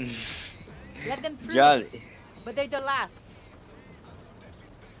 Let them through. Jolly. But they're the last.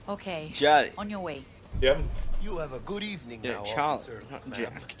 Okay. Jolly. On your way. Yep. You have a good evening Yeah, now, Charlie, officer. not ma'am.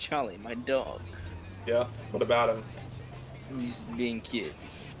 Jack. Charlie, my dog. Yeah. What about him? He's being cute.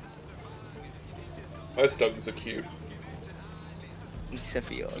 Most dogs are cute. Except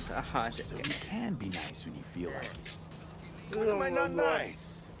for yours. Aha, So Jack. you can be nice when you feel like it. When am I not nice?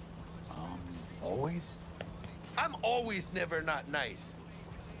 Always? I'm always never not nice.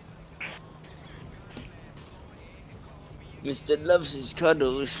 Mr. loves his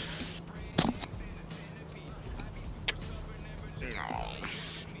cuddles.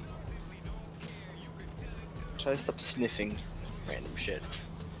 Try to stop sniffing random shit.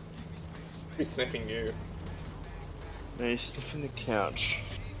 Be sniffing you. No, you're sniffing the couch.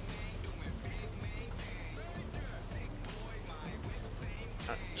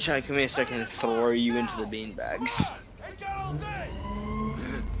 Charlie, come here so I can throw you into the beanbags. Check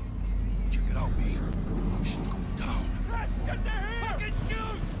it out, B. Shit's going down.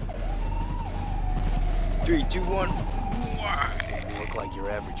 3, 2, 1. You look like your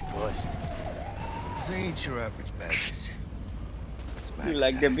average bust. This ain't your average badges. You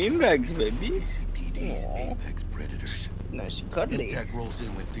like the beanbags, baby? ACPD's apex predators. Nice and cuddly. Intact rolls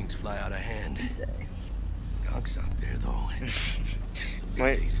in when things fly out of hand. Gonks out there, though.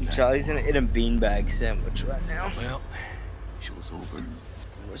 Charlie's in a beanbag sandwich right now. Well, show's over.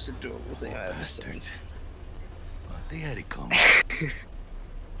 Most adorable thing I've ever seen. They had it coming.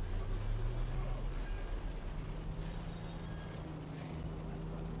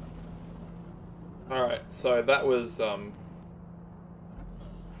 Alright, so that was,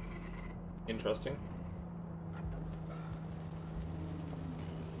 interesting.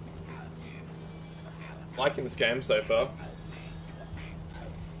 Liking this game so far.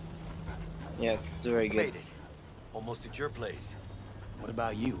 Yeah, it's very good. Made it. Almost at your place. What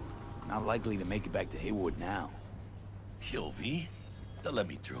about you? Not likely to make it back to Haywood now. Chill, V. They'll let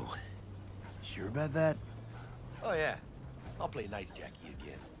me through. Sure about that? Oh, yeah. I'll play nice Jackie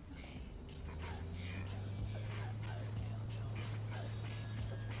again.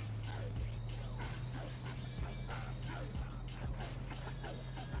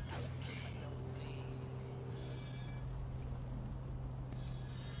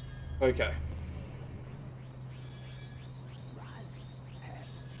 Okay.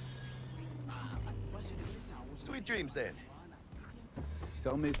 Sweet dreams, then.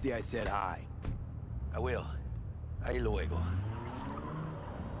 Tell Misty I said hi. I will. Ahí luego.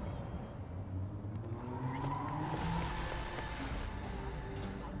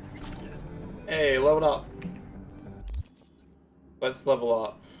 Hey, leveled up. Let's level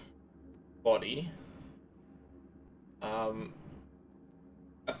up body.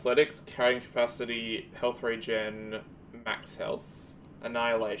 Athletics, carrying capacity, health regen, max health,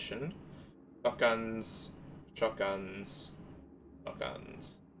 annihilation, shotguns, shotguns,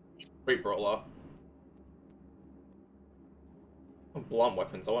 shotguns, street brawler. I want blunt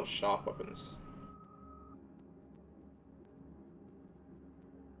weapons, I want sharp weapons.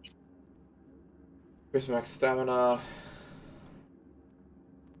 Increase max stamina.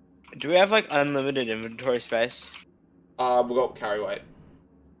 Do we have like unlimited inventory space? We got carry weight.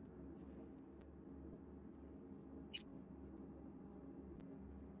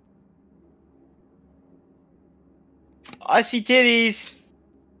 I see titties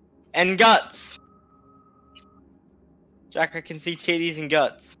and guts. Jack, I can see titties and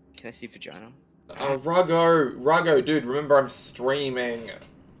guts. Can I see vagina? Ruggo, dude, remember I'm streaming.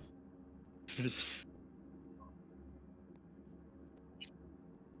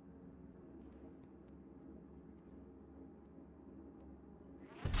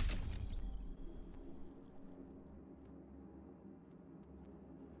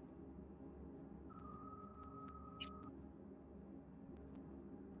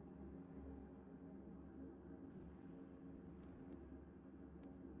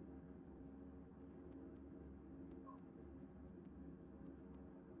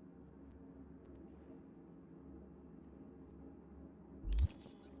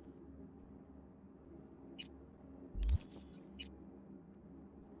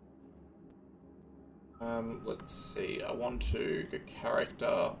 Let's see, I want to get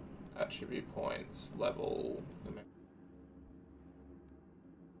character, attribute points, level.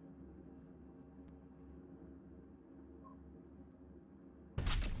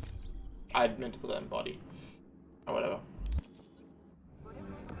 I meant to put that in body. Or whatever.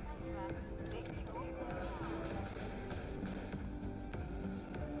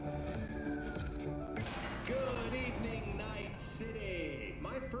 Good evening, Night City.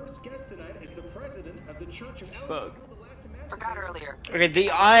 My first guest tonight is the president of the Church of Bug. Forgot earlier. Okay, the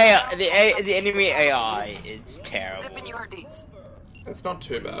enemy AI is terrible. Zipping your deeds. It's not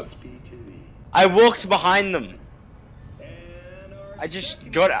too bad. I walked behind them. I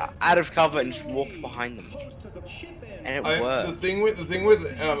just got out of cover and just walked behind them, and it worked. The thing with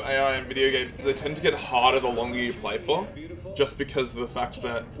AI in video games is they tend to get harder the longer you play for, just because of the fact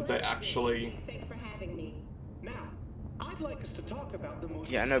that they actually.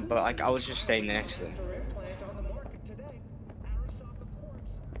 Yeah, I know, but like I was just staying next to them.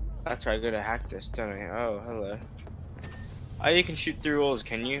 That's why I gotta hack this, don't I? Oh, hello. Oh, you can shoot through walls,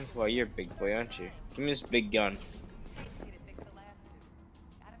 can you? Well, you're a big boy, aren't you? Give me this big gun.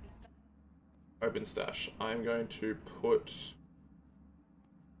 Open stash. I'm going to put.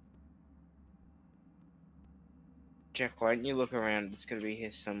 Jack, why don't you look around? It's gonna be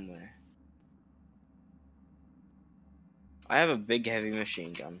here somewhere. I have a big heavy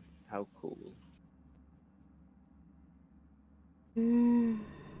machine gun. How cool.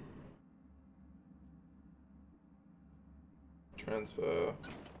 Transfer.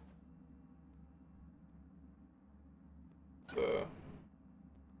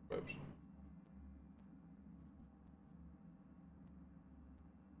 Oops.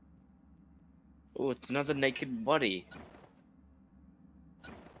 Oh, it's another naked body.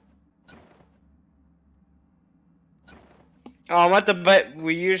 Oh, I'm at the bed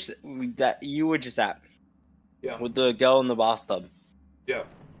that you were just at. Yeah. With the girl in the bathtub. Yeah.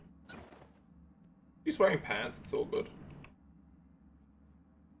 He's wearing pants, it's all good.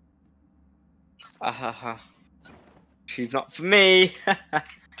 Ahaha. She's not for me.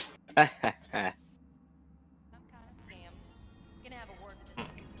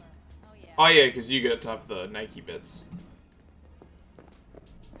 Oh yeah, because you get to have the naked bits.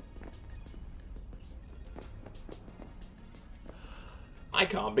 I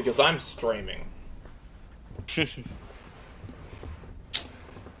can't because I'm streaming.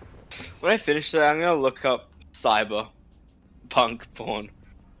 When I finish that, I'm gonna look up Cyberpunk porn.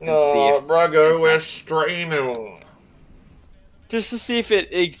 Oh, Brago, we're streaming. Just to see if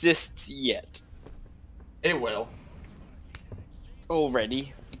it exists yet. It will.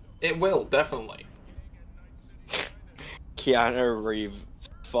 Already. It will, definitely. Keanu Reeves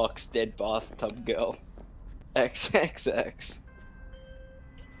fucks dead bathtub girl. XXX.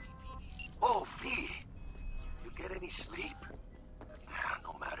 Oh, V. You get any sleep?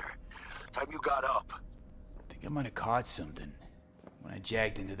 No matter. Time you got up. I think I might have caught something when I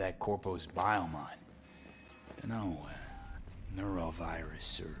jagged into that Corpo's biomon. Dunno,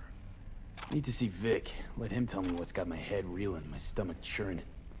 neurovirus or... Need to see Vic. Let him tell me what's got my head reeling, my stomach churning.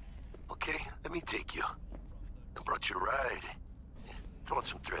 Okay, let me take you. I brought you a ride. Throw on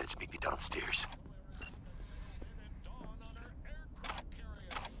some threads, meet me downstairs.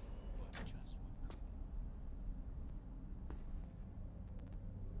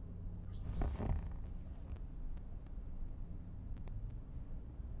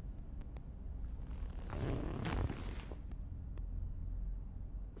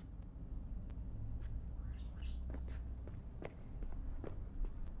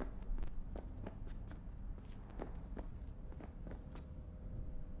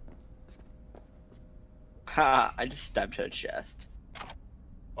 Ha! I just stabbed her chest.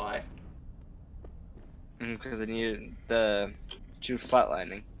 Why? Because I needed the... She was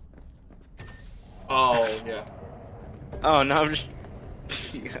flatlining. Oh, yeah. Oh, now I'm just...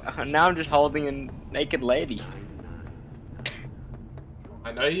 now I'm just holding a naked lady.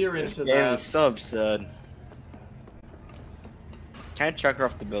 I know you're into Yeah, that. it's so absurd. Can I chuck her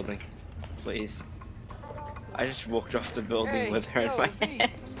off the building? Please. I just walked off the building with her in my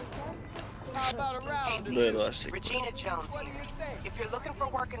hands. Regina Jones here. If you're looking for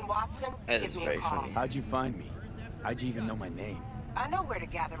work in Watson, That give is me a very call. funny. How'd you find me? How'd you even know my name? I know where to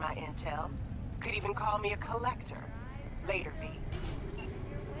gather my intel. Could even call me a collector. Later, V.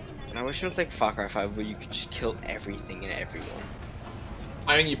 And I wish it was like Far Cry 5 where you could just kill everything and everyone.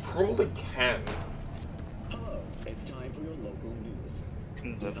 I mean, you probably can. It's time for your local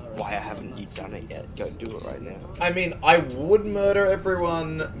news. Why haven't you done it yet? Go do it right now. I mean, I would murder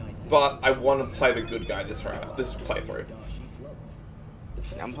everyone, but I want to play the good guy this round, this playthrough.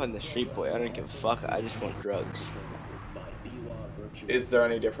 I'm playing the street boy. I don't give a fuck. I just want drugs. Is there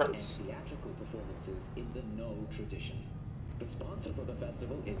any difference? Theatrical performances in the No tradition. The sponsor for the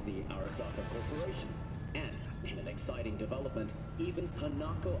festival is the Arasaka Corporation. And in an exciting development, even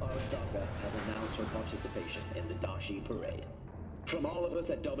Hanako Arasaka has announced her participation in the Dashi Parade. From all of us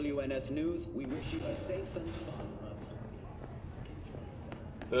at WNS News, we wish you a safe and fun month.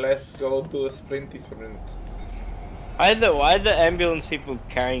 Let's go do a sprinty sprint. Why are the ambulance people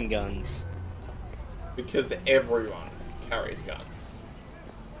carrying guns? Because everyone carries guns.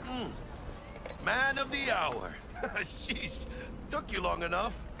 Man of the hour. Sheesh. Took you long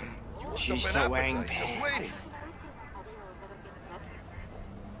enough. You She's up not an wearing appetite just waiting.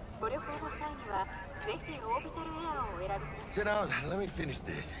 Sit down, let me finish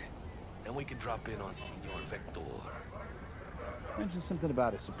this. Then we can drop in on Senor Vector. Mentioned something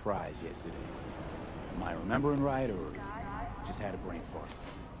about a surprise yesterday. Am I remembering right, or just had a brain fart?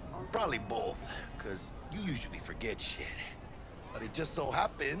 Probably both, because you usually forget shit. But it just so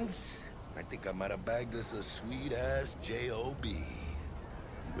happens, I think I might have bagged us a sweet-ass J.O.B.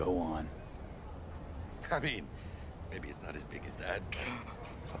 Go on. I mean, maybe it's not as big as that,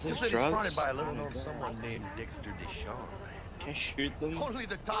 but Those just that it's drugs? fronted by a little-known someone named Dexter Deschamps. Can I shoot them? Only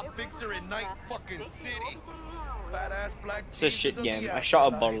the top fixer in Night fucking City. Fat-ass black It's a shit game. I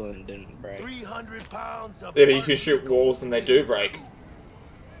shot a bottle and it didn't break. 300 pounds of Yeah, but you can shoot walls and they do break.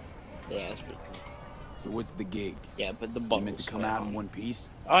 Yeah, that's pretty cool. So what's the gig? Yeah, but the You bottles meant to come out in one piece?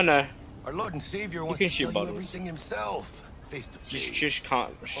 Oh no. Our Lord and Savior wants can to shoot tell bottles. you everything himself, face to face. You just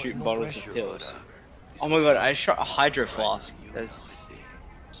can't shoot no bottles pressure, of pills. but, Oh my god, I shot a hydro flask. That's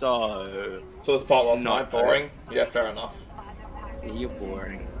so... So this part last Not night boring? Yeah, fair enough. You're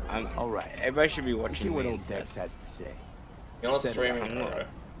boring. All right. Everybody should be Let's see watching what me old instead. Dex has to say. You're not Set it streaming, up. bro.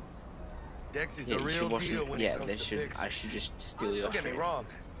 Dex is Yeah, the you real should watch deal it. when Yeah, it comes they to should. fixes. I should just steal your Don't get me stream. wrong.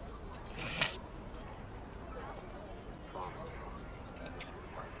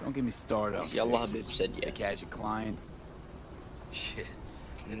 Don't get me started on Yalla fixes. Habib said yes. Like as a client. Shit.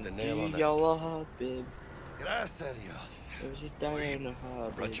 Hit the nail on the... Yalla Habib. Gracias a Dios.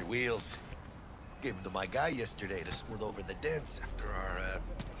 Brought Brought your wheels. Gave them to my guy yesterday to smooth over the dents after our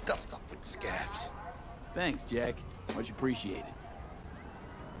dust up with the scabs. Thanks, Jack. Much appreciated.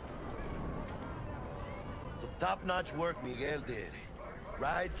 Some top-notch work Miguel did.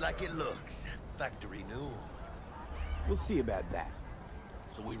 Rides like it looks. Factory new. We'll see about that.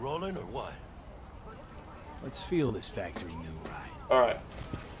 So we rolling or what? Let's feel this factory new ride. Alright.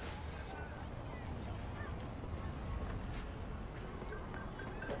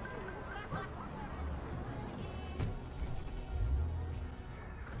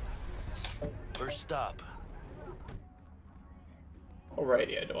 First stop. What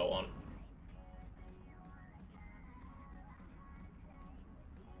radio do I want?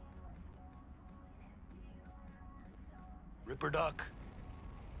 Ripper Doc.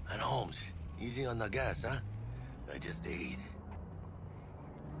 And Holmes. Easy on the gas, huh? I just ate.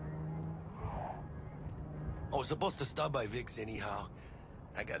 I was supposed to stop by Vic's anyhow.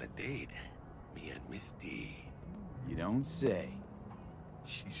 I got a date. Me and Misty. You don't say.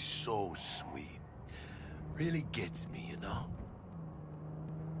 She's so sweet. Really gets me, you know?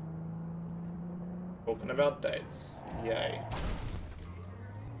 Talking about dates. Yay.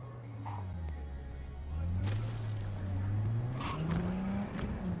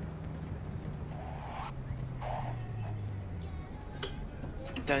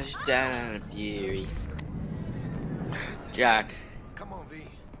 Touchdown on beauty. Jack. Come on, V.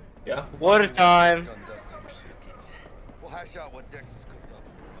 Yeah? Water time. We'll hash out what Dex has cooked up.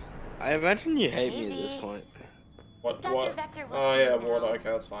 I imagine you hate me at this point. What? Oh yeah, water. Okay,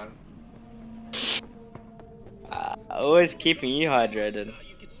 that's fine. Always keeping you hydrated.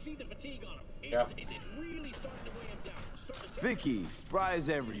 Yeah. Vicky, spry as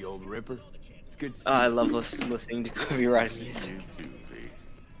ever, you old ripper. It's good to see I you. love listening to copyright music. You too, V.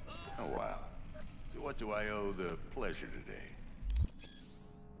 Oh wow. To what do I owe the pleasure today?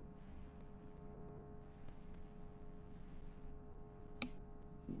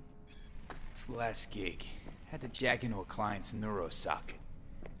 Last gig. Had to jack into a client's neuro socket.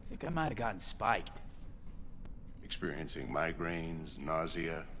 Think I might have gotten spiked. Experiencing migraines,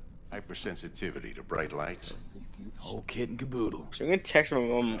 nausea, hypersensitivity to bright lights. Whole kit and caboodle. So I'm gonna text my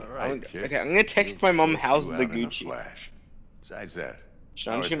mom. Alright, kid. Okay, I'm gonna text my mom how's the Gucci. Flash. Besides that,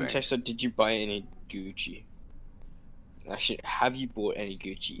 So I'm just gonna text her, did you buy any Gucci? Actually, have you bought any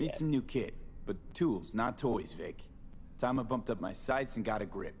Gucci Need yet? some new kit, but tools, not toys, Vic. Time I bumped up my sights and got a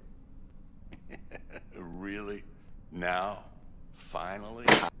grip. Really? Now? Finally?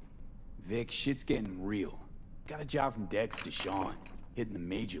 Vic, shit's getting real. Got a job from Dex to Sean, hitting the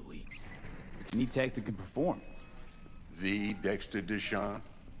major leagues. Need tech that can perform. The Dexter Deshawn?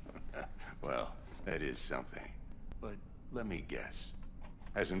 Well, that is something. But let me guess.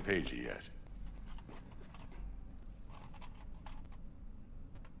 Hasn't paid you yet.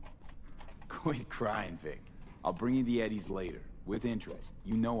 Quit crying, Vic. I'll bring you the eddies later, with interest.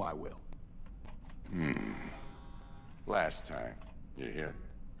 You know I will. Last time. You hear?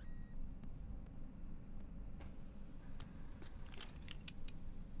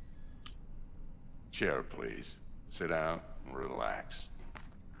 Chair, please. Sit down and relax.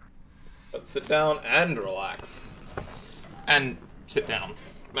 Let's sit down and relax. And sit down.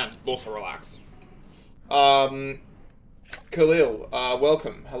 And also relax. Khalil,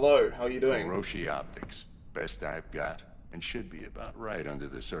 welcome. Hello, how are you doing? Roshi Optics. Best I've got, and should be about right under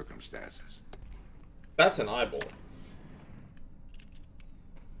the circumstances. That's an eyeball.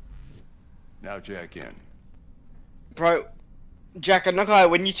 Now jack in. Bro, Jack, I'm not gonna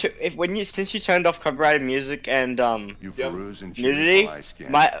lie, since you turned off copyrighted music and You peruse and choose nudity, while I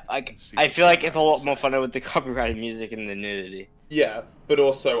scan. I feel like it's a lot more funner with the copyrighted music and the nudity. Yeah, but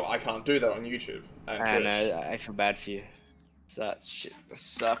also I can't do that on YouTube and I Twitch. know, I feel bad for you. That shit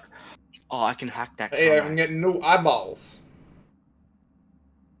must suck. Oh, I can hack that. Hey, I camera. can get new eyeballs.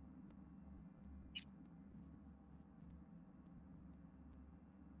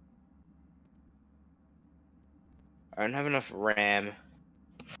 I don't have enough RAM.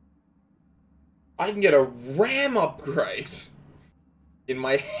 I can get a RAM upgrade in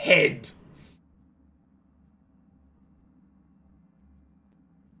my head.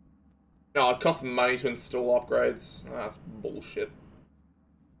 No, it costs money to install upgrades. That's bullshit.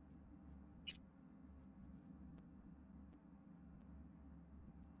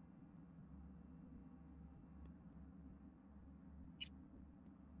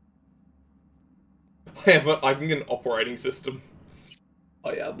 I can get an operating system.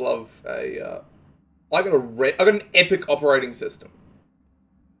 Oh yeah, I'd love a. I got an epic operating system.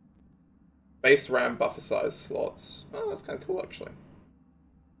 Base RAM buffer size slots. Oh, that's kind of cool actually.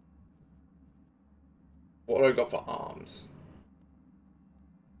 What do I got for arms?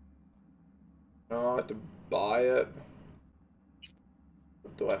 Oh, I have to buy it.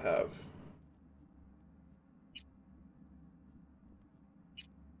 What do I have?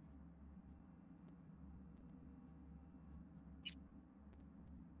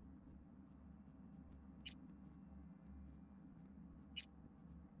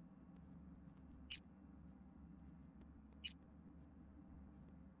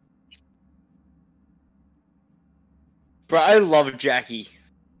 Bro, I love Jackie.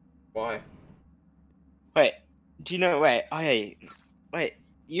 Why? Wait, do you know? Wait, oh hey, wait.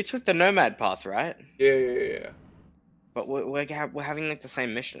 You took the Nomad path, right? Yeah. But we're having like the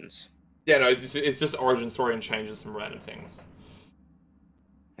same missions. Yeah, no, it's just origin story and changes some random things.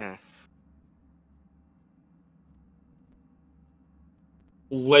 Yeah.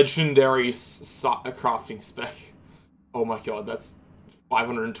 Legendary crafting spec. Oh my god, that's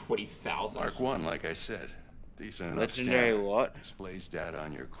 520,000. Mark 1, like I said. Decent enough Legendary scanner. what? Displays data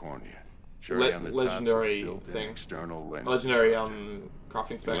on your cornea. Cherry on the Legendary top, built-in thing. external lens. Legendary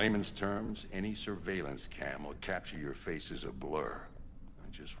crafting spec. In layman's terms, any surveillance cam will capture your face as a blur.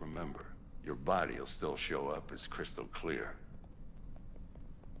 And just remember, your body will still show up as crystal clear.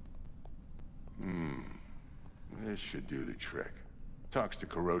 This should do the trick. Talks to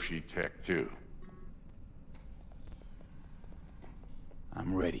Kuroshi Tech too.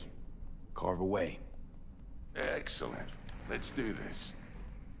 I'm ready. Carve away. Excellent. Let's do this.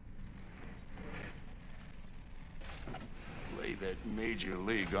 Lay that major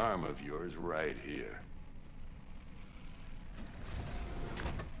league arm of yours right here.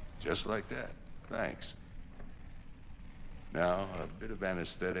 Just like that. Thanks. Now, a bit of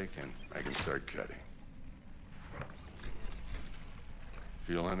anesthetic and I can start cutting.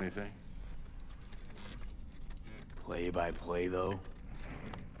 Feel anything? Play by play, though?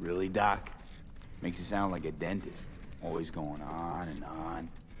 Really, Doc? Makes you sound like a dentist. Always going on and on.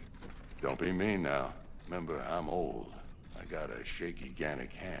 Don't be mean now. Remember, I'm old. I got a shaky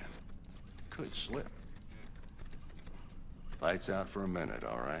Gannic hand. Could slip. Lights out for a minute,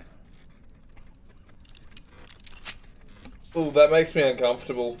 all right? Oh, that makes me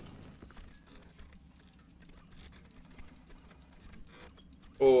uncomfortable.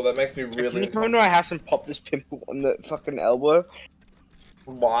 Oh, that makes me really. Can you come into my house and pop this pimple on the fucking elbow?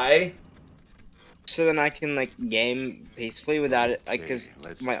 Why? So then I can like game peacefully without it, like, cause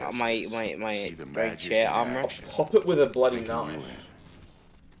my very chair armor. Pop it with a bloody knife.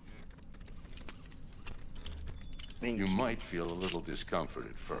 You might feel a little discomfort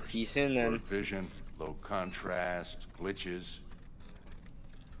at first. See you soon, then. Blurred vision, low contrast, glitches.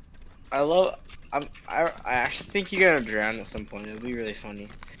 I actually think you're gonna drown at some point. It'll be really funny.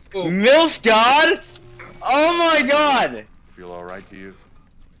 MILF God! Oh my God! Feel all right to you?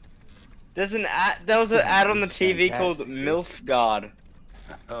 There's an ad. There was an ad on the TV called MILF God.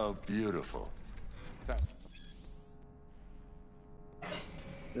 Oh, beautiful.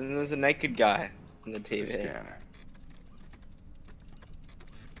 And there's a naked guy on the TV. Scanner.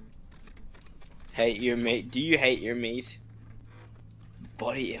 Hate your meat? Do you hate your meat?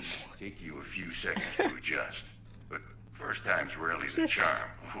 Body him. Take you a few seconds to adjust, but first time's rarely the charm.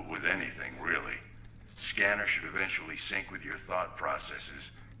 With anything, really. Scanner should eventually sync with your thought processes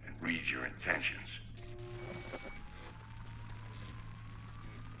and read your intentions.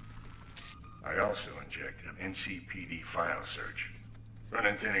 I also injected an NCPD file search. Run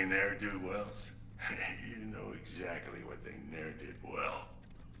into any ne'er-do-wells? You know exactly what they ne'er did well.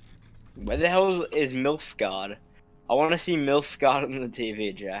 Where the hell is MILF God? I want to see MILF God on the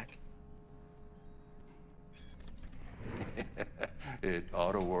TV, Jack. It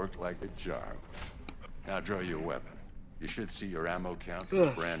ought to work like a charm. Now draw your weapon. You should see your ammo count in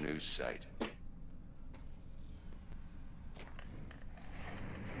a brand new sight.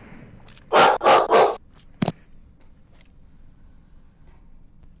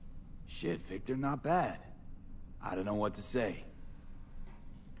 Shit, Victor, not bad. I don't know what to say.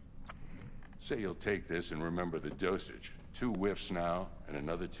 Say you'll take this and remember the dosage. 2 whiffs now, and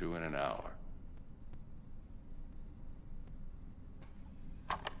another 2 in an hour.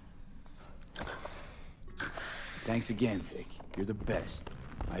 Thanks again, Vic. You're the best.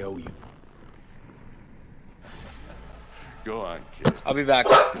 I owe you. Go on, kid. I'll be back.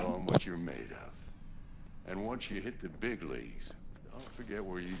 Show 'em what you're made of. And once you hit the big leagues, don't forget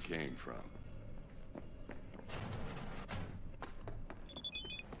where you came from.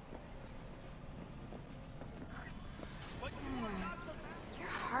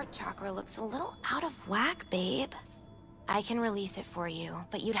 heart chakra looks a little out of whack, babe. I can release it for you,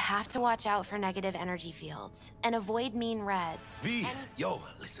 but you'd have to watch out for negative energy fields and avoid mean reds. V, yo,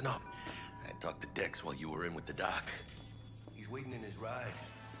 listen up. I talked to Dex while you were in with the doc. He's waiting in his ride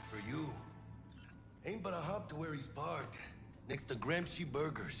for you. Ain't but a hop to where he's parked, next to Gramsci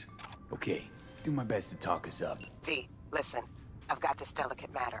Burgers. Okay, do my best to talk us up. V, listen. I've got this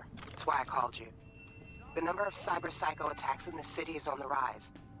delicate matter. That's why I called you. The number of cyber psycho attacks in the city is on the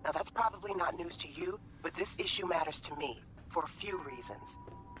rise. Now that's probably not news to you, but this issue matters to me for a few reasons.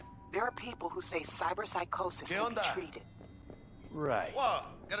 There are people who say cyber psychosis can be treated. Right. What?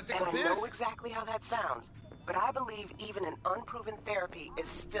 Gotta take and a piss? I know exactly how that sounds, but I believe even an unproven therapy is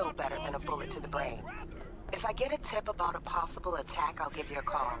still better than a bullet to the brain. If I get a tip about a possible attack, I'll give you a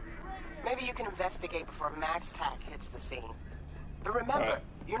call. Maybe you can investigate before Max Tack hits the scene. But remember,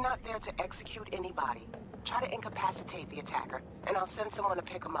 you're not there to execute anybody. Try to incapacitate the attacker, and I'll send someone to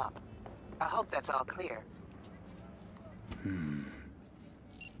pick him up. I hope that's all clear.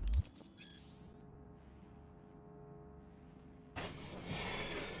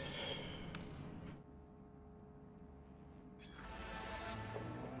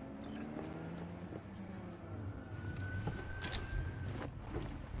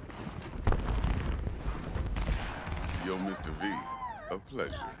 Yo, Mr. V, a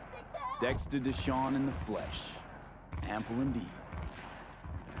pleasure. Dexter Deshawn in the flesh. Ample indeed.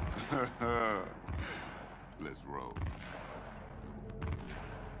 Let's roll.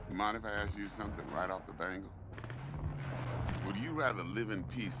 Mind if I ask you something right off the bangle? Would you rather live in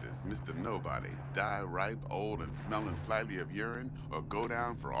pieces, Mr. Nobody, die ripe, old, and smelling slightly of urine, or go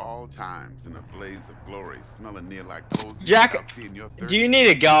down for all times in a blaze of glory, smelling near like coals? Jack, do you need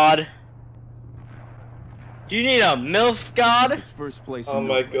a god? Do you need a MILF god? It's first place. Oh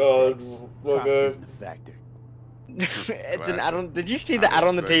my god. Cost isn't a factor. It's an add on. Did you see the ad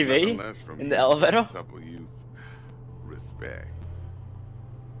on the TV? In the elevator? Supple youth. Respect.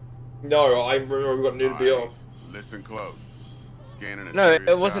 No, I remember we got nudity off. Listen close. Scanning a No, serious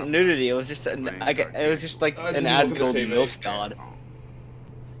it wasn't job. nudity. It was just an. It was just like an ad called MILF god.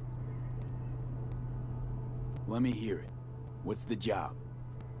 Let me hear it. What's the job?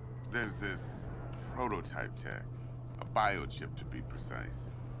 There's this prototype tech, a biochip to be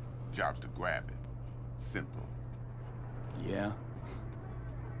precise. Job's to grab it. Simple. Yeah?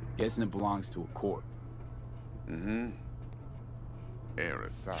 Guessing it belongs to a corp. Mm-hmm.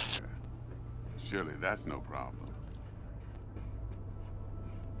 Arasaka. Surely that's no problem.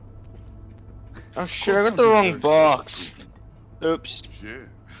 Oh shit, I got the wrong box. Oops. Shit,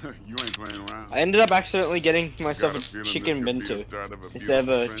 you ain't playing around. I ended up accidentally getting myself a chicken this could be the bento start of a instead of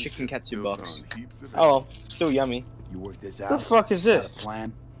a beautiful chicken friendship katsu built box. on heaps of Oh well, still yummy. You work this What the out? fuck is Got a this?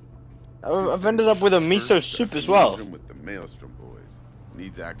 plan? I've ended up with a miso soup as well. With the Maelstrom boys.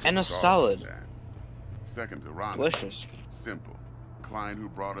 Needs actual And a solve salad. with that. Second to Rhonda. Delicious. Simple. Client who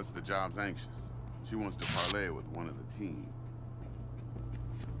brought us the job's anxious. She wants to parlay with one of the team.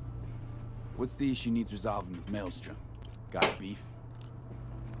 What's the issue needs resolving with Maelstrom? Got beef?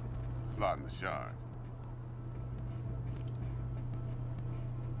 Slotting the shard.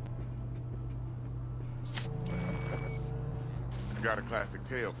 Got a classic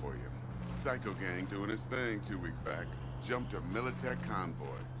tale for you. Psycho gang doing his thing 2 weeks back. Jumped a Militech convoy.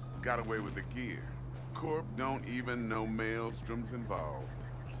 Got away with the gear. Corp don't even know Maelstrom's involved.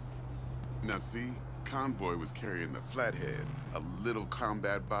 Now see, convoy was carrying the Flathead, a little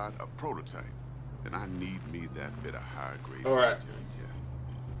combat bot, a prototype. And I need me that bit of high-grade Alright.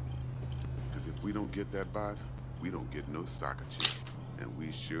 Because if we don't get that bot, we don't get no soccer chip. And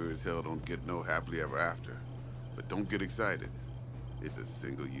we sure as hell don't get no happily ever after. But don't get excited. It's a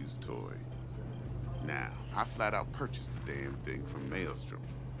single-use toy. Now, I flat out purchased the damn thing from Maelstrom.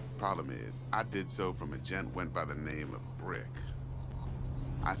 Problem is, I did so from a gent went by the name of Brick.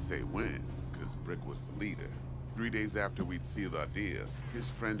 I say when, because Brick was the leader. 3 days after we'd sealed our deal,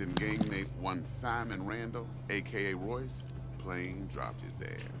 his friend and gangmate, one Simon Randall, aka Royce, plain dropped his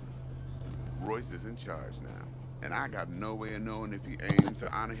ass. Royce is in charge now, and I got no way of knowing if he aims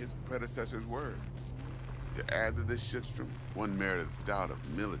to honor his predecessor's word. To add to this shitstrom, one Meredith Stout of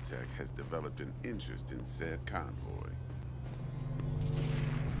Militech has developed an interest in said convoy.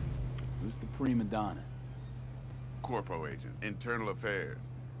 Who's the prima donna? Corpo agent, internal affairs.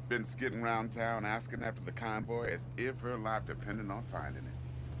 Been skidding around town asking after the convoy as if her life depended on finding it.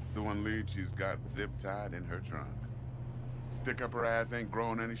 The one lead she's got zip-tied in her trunk. Stick up her ass ain't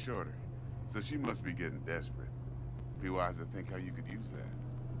growing any shorter, so she must be getting desperate. Be wise to think how you could use that.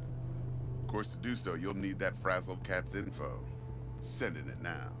 Of course, to do so, you'll need that frazzled cat's info. Sending it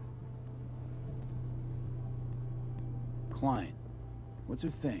now. Client. What's her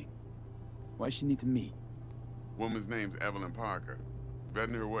thing? Why she need to meet? Woman's name's Evelyn Parker.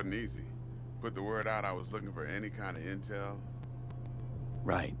 Vetting her wasn't easy. Put the word out I was looking for any kind of intel.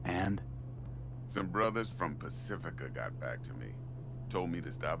 Right, and? Some brothers from Pacifica got back to me. Told me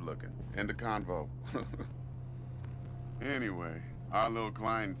to stop looking. End of convo. Anyway, our little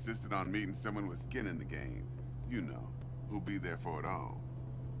client insisted on meeting someone with skin in the game. You know, who'll be there for it all.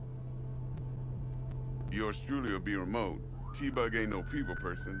 Yours truly will be remote. T-Bug ain't no people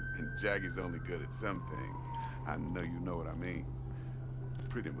person, and Jaggie's only good at some things. I know you know what I mean.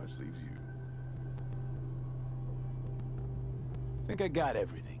 Pretty much leaves you. Think I got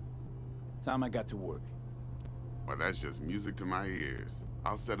everything. Time I got to work. Well, that's just music to my ears.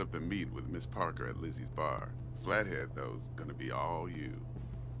 I'll set up the meet with Miss Parker at Lizzie's bar. Flathead, though's gonna be all you.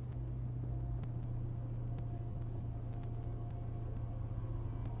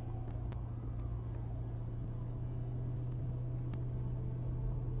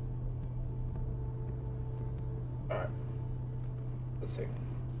 Alright. Let's see.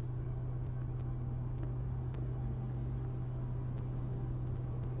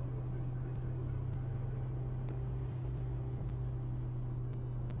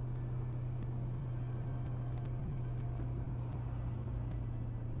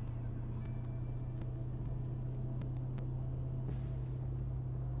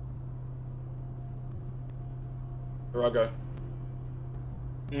 Rago.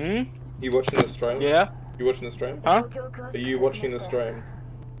 Hmm? You watching the stream? Yeah. You watching the stream? Huh? Are you watching the stream?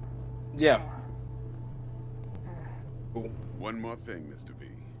 Yeah. Cool. One more thing, Mr. V.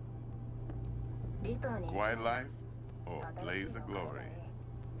 Quiet life or blaze of glory?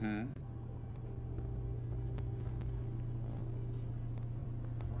 Hmm?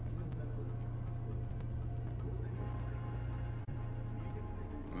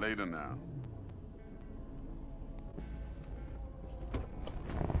 Later now.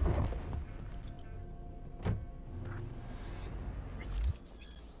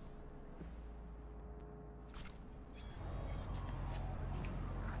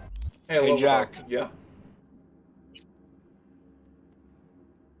 Hey, Jack. Yeah.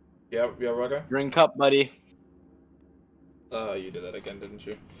 Yeah, Rago? Drink up, buddy. You did that again, didn't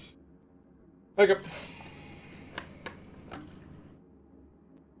you? Okay.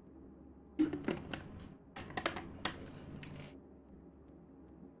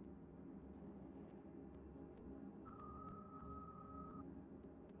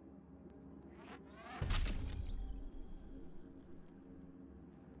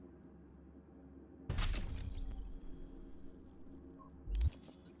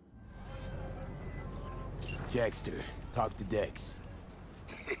 Jackster, talk to Dex.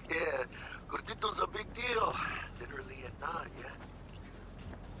 Yeah, Gordito's a big deal. Literally at 9, yeah?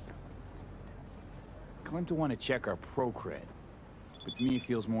 Claimed to want to check our pro-cred. But to me it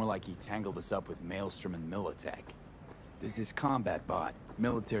feels more like he tangled us up with Maelstrom and Militech. There's this combat bot,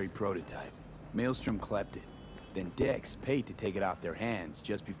 military prototype. Maelstrom clept it. Then Dex paid to take it off their hands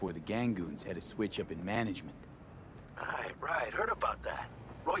just before the Gangoons had a switch up in management. Right. Heard about that.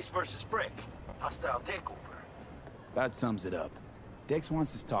 Royce versus Brick. Hostile takeover. That sums it up. Dex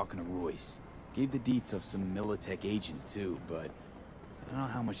wants us talking to Royce. Gave the deets of some Militech agent too, but I don't know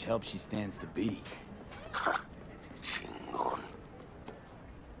how much help she stands to be.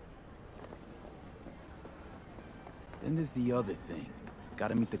 Then there's the other thing.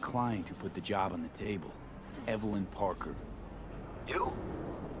 Gotta meet the client who put the job on the table. Evelyn Parker. You?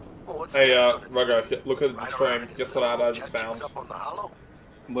 Hey, Rago, look at the stream. Guess what ad I just found?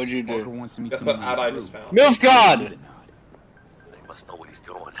 What'd you do? Wants to meet Guess what ad I just found? Milf God! They must know what he's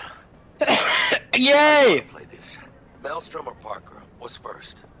doing. Yay! Play this. Maelstrom or Parker? What's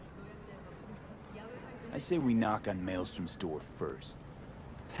first? I say we knock on Maelstrom's door first.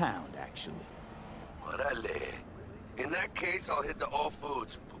 Pound, actually. Orale. In that case, I'll hit the all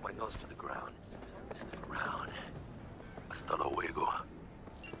foods. Put my nose to the ground. Sniff around. Hasta luego.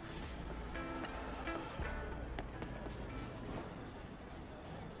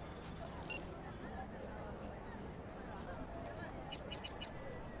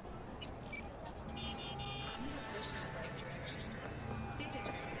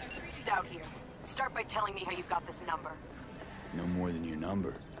 Stout here. Start by telling me how you got this number. No more than your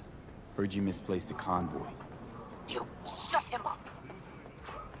number. Heard you misplaced a convoy. You shut him up.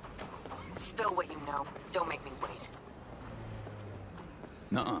 Spill what you know. Don't make me wait.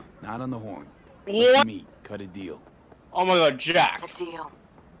 Nuh-uh, not on the horn. What? Let's meet, cut a deal. Oh my god, Jack. A deal.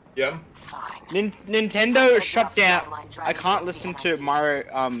 Yeah? Fine. Nintendo shut down. I can't listen to Mario,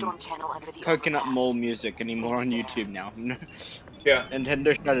 Coconut Mall music anymore on YouTube now. Yeah.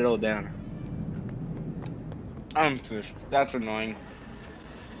 Nintendo shut it all down. I'm pissed. That's annoying.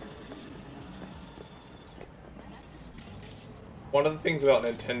 One of the things about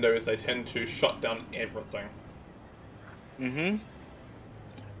Nintendo is they tend to shut down everything. Mm-hmm.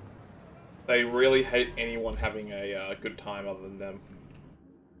 They really hate anyone having a good time other than them.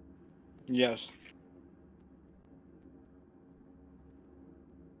 Yes.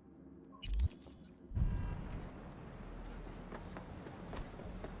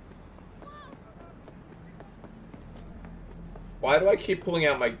 Why do I keep pulling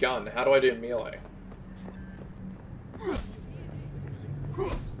out my gun? How do I do melee?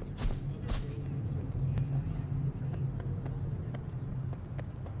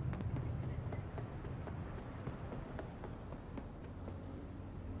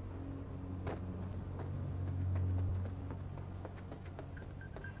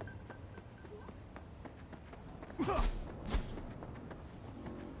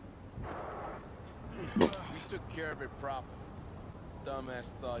 We took care of it proper. Dumbass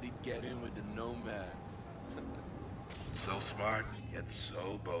thought he'd get in with the nomads. So smart, yet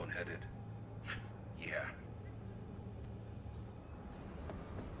so boneheaded. Yeah.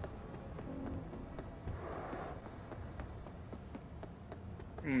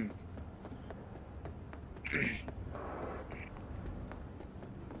 Hmm.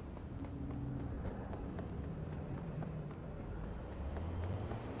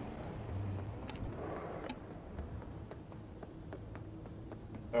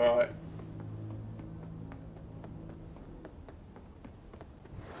 Alright.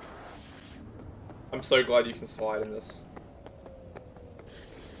 I'm so glad you can slide in this.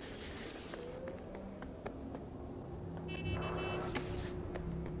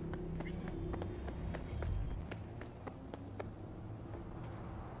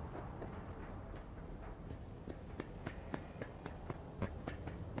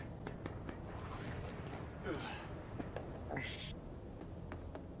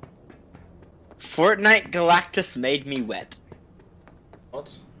 Fortnite Galactus made me wet.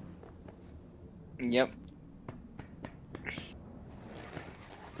 What? Yep.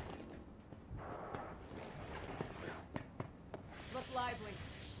 Look lively.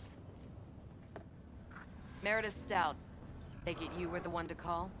 Meredith Stout. Take it you were the one to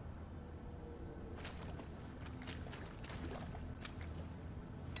call?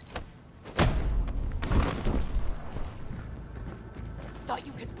 Thought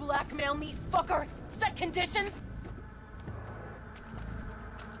you could blackmail me, fucker? Set conditions?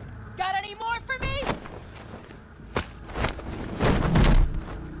 Got any more for me?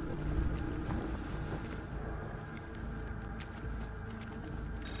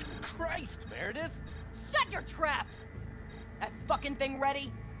 Christ, Meredith! Shut your trap! That fucking thing ready?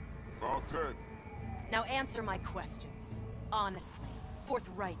 All set. Now answer my questions. Honestly,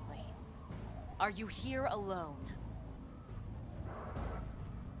 forthrightly. Are you here alone?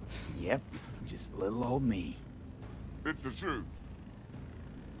 Yep, just little old me. It's the truth.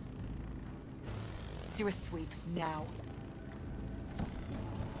 Do a sweep, now.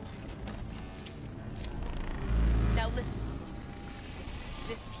 Now listen, fuckers.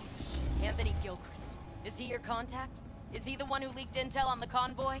 This piece of shit, Anthony Gilchrist. Is he your contact? Is he the one who leaked intel on the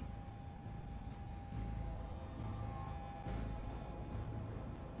convoy?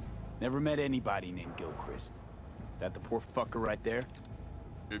 Never met anybody named Gilchrist. That the poor fucker right there?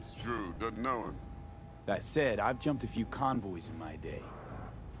 It's true, doesn't know him. That said, I've jumped a few convoys in my day.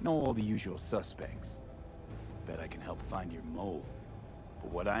 Know all the usual suspects. Bet I can help find your mole.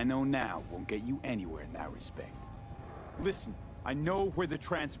 But what I know now won't get you anywhere in that respect. Listen, I know where the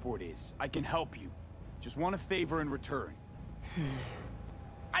transport is. I can help you. Just want a favor in return.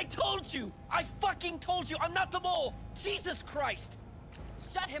 I told you! I fucking told you! I'm not the mole! Jesus Christ!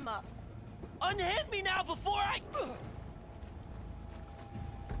 Shut him up! Unhand me now before I...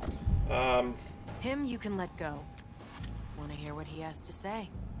 Him you can let go. Wanna hear what he has to say?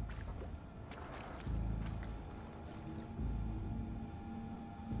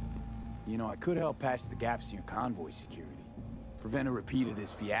 You know, I could help patch the gaps in your convoy security. Prevent a repeat of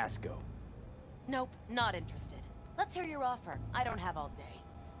this fiasco. Nope, not interested. Let's hear your offer. I don't have all day.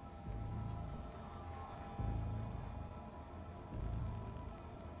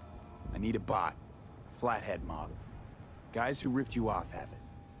 I need a bot. Flathead model. Guys who ripped you off have it.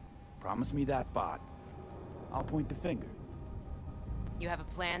 Promise me that bot. I'll point the finger. You have a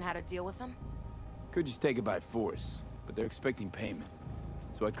plan how to deal with them? Could just take it by force, but they're expecting payment.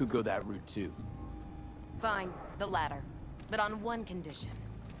 So I could go that route too. Fine, the latter. But on one condition.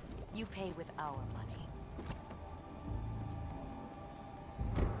 You pay with our money.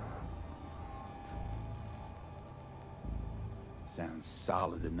 Sounds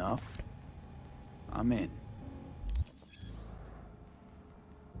solid enough. I'm in.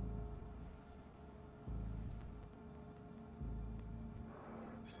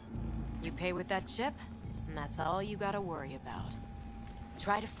 You pay with that chip, and that's all you gotta worry about.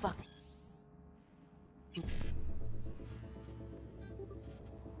 Try to fuck...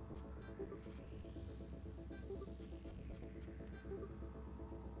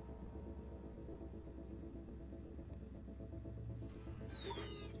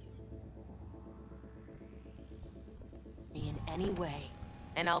 me in any way,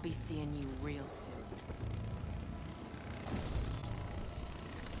 and I'll be seeing you real soon.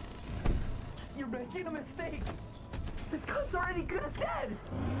 You're making a mistake. This cunt's already good as dead.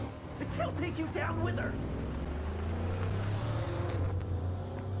 And she'll take you down with her.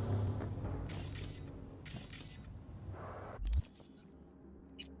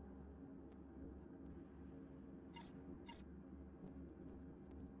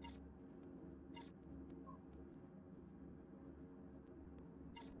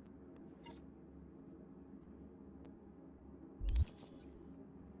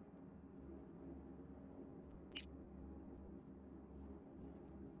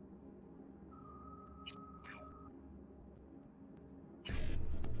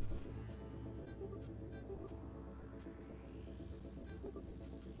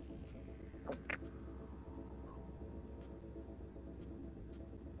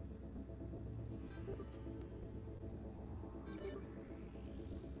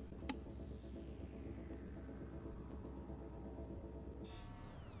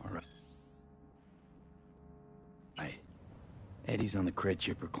 Eddie's on the cred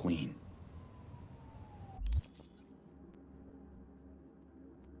chipper clean.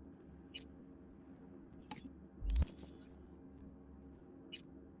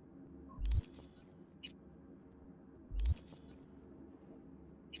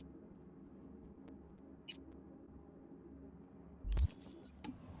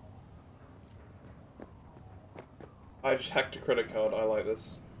 I just hacked a credit card. I like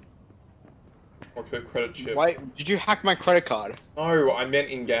this. Or credit chip. Wait, did you hack my credit card? No, I meant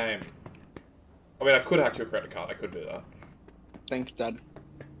in game. I mean, I could hack your credit card. I could do that. Thanks, Dad.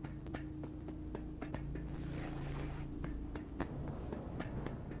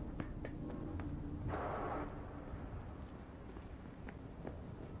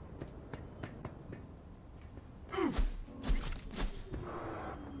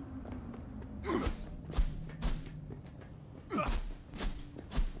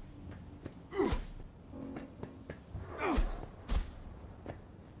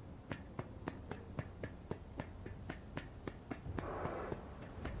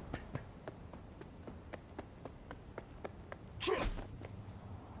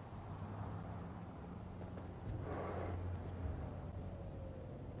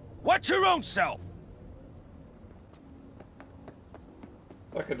 Watch your own self.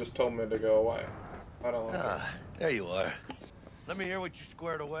 Like I just told me to go away. I don't like Ah, there you are. Let me hear what you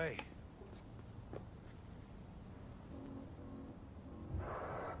squared away.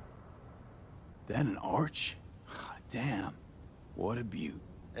 That an arch? Damn. What a beaut.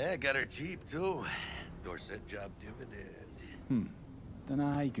 Yeah, got her cheap, too. Dorset job dividend.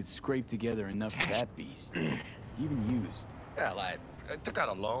 Dunno how you could scrape together enough for that beast. Even used. Well, I took out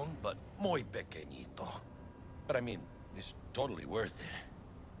a loan, but muy pequeñito. But I mean, it's totally worth it.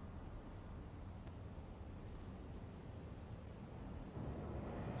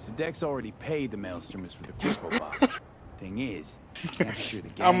 So Dex already paid the Maelstromers for the Corpo bot. Thing is, can't be sure the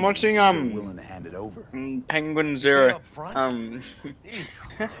gang I'm watching is still willing to hand it over. Penguin Zero. Kill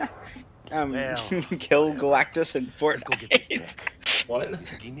Galactus and Fortnite. Let's go get this tech. What? You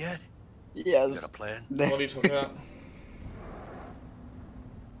scheme yet? Yes. You got a plan? What are you talking about?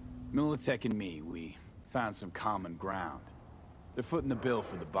 Militech and me, we found some common ground. They're footing the bill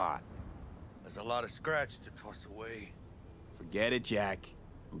for the bot. There's a lot of scratch to toss away. Forget it, Jack.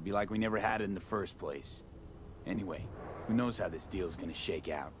 It would be like we never had it in the first place. Anyway, who knows how this deal's gonna shake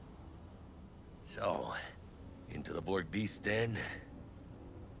out. So, into the Borg Beast Den?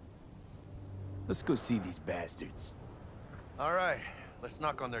 Let's go see these bastards. All right, let's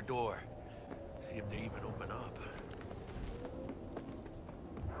knock on their door. See if they even open up.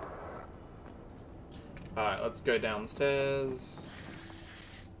 Alright, let's go downstairs.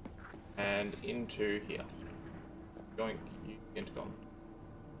 And into here. Going, you intercom.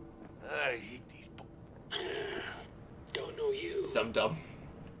 I hate these Don't know you. Dum-dum.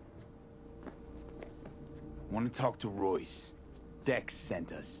 Want to talk to Royce. Dex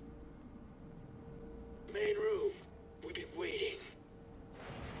sent us. Main room. We've been waiting.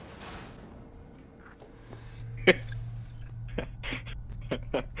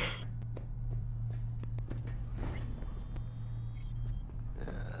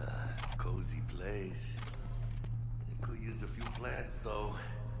 Cozy place. It could use a few plants, though.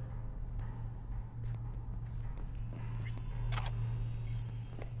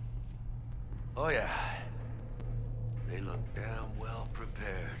 Oh yeah. They look damn well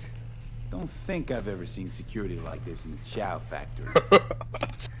prepared. Don't think I've ever seen security like this in a chow factory.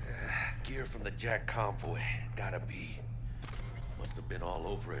 Gear from the Jack convoy. Gotta be. Must have been all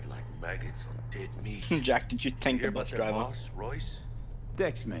over it like maggots on dead meat. Jack, did you thank the bus driver? Boss, Royce?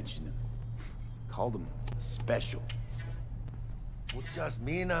 Dex mentioned him. Called him special. Muchas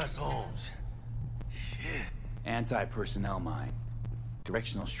minas, Holmes. Shit. Anti-personnel mine.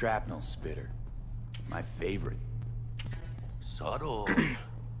 Directional shrapnel spitter. My favorite. Subtle.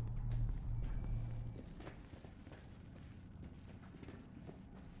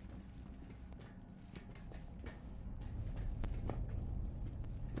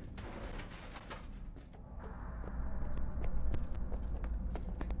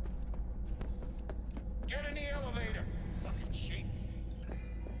 Get in the elevator. Fucking sheep.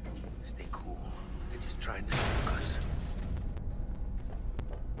 Stay cool. They're just trying to spook us.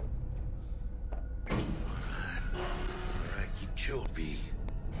 Alright, keep chilled, V.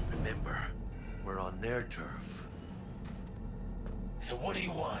 Remember, we're on their turf. So what do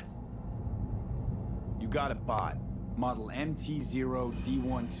you want? You got a bot. Model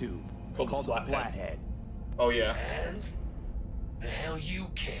MT0D12. Called the Flathead. Oh yeah. And? The hell you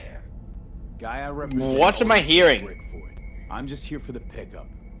care? Guy I represent. What am I hearing? Brick for it. I'm just here for the pickup.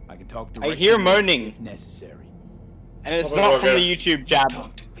 I can talk I directly hear to moaning. if necessary. And it's not from the YouTube jab.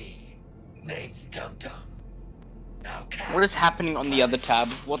 Talk to me. Name's Dum Dum. Now, What is happening on the other tab?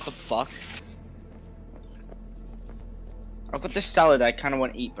 What the fuck? I've got this salad I kind of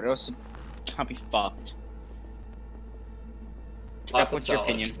want to eat, but I also can't be fucked. What's your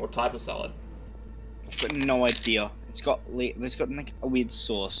opinion? What type of salad? I've got no idea. It's got like a weird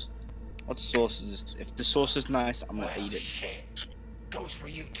sauce. What sauce is this? If the sauce is nice, I'm gonna eat it. Shit. Goes for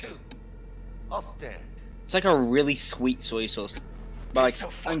you too. I'll stand. It's like a really sweet soy sauce, but like so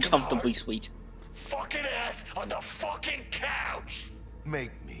fucking uncomfortably hard. sweet. Fucking ass on the fucking couch.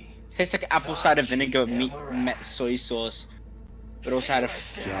 Make me. Tastes like apple cider vinegar met soy sauce, but also had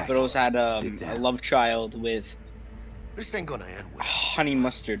a love child with This ain't gonna end well. honey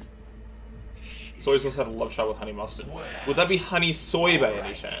mustard. Soy sauce had a love child with honey mustard. Would that be honey soy by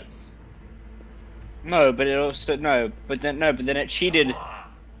any chance? No, but it also but then it cheated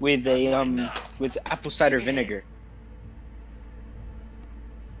with a with apple cider vinegar.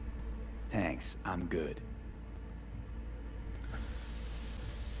 Thanks, I'm good.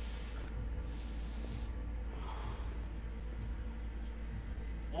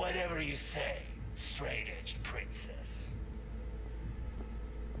 Whatever you say, straight-edged princess.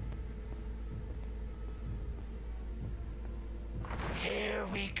 Here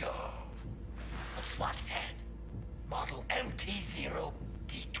we go. The Flathead, model MT0D12.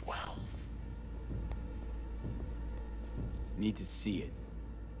 Need to see it.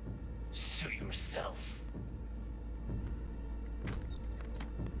 Suit yourself.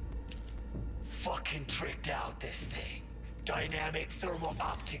 Fucking tricked out this thing. Dynamic thermal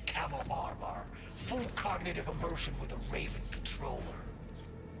optic camo armor. Full cognitive immersion with a Raven controller.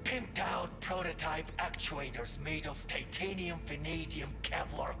 Pimped out prototype actuators made of titanium, vanadium,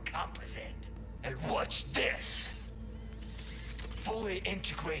 Kevlar composite. And watch this. Fully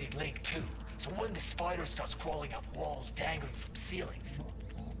integrated link 2. So when the spider starts crawling up walls dangling from ceilings.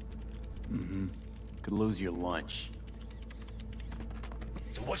 Mm-hmm. Could lose your lunch.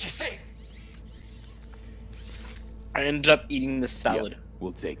 So what you think? I ended up eating the salad. Yep,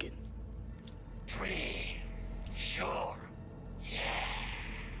 we'll take it. Pretty sure. Yeah.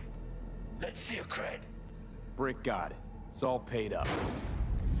 Let's see your cred. Brick got it. It's all paid up.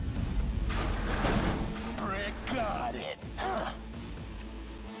 Brick got it.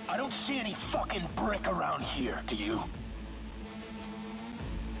 I don't see any fucking brick around here, do you?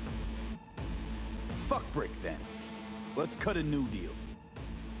 Fuck Brick then. Let's cut a new deal.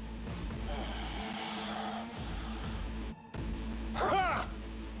 Now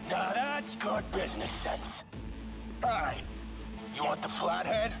that's good business sense. Alright, you want the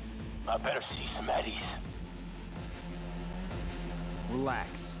Flathead? I better see some eddies.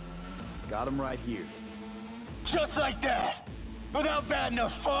 Relax. Got him right here. Just like that! Without batting a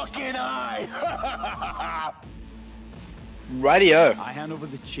fucking eye! Radio. I hand over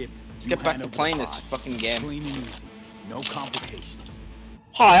the chip. Let's get back to playing this fucking game. Clean and easy. No complications.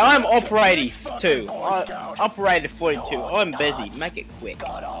 Hi, I'm Operator 2. Operator 42. I'm busy. Make it quick.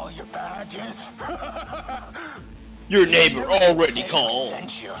 Got all your badges? Your neighbor already called.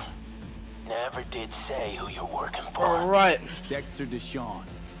 Sent you. Never did say who you're working for. Alright. Dexter Deshawn.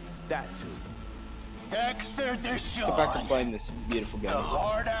 That's who. Dexter Deshawn. Get back to playing this beautiful game. The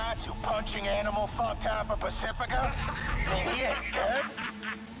lord ass who punching animal fucked half of Pacifica? Then he ain't good.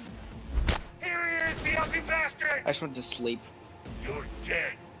 Here filthy bastard! I just went to sleep. You're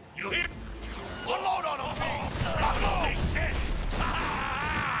dead. You hear? Unload on me! That makes sense!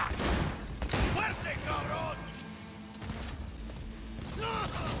 Fuerte, cabrón!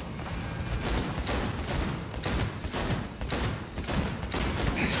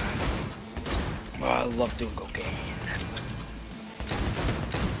 Oh, I love doing cocaine.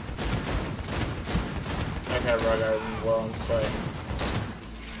 Okay, right, well on straight.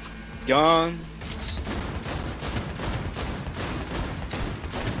 Guns.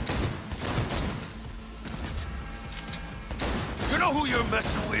 You know who you're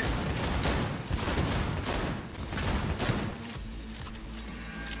messing with?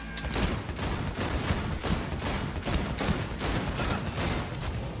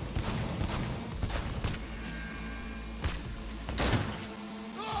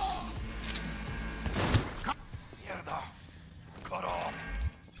 Cut off.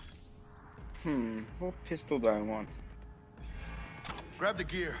 What pistol do I want? Grab the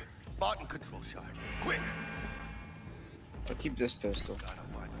gear. Bot and control shot. Quick! I'll keep this pistol. Got it.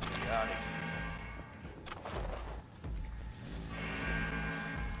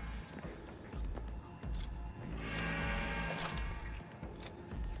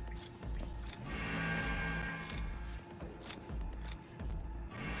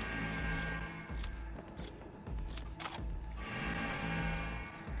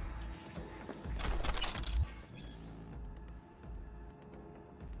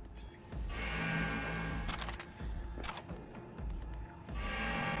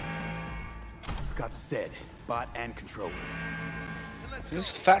 Forgot to said, bot and controller. This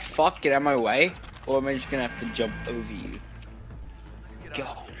fat fuck get out of my way, or am I just gonna have to jump over you?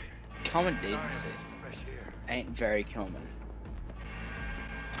 God, common decency ain't very common.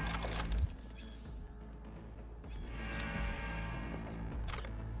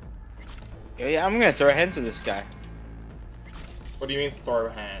 Yeah, I'm gonna throw hands with this guy. What do you mean throw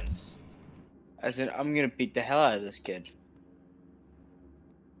hands? As in, I'm gonna beat the hell out of this kid.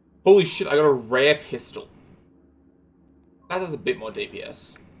 Holy shit, I got a rare pistol. That has a bit more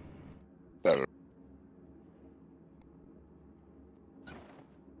DPS. Better.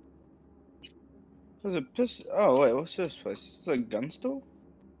 There's a pistol. Oh wait, what's this place? Is this a gun store?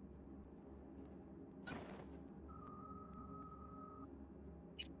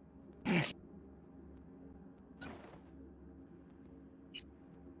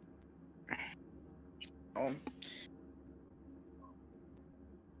 Oh.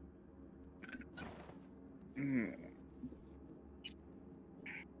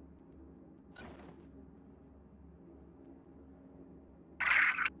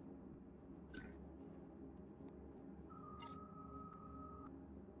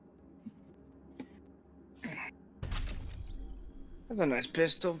 That's a nice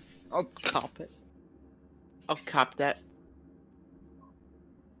pistol. I'll cop it. I'll cop that.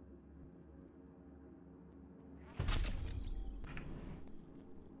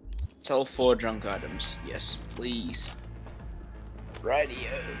 Sell 4 junk items. Yes, please.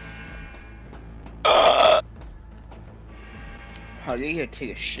 Radio. I need to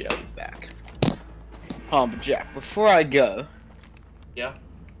take a shit back. Hold on, but Jack, before I go. Yeah?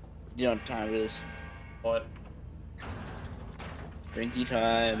 You know what time it is? What? Drinky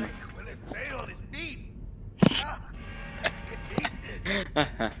time.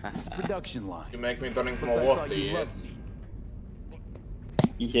 It's production line. You make me drink Plus, more I water, thought you yes. loved me.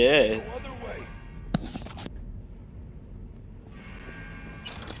 Yes.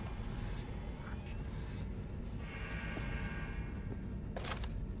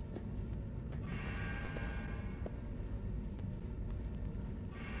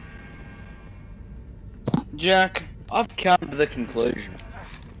 Jack, I've come to the conclusion.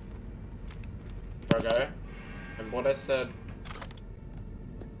 Okay. And what I said.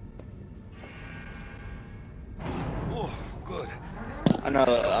 Oh, good. I know,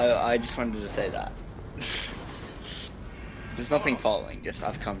 I just wanted to say that. There's nothing following, just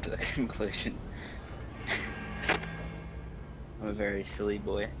I've come to the conclusion. I'm a very silly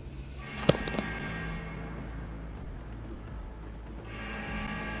boy.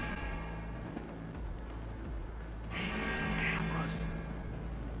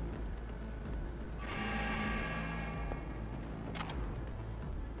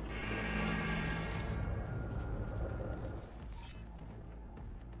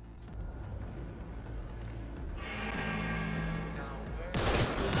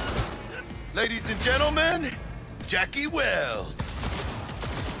 Ladies and gentlemen, Jackie Wells.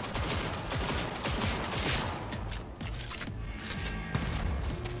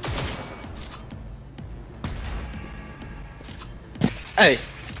 Hey,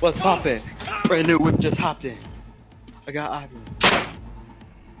 what's poppin'? Brand new whip just hopped in. I got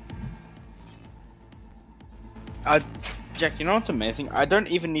iron. Jack, you know what's amazing? I don't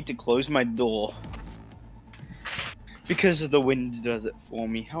even need to close my door. Because of the wind does it for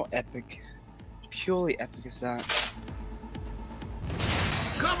me. How epic. Purely epic is that?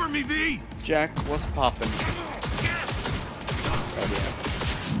 Cover me, V! Jack, what's poppin'? Oh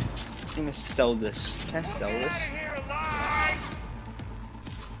yeah. I'm gonna sell this. Can I sell this?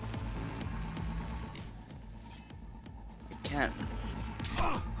 I can.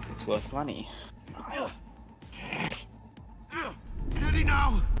 It's worth money. Ready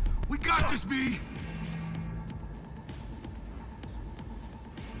now! We got this, V!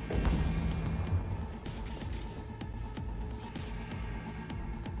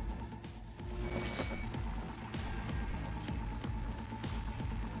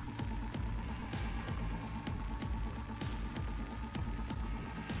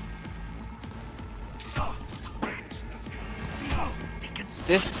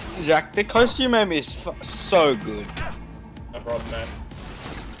 This, Jack, the costume meme is so good. No problem, man.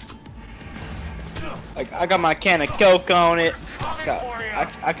 Like, I got my can of Coke on it.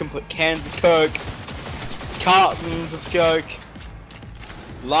 I can put cans of Coke, cartons of Coke,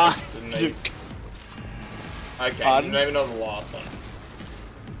 lines of Coke. Okay, Pardon? maybe not the last one.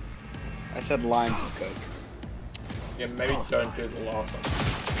 I said lines of Coke. Yeah, maybe don't do the last one.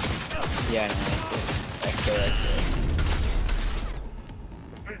 Yeah, no, that's it.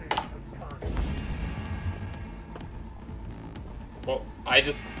 Well,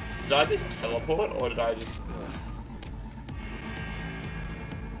 did I just teleport, or did I just...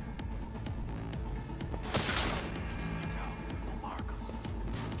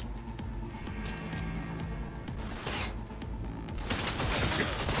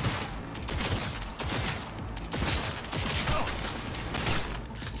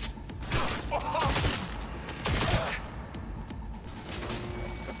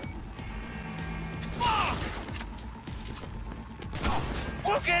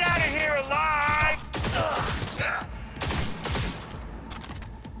 We'll get out of here alive!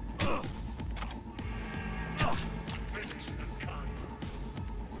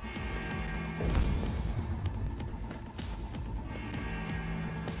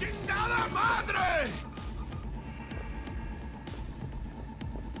 ¡Chingada madre!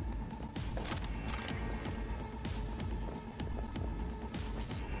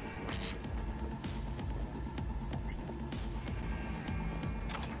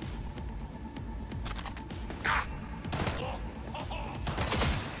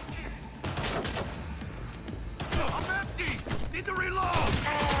 Need to reload!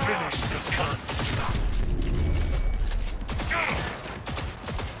 Finish the cunt!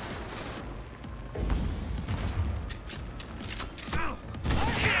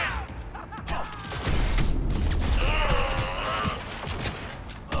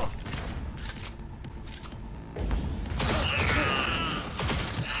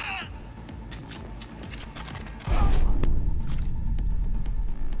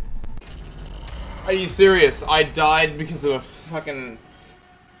 Are you serious? I died because of a fucking...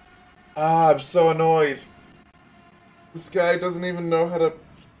 I'm so annoyed. This guy doesn't even know how to...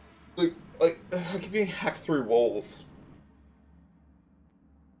 Like, I keep being hacked through walls.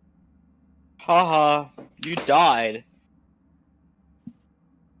 Haha, you died.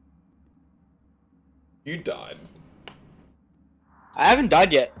 You died. I haven't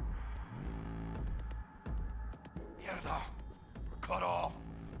died yet. Mierda. We're cut off.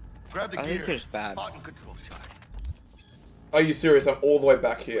 Grab the I gear. think it's bad. Hot and control shot. Are you serious? I'm all the way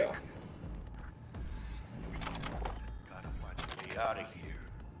back here. Gotta find a way out of here.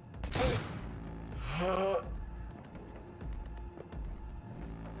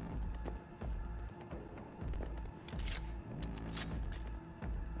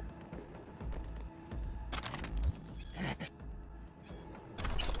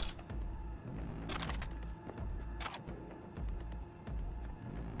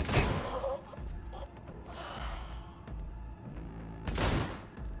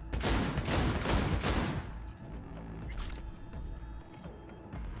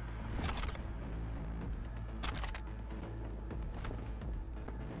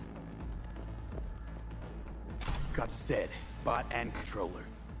 Got the set, bot and controller.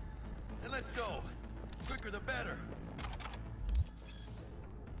 Then let's go. Quicker the better.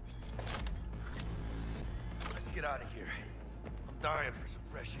 Let's get out of here. I'm dying for some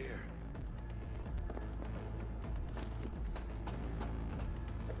fresh air.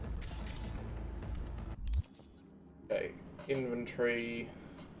 Okay, inventory.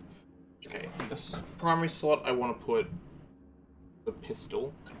 Okay, this primary slot I want to put the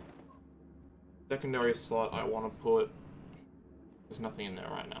pistol. Secondary slot I want to put... There's nothing in there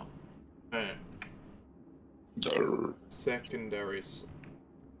right now. Alright. Secondary slot.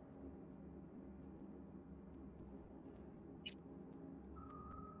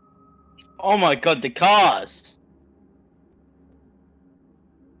 Oh my god, the cars!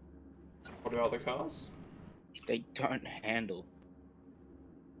 What about the cars? They don't handle.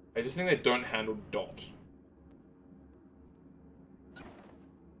 I just think they don't handle dot.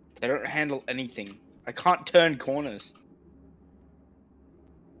 They don't handle anything. I can't turn corners.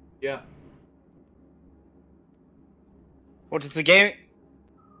 Yeah. What is the game?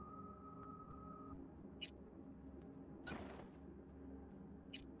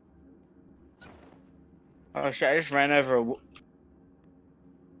 Oh shit, I just ran over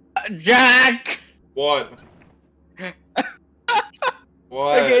a Jack! What?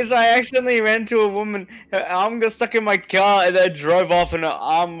 What? Okay, so I accidentally ran into a woman, her arm got stuck in my car, and I drove off and her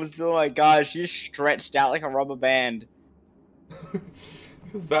arm was, oh my god, she just stretched out like a rubber band.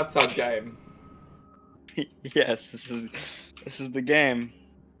 Because that's our game. Yes, this is the game.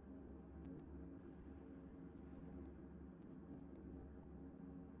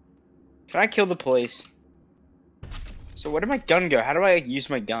 Can I kill the police? So where did my gun go? How do I use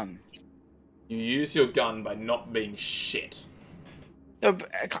my gun? You use your gun by not being shit. No, but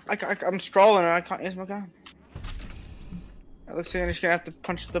I'm scrolling and I can't use my gun. It looks like I'm just gonna have to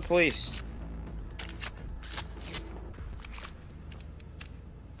punch the police.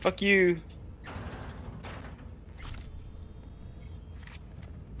 Fuck you.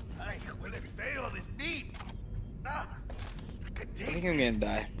 I think I'm gonna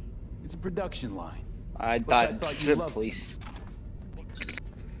die. It's a production line. I died to the police.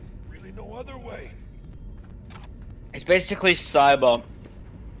 Really no other way. It's basically cyber.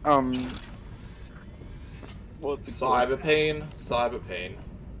 What's it called? Cyberpunk.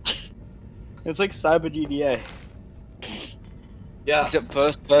 It's like cyber GTA. Yeah. Except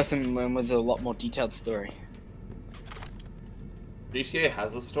first person and with a lot more detailed story. GTA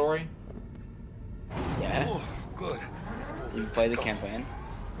has a story? Yeah. Oh, good. You play the campaign.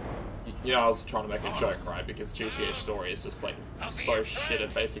 You know, I was trying to make a joke, right? Because GTA's story is just like so shit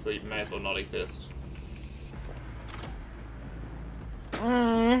it basically may as well not exist.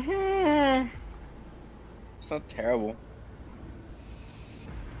 It's not terrible.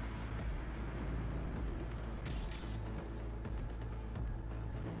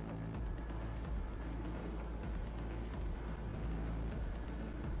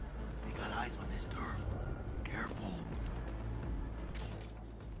 They got eyes on this turf. Careful.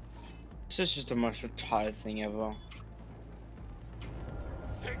 This is just the most retarded thing ever.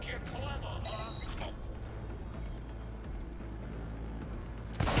 Think you're clever, huh?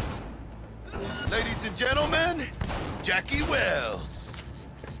 Ladies and gentlemen, Jackie Wells.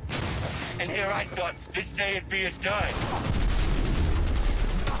 And here I thought this day would be a day.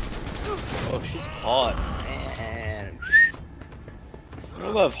 Oh, she's hot, man. I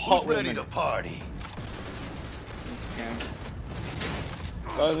love hot Who's ready women. to party? This game.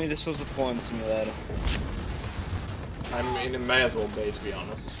 If only this was a porn simulator. I mean, it may as well be, to be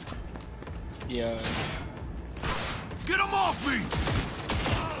honest. Yeah. Get him off me!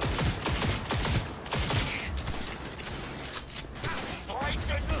 Slice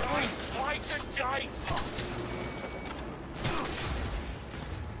and dice! Slice and dice!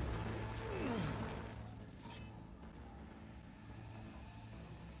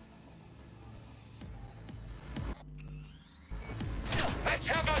 Let's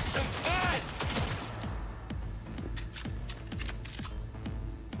have us some fun!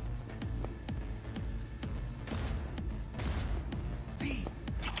 B,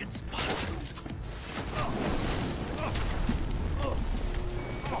 he can spot you.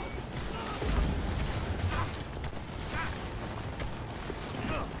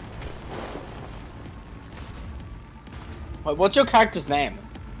 Wait, what's your character's name?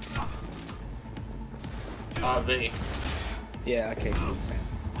 V. Yeah, okay, cool.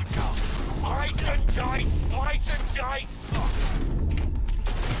 Slice and dice! Slice and dice!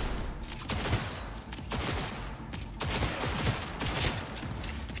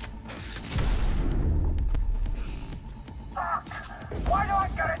 Why do I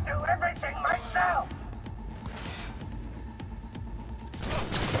gotta do everything myself?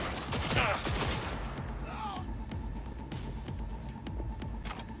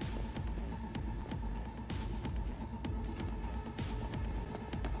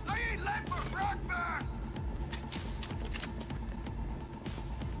 I ain't late for breakfast!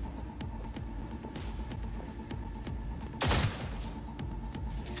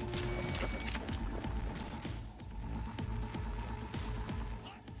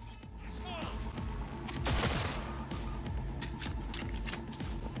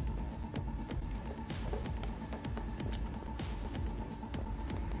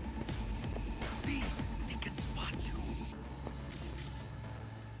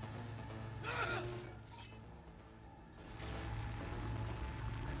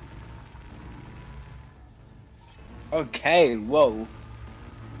 Okay, whoa.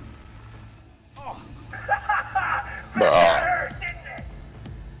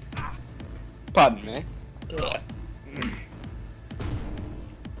 Pardon me.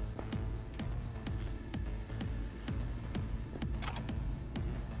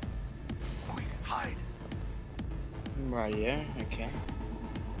 Hide. Right here, okay.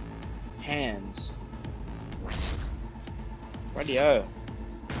 Hands. Radio.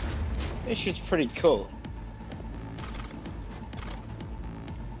 This shit's pretty cool.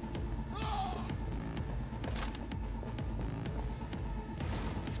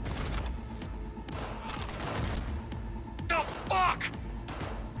 The fuck?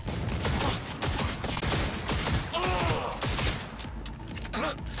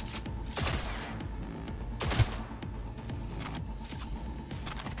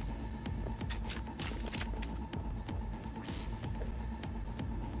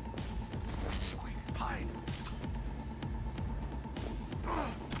 Hide.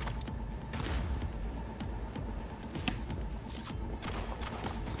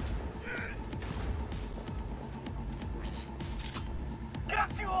 Got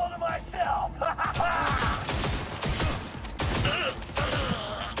you all to myself!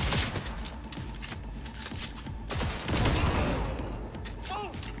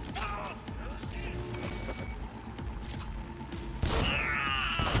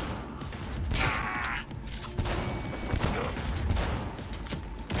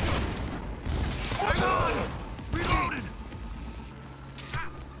 Reloaded.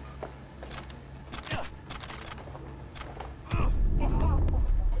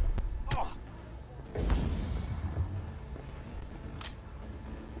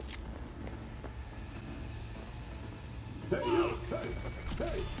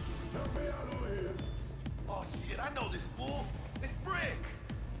 Oh shit, I know this fool. It's Brick.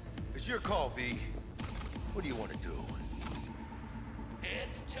 It's your call, V. What do you want to do?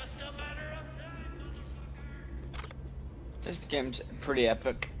 It's just a matter of time. This game's pretty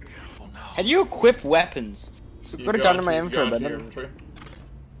epic. How do you equip weapons? So You put a go gun in into- my you go inventory, into but your inventory.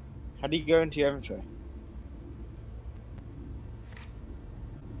 how do you go into your inventory?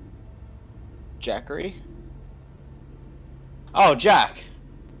 Jackery? Oh, Jack.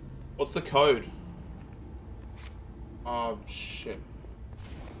 What's the code? Oh shit.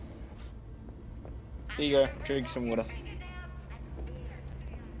 Here you go. Drink some water.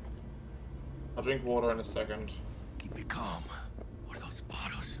 I'll drink water in a second. Keep it calm. What are those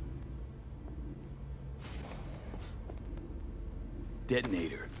bottles?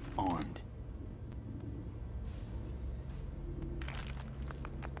 Detonator. Armed.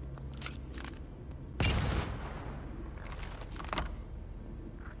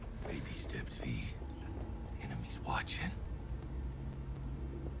 Baby steps, V. Enemies watching.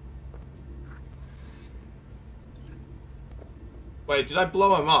 Wait, did I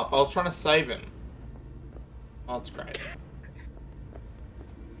blow him up? I was trying to save him. Oh, that's great.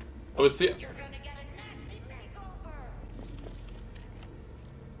 I was see-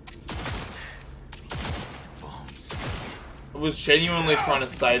 I was genuinely trying to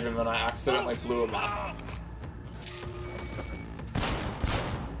save him and I accidentally blew him up.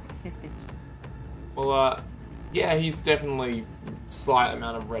 Well, yeah, he's definitely slight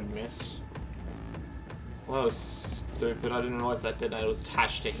amount of red mist. Well, that was stupid. I didn't realize that detonator was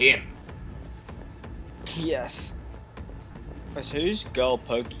attached to him. Yes. Wait, so who's Girl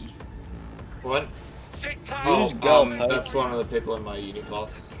Pokey? What? Who's Girl Pokey? That's one of the people in my uni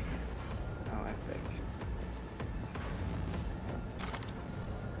class. Oh, epic.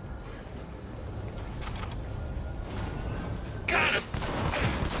 Got him!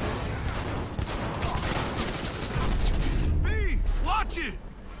 V, watch it!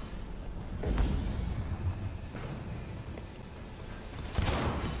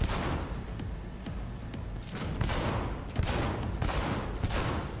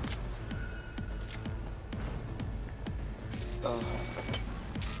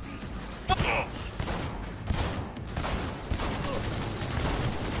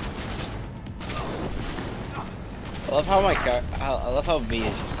 I love how I love how V is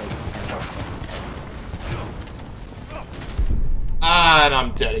just like. And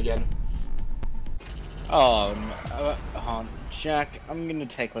I'm dead again. Oh, no. Jack, I'm gonna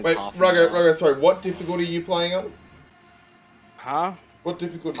take like Wait, half. Rugger, sorry, what difficulty are you playing on? Huh? What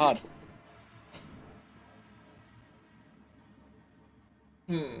difficulty? Hard.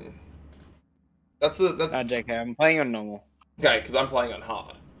 That's No, JK, I'm playing on normal. Okay, because I'm playing on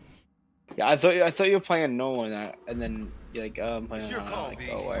hard. Yeah, I thought you were playing on normal and then you're like, oh, I'm playing It's on your hard. call, I'm like,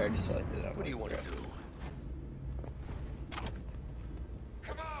 V. oh, I already selected it. What do you want to do?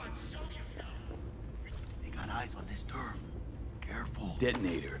 Come on, show yourself! They got eyes on this Careful.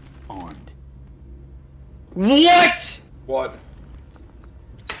 Detonator. Armed. What? What?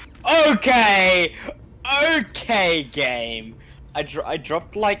 Okay. Okay, game. I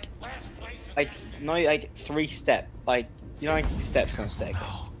dropped like 3 steps, like steps on a staircase.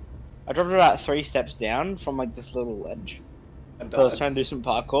 I dropped about 3 steps down from like this little ledge. And I was trying to do some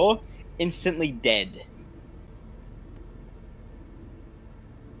parkour. Instantly dead.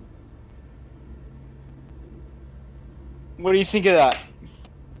 What do you think of that?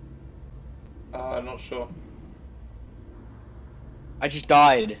 Not sure. I just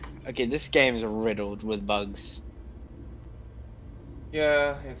died. Okay, this game is riddled with bugs.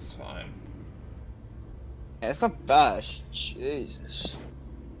 Yeah, it's fine. Yeah, it's not bad. Jesus.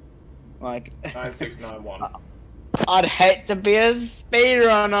 Like 9691. I'd hate to be a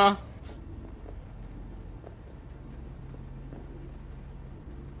speedrunner.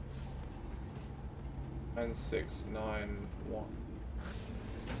 And 691.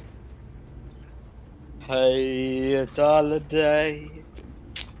 Hey, it's holiday.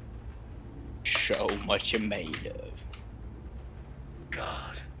 Show what you're made of.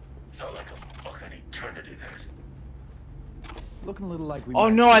 God, felt like a fucking eternity there. Looking a little like we. Oh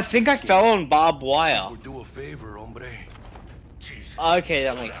no, I think I fell on barbed wire. Do a favor, hombre. Jesus. Okay,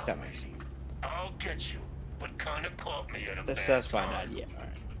 that makes sense. I'll get you, but kinda caught me at a bad That's fine. time. Yeah. Alright.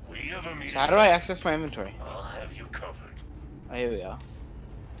 We ever meet So how do I access my inventory? I'll have you covered. Oh, here we are.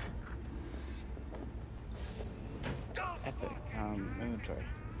 Epic. Inventory.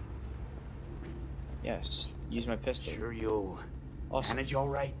 Yes. Use my pistol. Sure you'll Awesome. manage all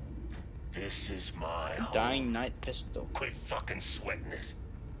right. This is my home. Dying Night pistol. Quit fucking sweating it.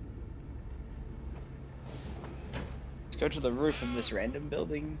 Let's go to the roof of this random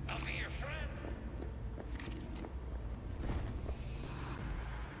building. I'll be your friend.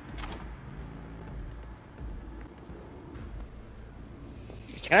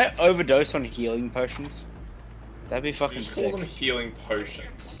 Can I overdose on healing potions? That'd be fucking You just sick. call them healing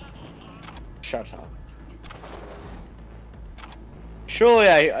potions. Shut up. Surely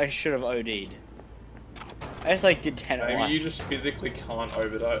I should have OD'd. I just like did 10 at Maybe once. you just physically can't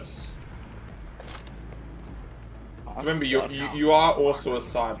overdose. Oh, Remember, sucks. you are also a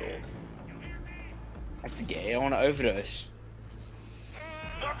cyborg. That's gay. I want to overdose.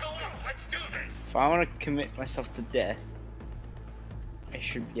 Buckle up, let's do this. If I want to commit myself to death, I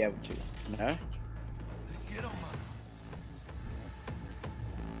should be able to. No? Let's get on,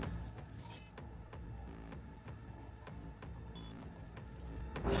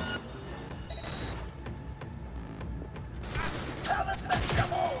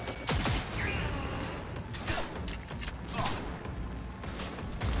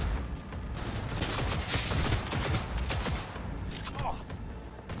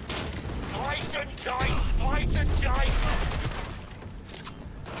 Slice and dice, slice and dice.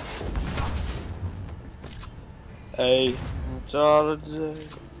 Hey, it's all it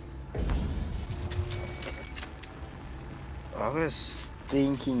is. I've got a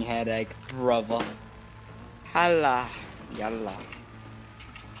stinking headache, brother. Hala, yalla.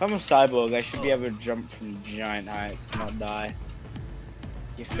 If I'm a cyborg, I should be able to jump from giant heights and not die.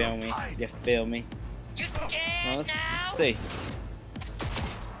 You feel me? You feel me? Well, let's see.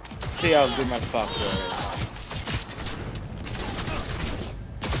 Let's see how good my parkour is.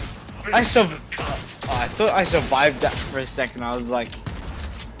 I thought I survived that for a second. I was like,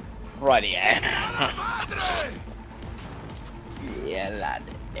 right here. Yeah, lad.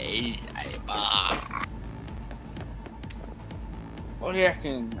 What do you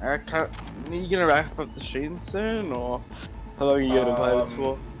reckon? Are you gonna wrap up the stream soon, or how long are you gonna play this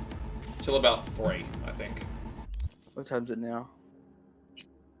for? Till about 3, I think. What time's it now?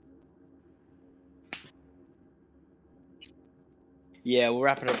 Yeah, we'll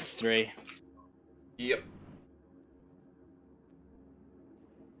wrap it up at 3. Yep.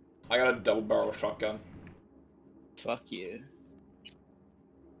 I got a double barrel shotgun. Fuck you.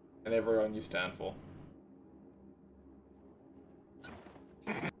 And everyone you stand for.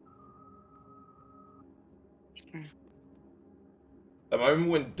 The moment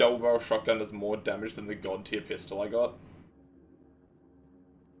when double barrel shotgun does more damage than the god tier pistol I got.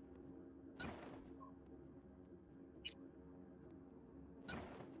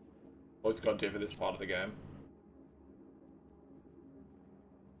 Well, it's god tier for this part of the game.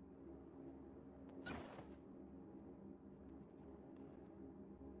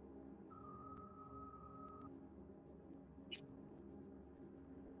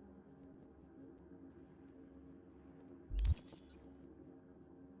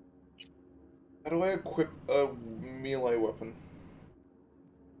 How do I equip a melee weapon?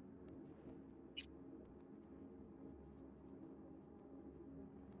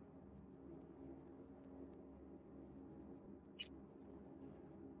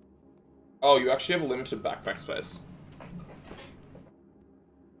 Oh, you actually have limited backpack space.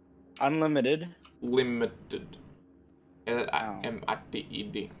 Unlimited? Limited.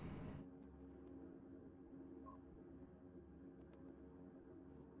 L-I-M-I-T-E-D.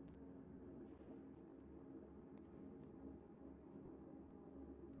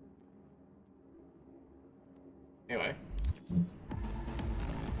 Anyway.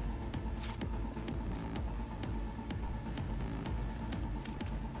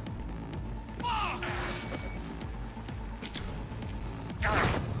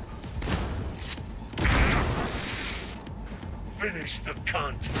 Finish the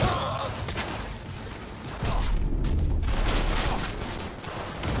cunt!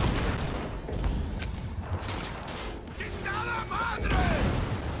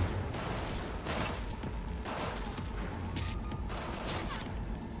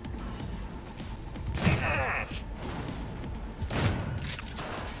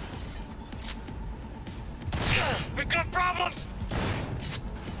 We got problems!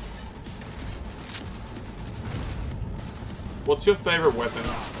 What's your favorite weapon?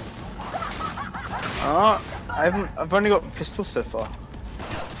 I've only got pistols so far.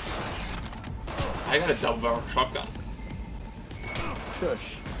 I got a double barrel shotgun.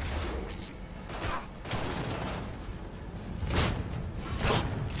 Shush.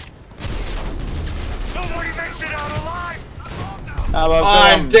 Nobody makes it out alive!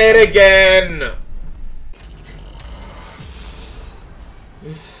 I'm dead again!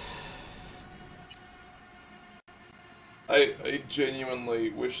 I genuinely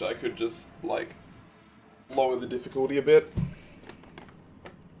wish I could just, like, lower the difficulty a bit.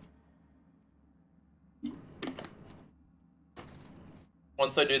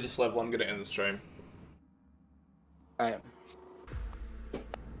 Once I do this level, I'm gonna end the stream. Alright.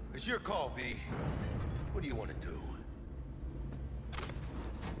 It's your call, V. What do you want to do?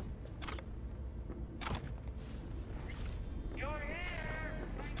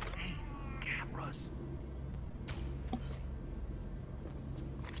 Hey, cameras.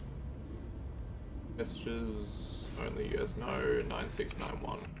 Messages only US no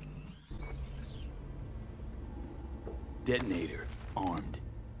 9691. Detonator armed.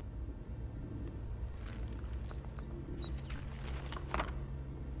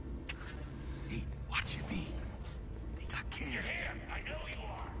 Hey, watch it, V. They got cannons. You're here. I know you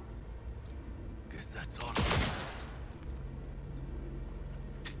are. Guess that's all.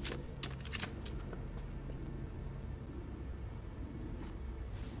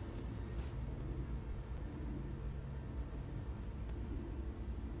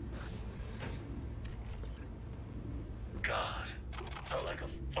 God, felt like a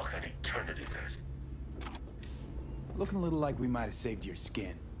fucking eternity there. Looking a little like we might have saved your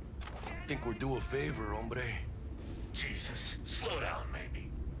skin. Think we're due a favor, hombre. Jesus, slow down,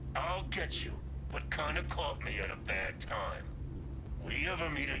 maybe. I'll get you, but kinda caught me at a bad time. We ever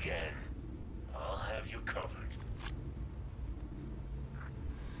meet again, I'll have you covered.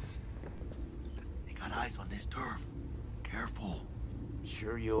 They got eyes on this turf. Careful.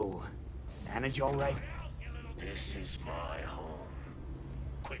 Sure you'll manage all right? This is my home.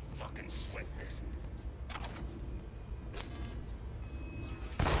 Quit fucking sweating it.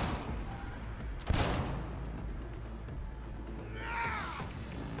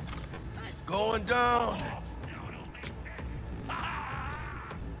 It's going down.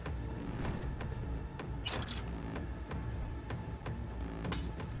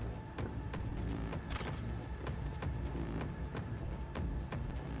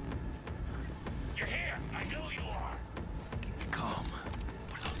 You're here. I know you are. Keep it calm.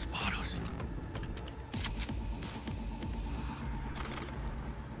 For those bottles.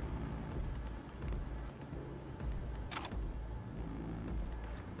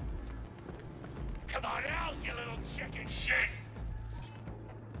 Come on out, you little chicken shit.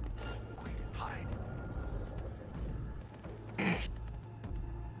 Quick, hide.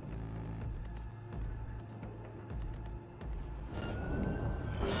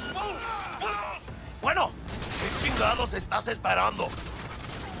 Bueno, ¿qué chingados estás esperando?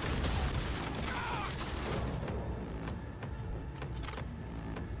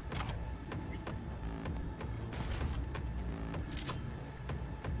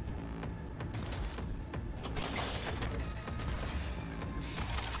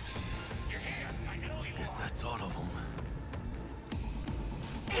 Guess that's all of them.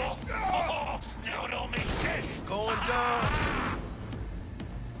 Now it all makes sense. Going down.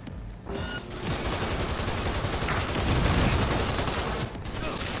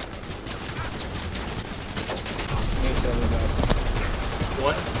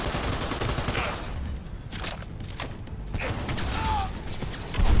 What?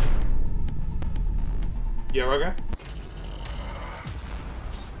 Yeah, okay.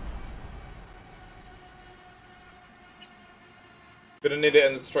 Gonna need to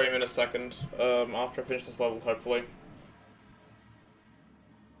end the stream in a second, after I finish this level, hopefully.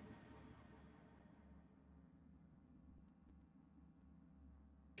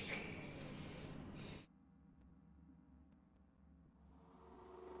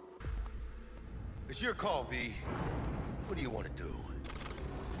 It's your call, V. What do you want to do?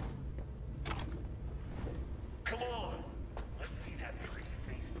 Come on! Let's see that pretty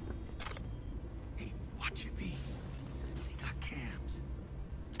face. Hey, watch it, V. They got cams.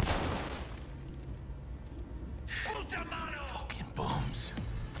 Ultimano! Fucking bums.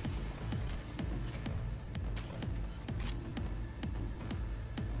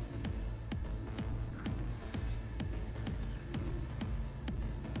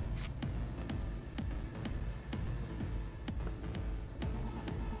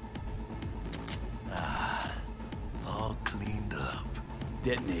 All cleaned up.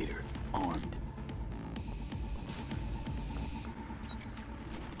 Detonator, armed.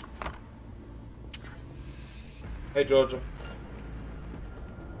 Hey, Georgia.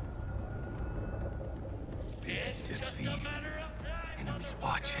 It's just a matter of time. Enemies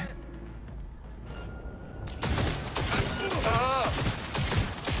watching.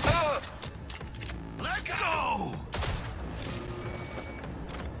 Let's go!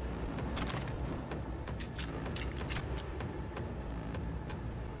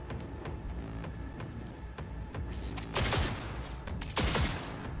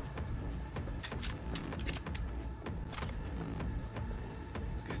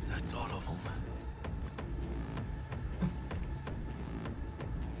 Guess that's all of them.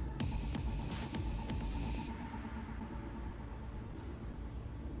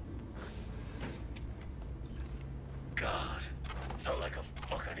 God, felt like a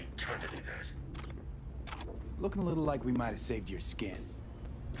fucking eternity there. Looking a little like we might have saved your skin.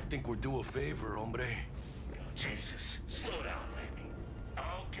 Think we're due a favor, hombre. Oh, Jesus, slow down, baby.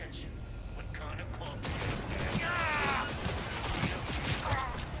 I'll get you. What kind of pump?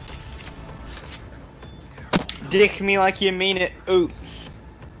 Dick me like you mean it. Ooh.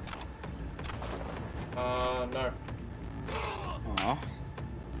 No. Aw.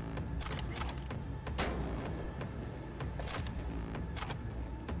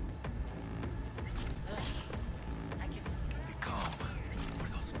 Be calm. Where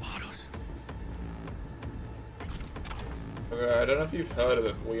are those bottles? Okay, I don't know if you've heard of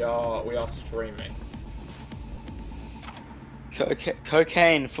it. We are streaming.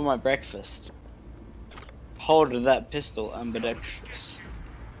 Cocaine for my breakfast. Hold of that pistol, ambidextrous.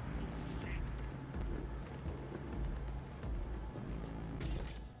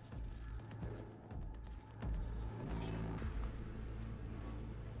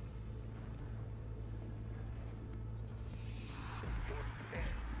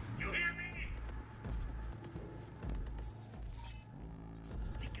 You hear me?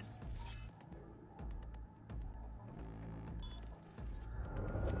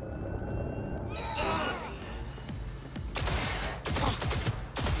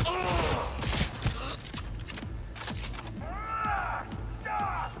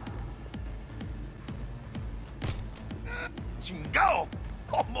 Chingao!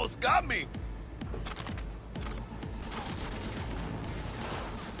 Almost got me!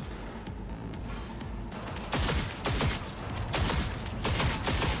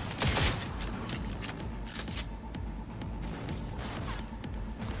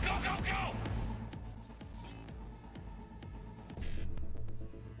 Go, go, go!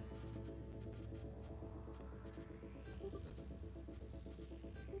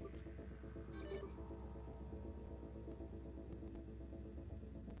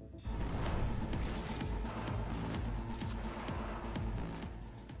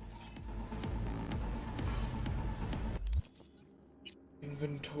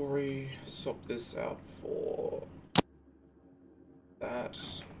 Inventory. Swap this out for that.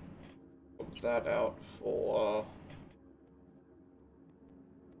 Swap that out for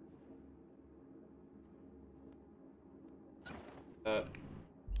that.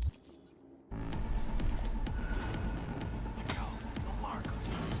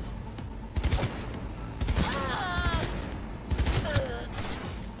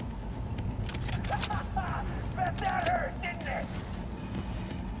 Bet that hurt, didn't it?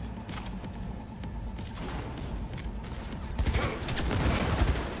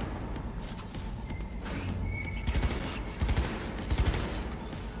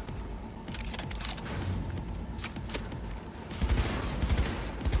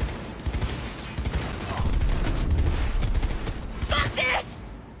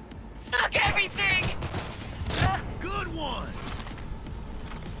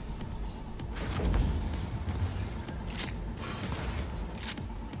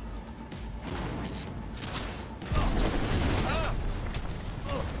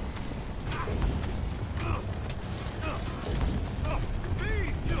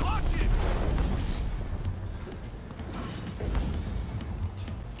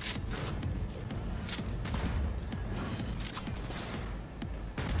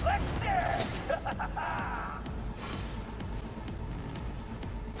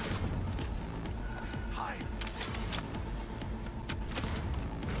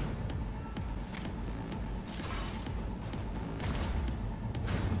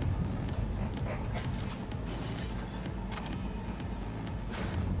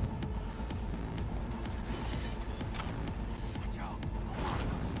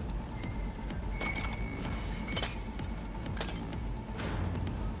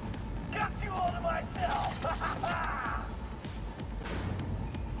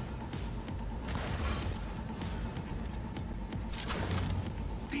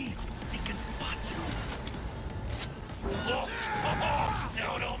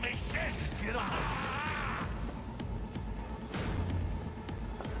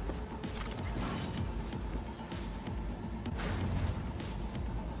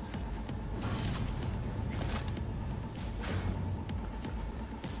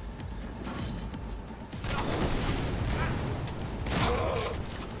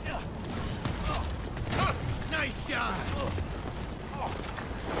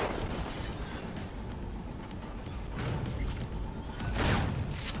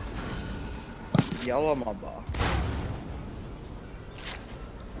 Yellow mother.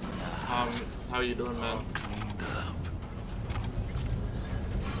 How you doing, man?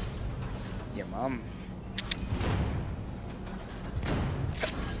 Your mom.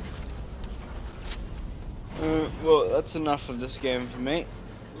 Well, that's enough of this game for me.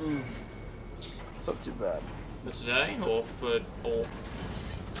 It's not too bad. For today or for all?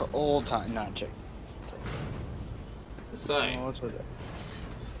 For all time, not check. Say. Oh, today.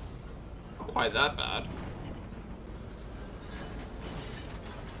 Not quite that bad.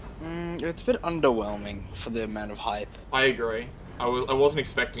 It's a bit underwhelming for the amount of hype. I agree. I wasn't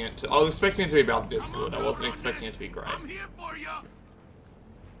expecting it to. I was expecting it to be about this good. I wasn't expecting it to be great. I'm here for you.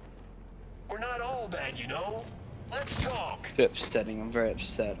 We're not all bad, you know. Let's talk. A bit upsetting. I'm very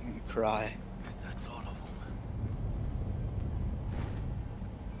upset. I'm gonna cry. Guess that's all of them.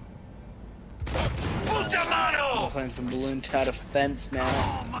 I'm playing some balloon tower defense now.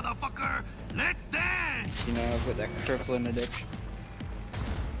 Oh, motherfucker! Let's dance. You know, I've got that crippling addiction.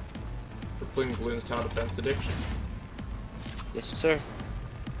 Crippling balloons tower defense addiction. Yes, sir.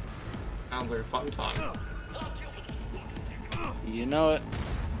 Sounds like a fun time. You know it.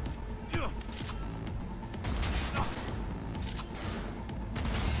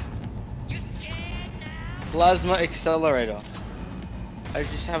 Plasma accelerator. I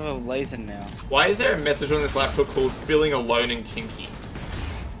just have a laser now. Why is there a message on this laptop called "Feeling alone and kinky"?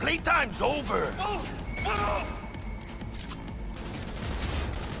 Playtime's over.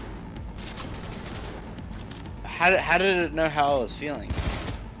 How did it know how I was feeling?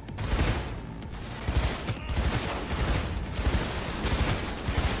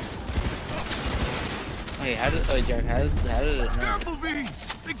 Wait, Jack, how did it know? Careful, V!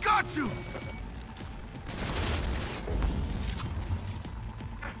 They got you!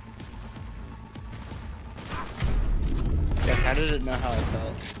 Jack, how did it know how I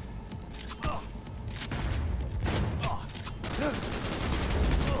felt?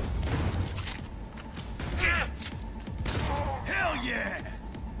 Hell yeah!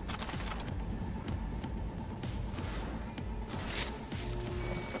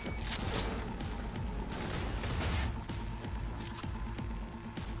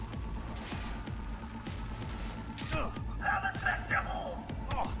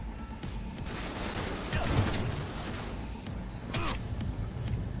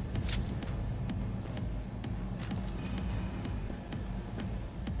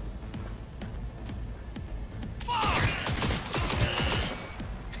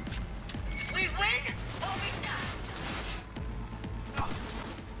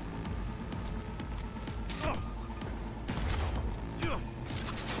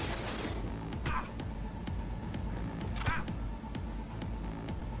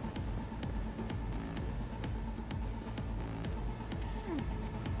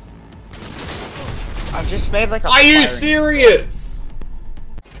 I just made like a Are you firing serious?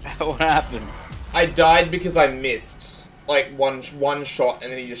 What happened? I died because I missed like one shot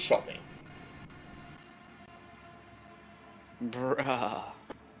and then he just shot me. Bruh.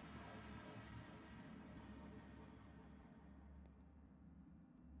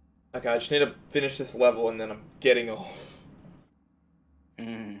 Okay, I just need to finish this level and then I'm getting off.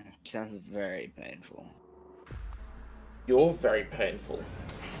 Sounds very painful. You're very painful.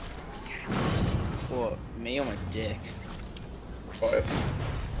 What, me or my dick? Both.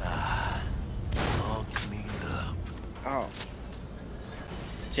 All cleaned up. Oh.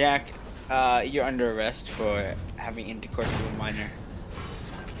 Jack, you're under arrest for having intercourse with a minor.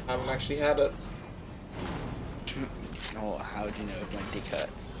 I haven't actually had it. Oh, how would you know if my dick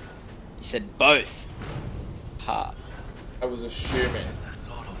hurts? You said both. Ha. I was assuming. That's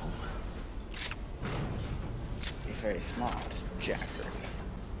all of them. You're very smart, Jacker.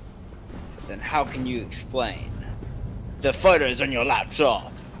 But then how can you explain the photos on your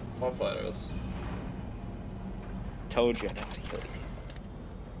laptop? What photos? Told you I'd have to kill you.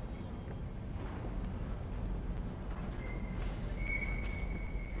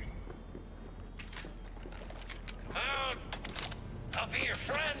 I'll be your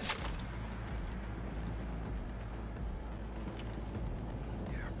friend.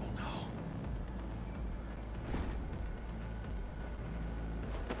 Careful now.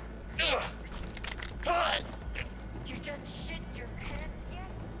 You done shit in your head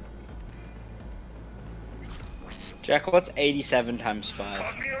yet? Jack, what's 87 times 5?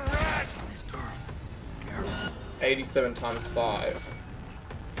 87 times 5.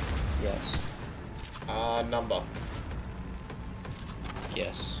 Yes. Number.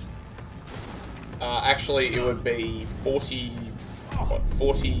 Yes. Actually, it would be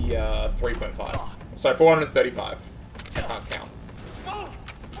 43.5. So 435. I can't count.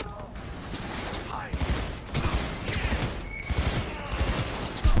 Hide.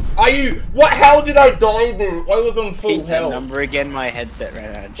 Are you? What hell did I die, bro? I was on full Repeat that health. number again, my headset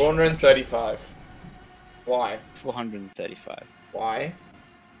ran out. 435. Why? 435. Why?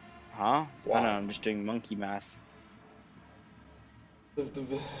 Huh? Why? I know, I'm just doing monkey math. I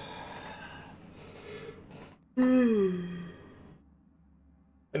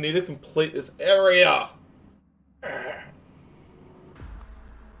need to complete this area. Come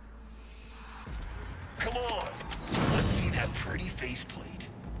on, let's see that pretty faceplate.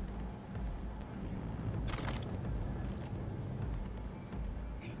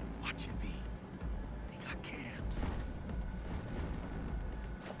 Hey, watch it, B. They got cams.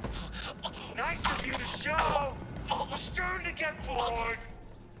 Nice of you to show. We're starting to get bored.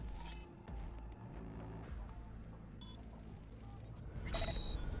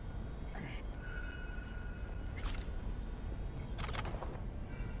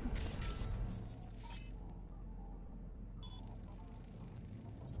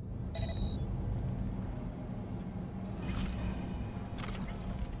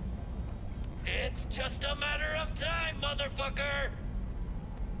 It's just a matter of time, motherfucker!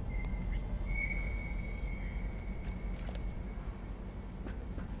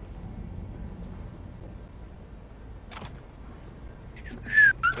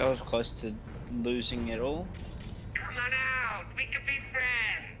 I was close to losing it all. Come on out, we could be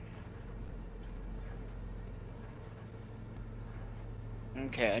friends!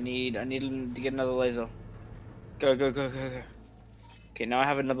 Okay, I need to get another laser. Go, go, go, go, go. Okay, now I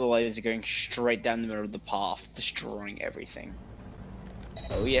have another laser going straight down the middle of the path, destroying everything.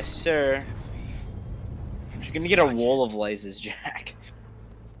 Oh yes, sir. You're gonna get a wall of lasers, Jack.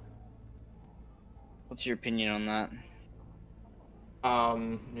 What's your opinion on that?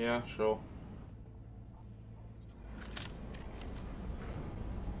 Yeah, sure.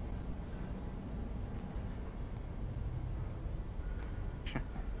 Come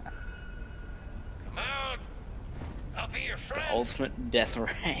out! I'll be your friend! The ultimate death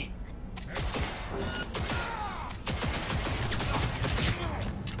ray.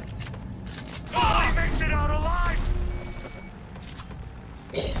 Nobody makes it out alive!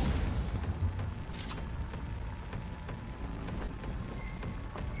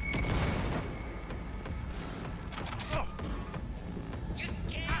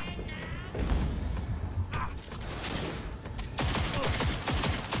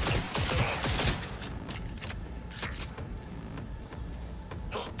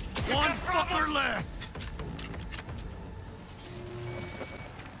 One fucker left.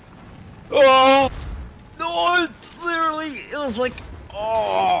 Oh no! Literally, it was like,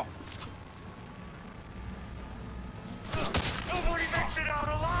 oh. Nobody makes it out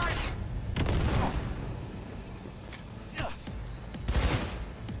alive!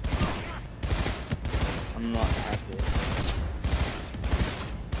 I'm not happy.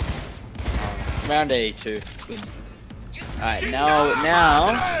 Round 82. Good. Alright, now.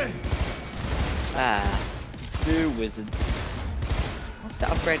 Let's do wizards. What's the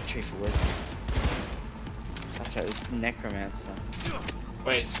upgrade tree for wizards? That's right, it's necromancer.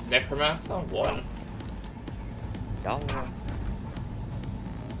 Wait, necromancer? What? Dollar.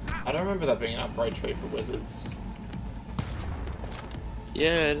 I don't remember that being an upgrade tree for wizards.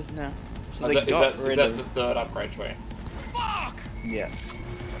 Yeah, it is now. So Is they that, got is rid that of. the third upgrade tree? Yeah.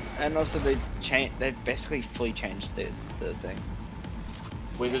 And also they basically fully changed the thing.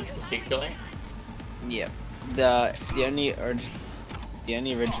 Wizards particularly? Yeah. The only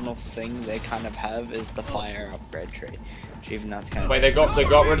original thing they kind of have is the fire upgrade tree. Which even that's kind of. Wait, they got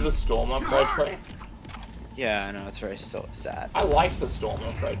rid of the storm upgrade tree? Yeah, I know, it's very sad. I liked the storm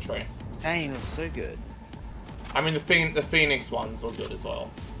upgrade tree. Dang, it was so good. I mean, the Phoenix ones were good as well.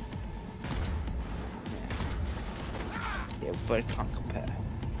 Yeah, but it can't compare.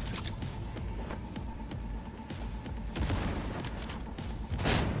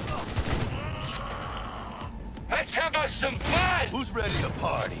 Let's have us some fun! Who's ready to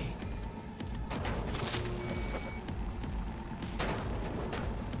party?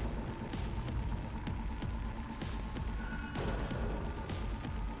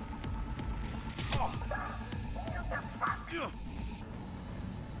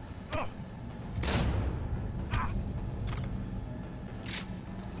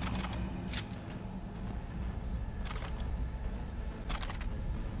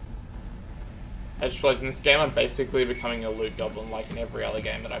 I just realized in this game I'm basically becoming a loot goblin like in every other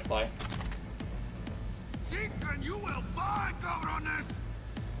game that I play. Seeker, you will find cover on this.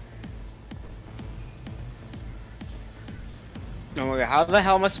 Oh my god, how the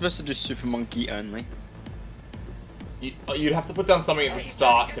hell am I supposed to do Super Monkey only? You'd have to put down something at the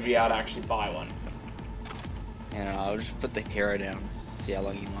start to be able to actually buy one. You know, I'll just put the hero down. See how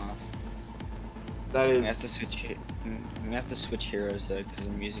long you last. That is. I'm gonna have to switch heroes though, because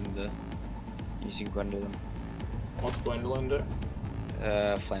I'm using Gwendolyn. What's Gwendolyn do?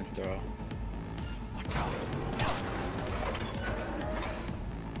 Flamethrower.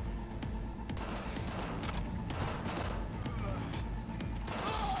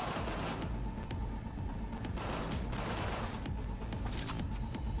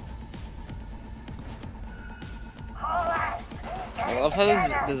 I love how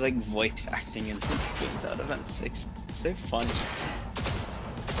there's like voice acting in games out of Event 6. It's so funny.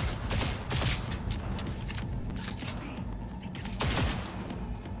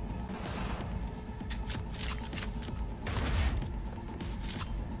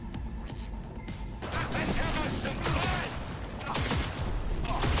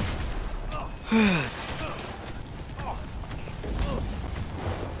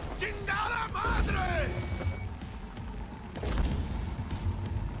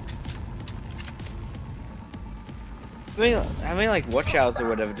 How many like watch hours or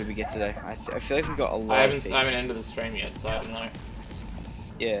whatever did we get today? I feel like we got a lot. I haven't ended the stream yet, so I don't know.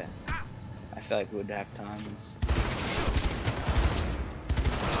 Yeah, I feel like we would have times.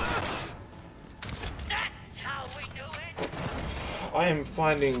 That's how we do it. I am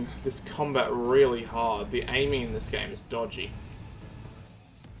finding this combat really hard. The aiming in this game is dodgy.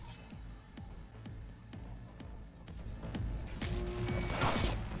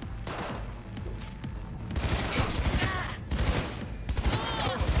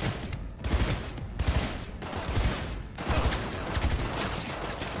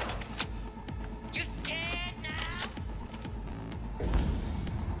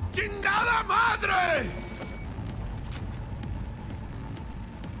 ¡Chingada madre!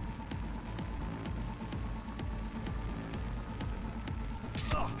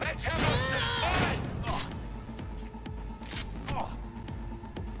 Let's have some fun!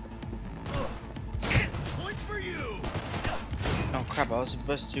 Point for you! Oh crap! I was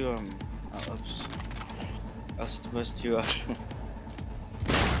supposed to oops. I was supposed to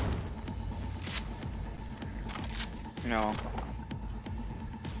no.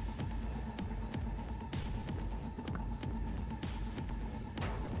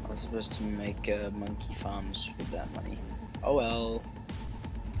 I was supposed to make monkey farms with that money. Oh well.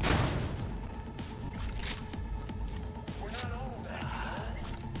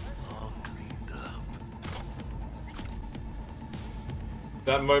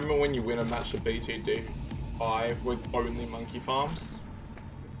 That moment when you win a match of BTD 5 with only monkey farms.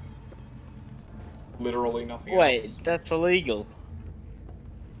 Literally nothing else. Wait, that's illegal.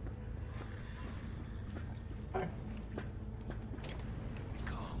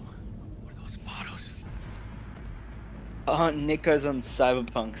 Nico's on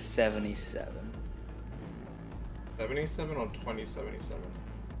Cyberpunk 77. 77 or 2077?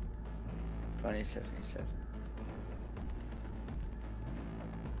 2077.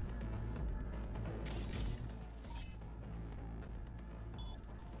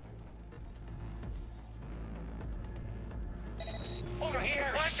 Over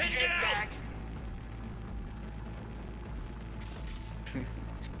here, shitbags!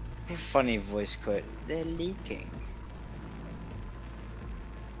 Funny voice quote. They're leaking.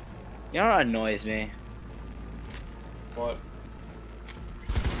 You know what annoys me? What?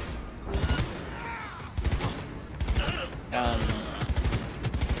 Hell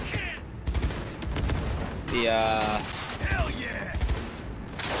yeah!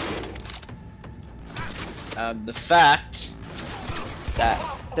 The fact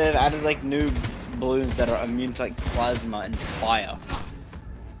that they've added like new balloons that are immune to like plasma and fire.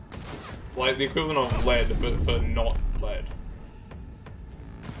 Like the equivalent of lead, but for not lead.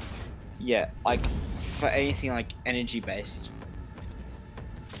 Yeah, like for anything like energy based.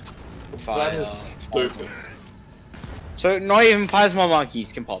 Fire, That is stupid. So not even plasma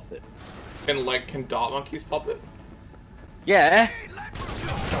monkeys can pop it. Can dart monkeys pop it? Yeah.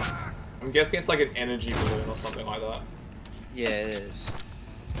 I'm guessing it's like an energy balloon or something like that. Yeah, it is.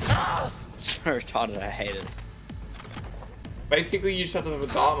 So retarded, I hate it. Basically, you just have to have a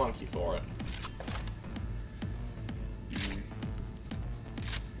dart monkey for it.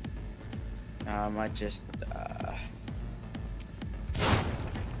 I might just,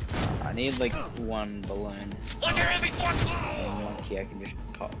 I need like one balloon. Look at me, One monkey I can just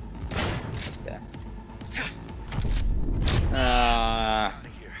pop. Yeah.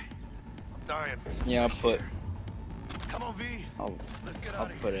 Yeah, I'll put. Come on, V. I'll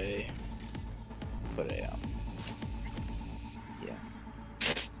put a. Yeah.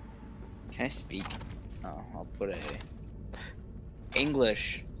 Can I speak? Oh, I'll put a.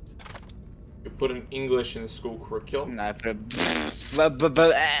 English. You put an English in the school curriculum. No, I put a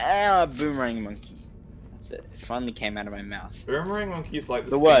boomerang monkey. That's it. It finally came out of my mouth. Boomerang monkey is like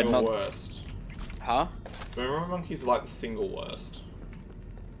the word, single not... worst. Huh? Boomerang monkey is like the single worst.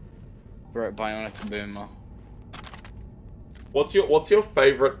 Bro, bionic boomer. What's your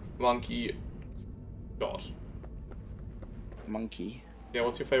favorite monkey? God. Monkey. Yeah,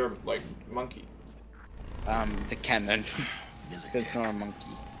 what's your favorite like monkey? The cannon. It's not a monkey.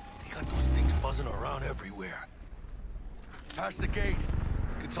 They got those things buzzing around everywhere. Past the gate.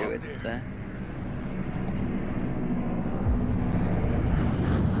 You can See talk it there.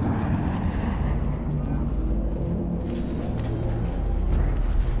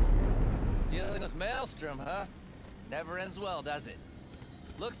 Dealing with Maelstrom, huh? Never ends well, does it?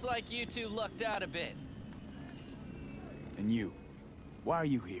 Looks like you two lucked out a bit. And you? Why are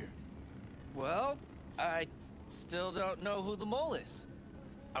you here? Well, I still don't know who the mole is.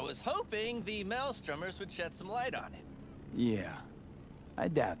 I was hoping the Maelstromers would shed some light on it. Yeah, I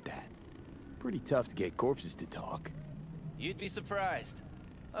doubt that. Pretty tough to get corpses to talk. You'd be surprised.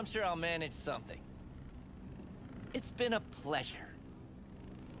 I'm sure I'll manage something. It's been a pleasure.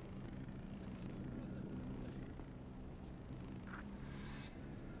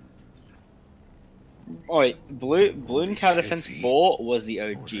 Oh, wait, Balloon Tower Defense 4 was the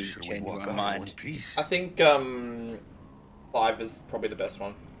OG, changing my mind. I think 5 is probably the best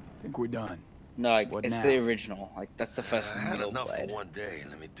one. I think we're done. No, like, What it's now? the original. Like, that's the first I one had we all enough played. for one day,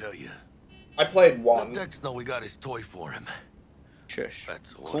 let me tell you. I played 1. Let Dex know we got his toy for him. Shush.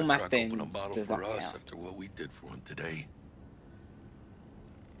 That's a Cool water math crack things open a bottle does for not us count. after what we did for him today.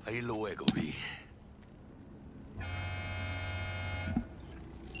 Ahí luego, vi.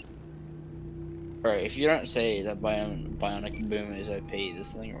 Bro, if you don't say that bionic boomer is OP, there's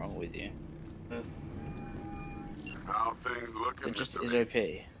something wrong with you. How things looking, It just Mr. is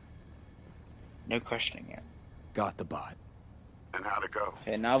B? OP. No questioning it. Got the bot. And how'd it go?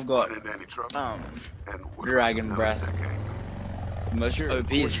 Okay, now I've got Run into any trouble? um And what Dragon about Breath. that game? The most Sure, OP of course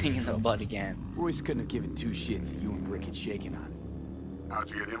thing there's in the trouble. bud again. Royce couldn't have given two shits if you and Brick had shaken on it. How'd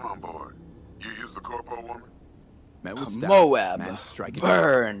you get him on board? You used the corpo woman? Met with A Stout, Moab. managed to strike it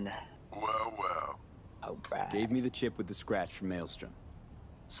Burn. Well, well. Oh, bad. Gave me the chip with the scratch from Maelstrom.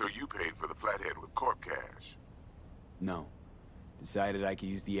 So you paid for the flathead with corp cash? No. Decided I could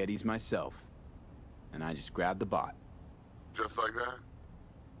use the eddies myself. And I just grabbed the bot. Just like that?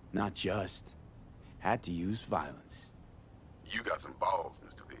 Not just. Had to use violence. You got some balls,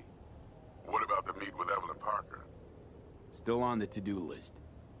 Mr. B. What about the meet with Evelyn Parker? Still on the to-do list.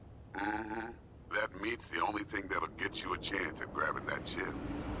 Mm-hmm. That meet's the only thing that'll get you a chance at grabbing that chip.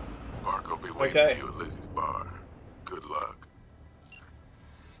 Parker will be waiting for you at Lizzie's bar. Good luck.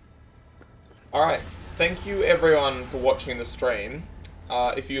 Alright, thank you everyone for watching the stream.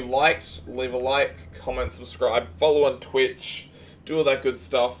 If you liked, leave a like, comment, subscribe, follow on Twitch, do all that good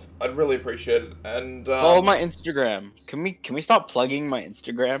stuff. I'd really appreciate it. And Follow my Instagram. Can we stop plugging my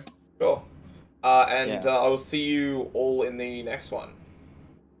Instagram? Sure. I will see you all in the next one.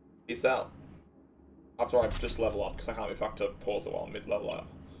 Peace out. After I just level up, because I can't be fucked to pause it while I'm mid-level up.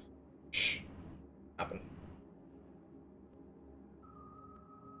 Shh. Happen.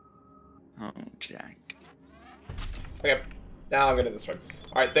 Oh, Jack. Okay, now I'm going to end the stream.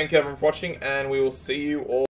 Alright, thank you everyone for watching, and we will see you all